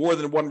see more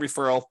than 1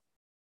 referral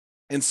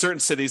in certain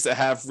cities that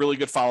have really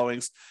good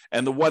followings,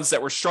 and the ones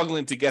that we're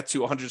struggling to get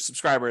to 100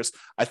 subscribers,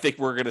 I think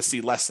we're going to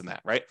see less than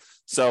that, right?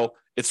 So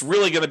it's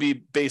really going to be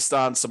based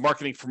on some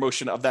marketing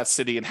promotion of that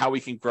city and how we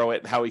can grow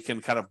it and how we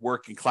can kind of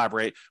work and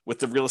collaborate with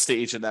the real estate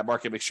agent in that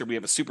market, make sure we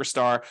have a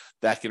superstar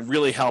that can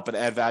really help and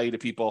add value to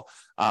people.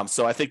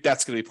 So I think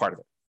that's going to be part of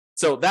it.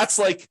 So that's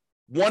like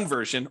one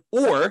version,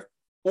 or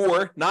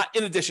not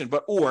in addition,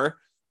 but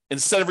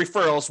instead of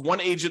referrals,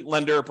 one agent,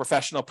 lender, or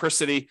professional per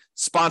city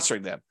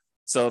sponsoring them.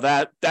 So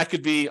that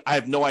could be, I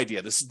have no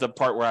idea. This is the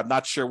part where I'm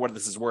not sure what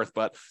this is worth,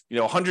 but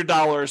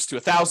 $100 to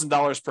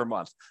 $1,000 per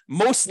month.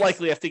 Most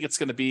likely, I think it's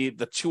going to be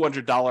the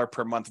 $200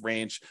 per month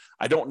range.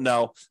 I don't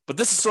know, but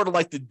this is sort of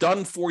like the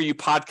done for you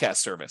podcast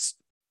service.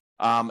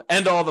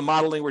 And all the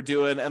modeling we're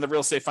doing and the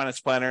real estate finance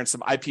planner and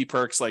some IP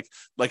perks, like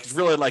it's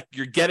really like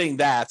you're getting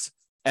that.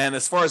 And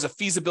as far as a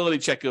feasibility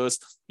check goes,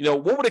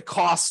 what would it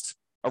cost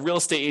a real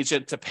estate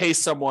agent to pay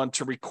someone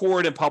to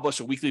record and publish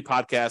a weekly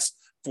podcast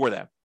for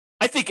them?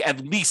 I think at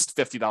least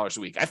 $50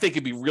 a week. I think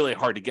it'd be really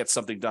hard to get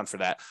something done for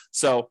that.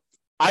 So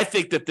I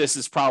think that this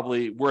is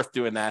probably worth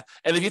doing that.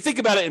 And if you think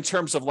about it in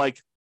terms of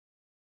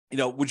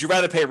would you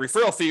rather pay a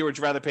referral fee or would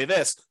you rather pay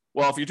this?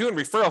 Well, if you're doing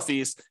referral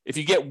fees, if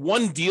you get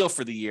one deal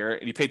for the year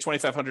and you pay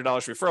 $2,500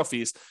 referral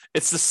fees,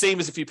 it's the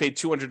same as if you paid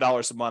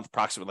 $200 a month,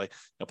 approximately,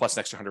 plus an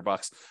extra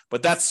 $100.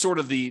 But that's sort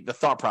of the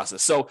thought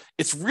process. So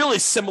it's really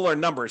similar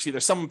numbers. Either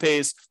someone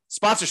pays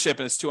sponsorship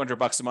and it's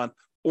 $200 a month,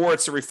 or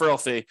it's a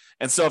referral fee.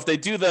 And so if they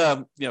do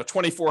the,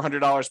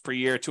 $2,400 per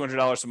year,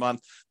 $200 a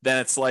month, then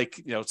it's like,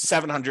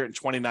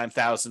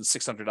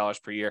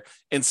 $729,600 per year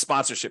in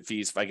sponsorship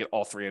fees if I get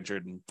all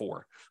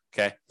 304.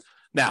 Okay.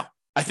 Now,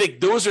 I think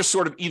those are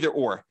sort of either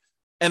or.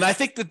 And I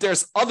think that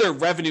there's other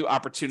revenue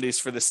opportunities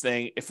for this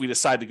thing if we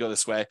decide to go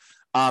this way.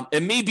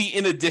 It may be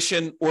in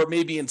addition or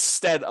maybe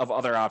instead of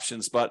other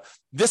options, but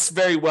this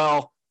very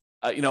well,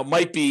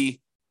 might be,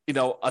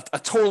 a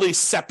totally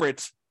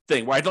separate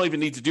thing where I don't even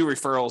need to do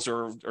referrals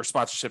or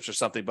sponsorships or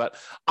something. But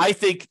I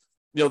think,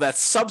 that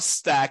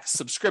Substack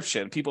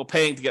subscription, people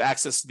paying to get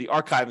access to the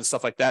archive and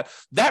stuff like that,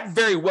 that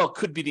very well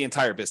could be the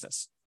entire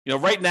business.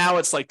 Right now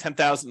it's like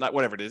 10,000,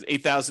 whatever it is,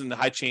 8,000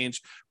 high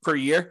change per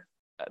year.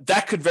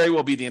 That could very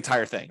well be the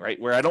entire thing, right?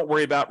 Where I don't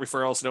worry about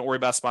referrals, I don't worry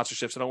about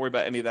sponsorships, I don't worry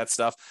about any of that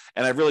stuff.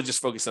 And I really just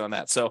focus on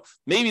that. So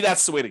maybe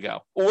that's the way to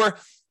go. Or,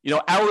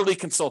 hourly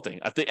consulting.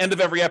 At the end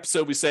of every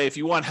episode, we say, if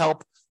you want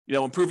help,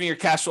 improving your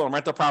cash flow on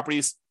rental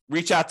properties,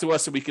 reach out to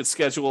us and we could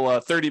schedule a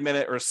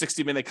 30-minute or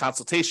 60-minute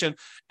consultation.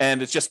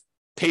 And it's just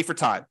pay for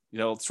time,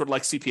 sort of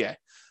like CPA.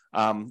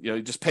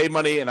 You just pay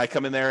money and I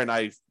come in there and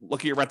I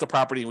look at your rental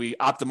property and we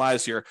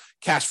optimize your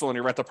cash flow on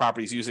your rental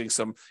properties using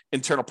some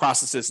internal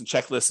processes and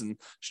checklists and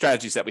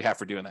strategies that we have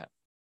for doing that.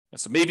 And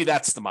so maybe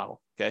that's the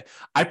model. Okay.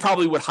 I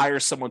probably would hire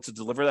someone to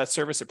deliver that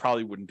service. It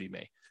probably wouldn't be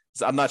me.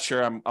 So I'm not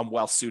sure I'm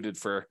well suited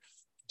for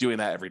doing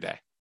that every day.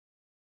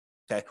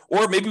 Okay.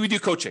 Or maybe we do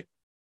coaching.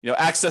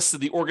 Access to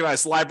the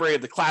organized library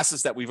of the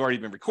classes that we've already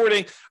been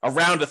recording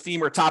around a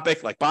theme or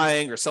topic like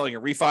buying or selling or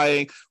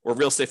refining or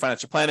real estate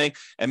financial planning,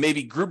 and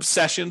maybe group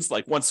sessions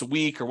like once a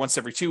week or once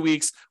every 2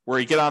 weeks where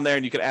you get on there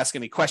and you can ask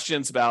any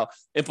questions about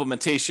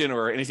implementation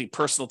or anything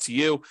personal to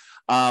you.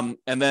 And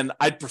then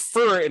I'd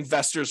prefer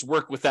investors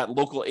work with that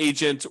local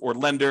agent or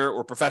lender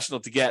or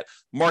professional to get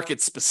market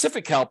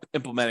specific help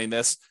implementing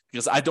this,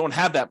 because I don't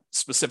have that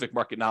specific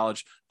market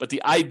knowledge. But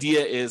the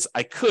idea is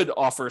I could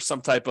offer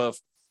some type of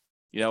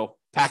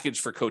package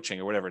for coaching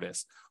or whatever it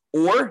is.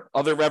 Or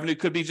other revenue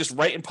could be just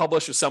write and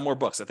publish or sell more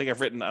books. I think I've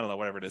written,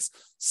 whatever it is,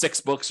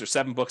 6 books or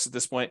 7 books at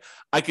this point.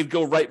 I could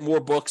go write more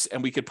books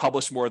and we could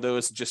publish more of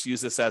those and just use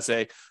this as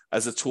a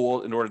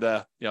tool in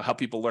order to, help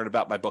people learn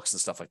about my books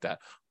and stuff like that.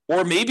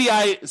 Or maybe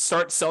I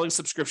start selling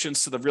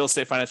subscriptions to the Real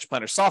Estate Financial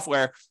Planner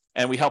software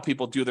and we help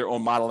people do their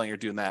own modeling or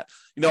doing that.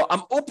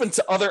 I'm open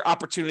to other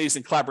opportunities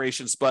and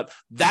collaborations, but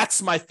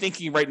that's my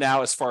thinking right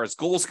now as far as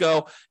goals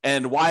go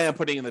and why I'm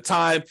putting in the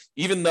time,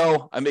 even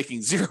though I'm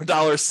making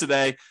 $0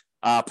 today.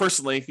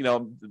 Personally,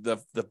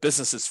 the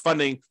business is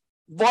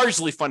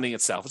largely funding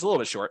itself. It's a little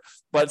bit short,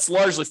 but it's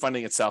largely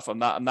funding itself. I'm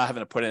not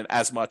having to put in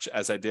as much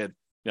as I did,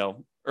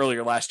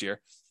 earlier last year.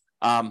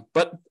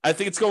 But I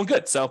think it's going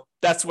good. So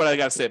that's what I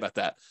got to say about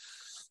that.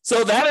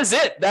 So that is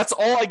it. That's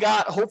all I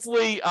got.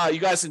 Hopefully you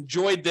guys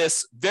enjoyed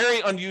this very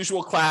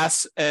unusual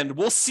class, and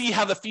we'll see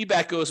how the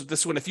feedback goes with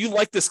this one. If you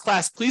like this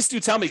class, please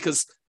do tell me,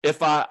 because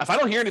if I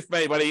don't hear anything from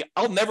anybody,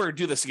 I'll never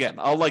do this again.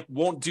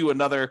 Won't do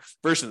another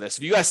version of this.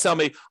 If you guys tell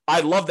me I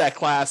love that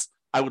class,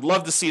 I would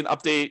love to see an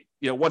update,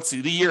 once a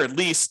year at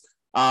least,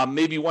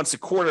 maybe once a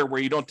quarter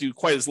where you don't do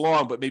quite as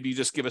long, but maybe you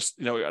just give us,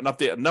 an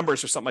update on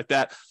numbers or something like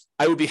that.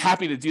 I would be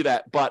happy to do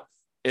that. But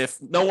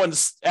if no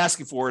one's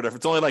asking for it, if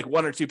it's only like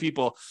 1 or 2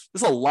 people,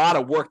 there's a lot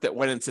of work that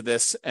went into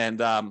this.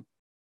 And I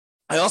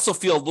also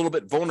feel a little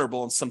bit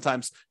vulnerable and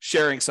sometimes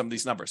sharing some of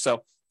these numbers.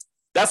 So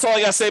that's all I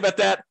got to say about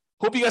that.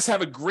 Hope you guys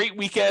have a great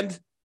weekend.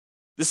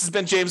 This has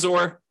been James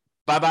Orr.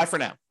 Bye-bye for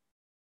now.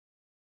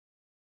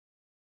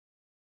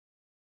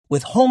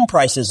 With home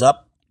prices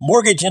up,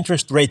 mortgage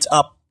interest rates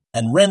up,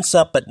 and rents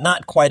up but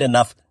not quite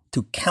enough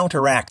to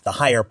counteract the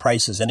higher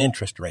prices and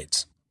interest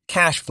rates,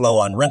 cash flow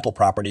on rental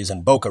properties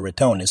in Boca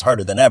Raton is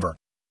harder than ever.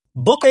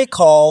 Book a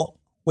call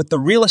with the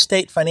Real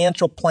Estate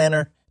Financial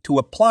Planner to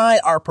apply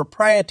our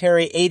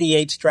proprietary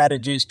 88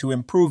 strategies to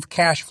improve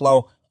cash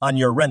flow on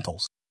your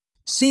rentals.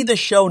 See the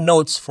show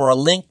notes for a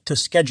link to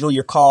schedule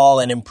your call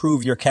and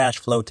improve your cash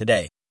flow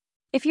today.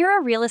 If you're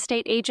a real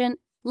estate agent,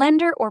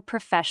 lender, or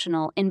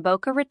professional in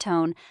Boca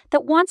Raton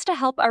that wants to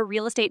help our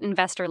real estate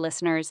investor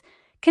listeners,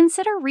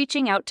 consider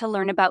reaching out to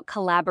learn about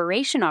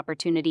collaboration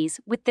opportunities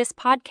with this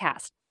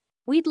podcast.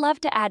 We'd love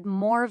to add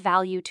more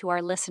value to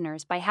our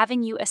listeners by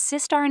having you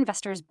assist our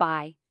investors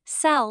buy,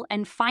 sell,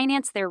 and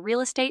finance their real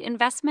estate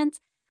investments.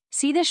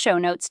 See the show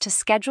notes to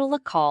schedule a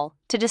call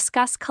to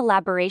discuss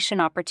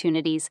collaboration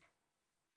opportunities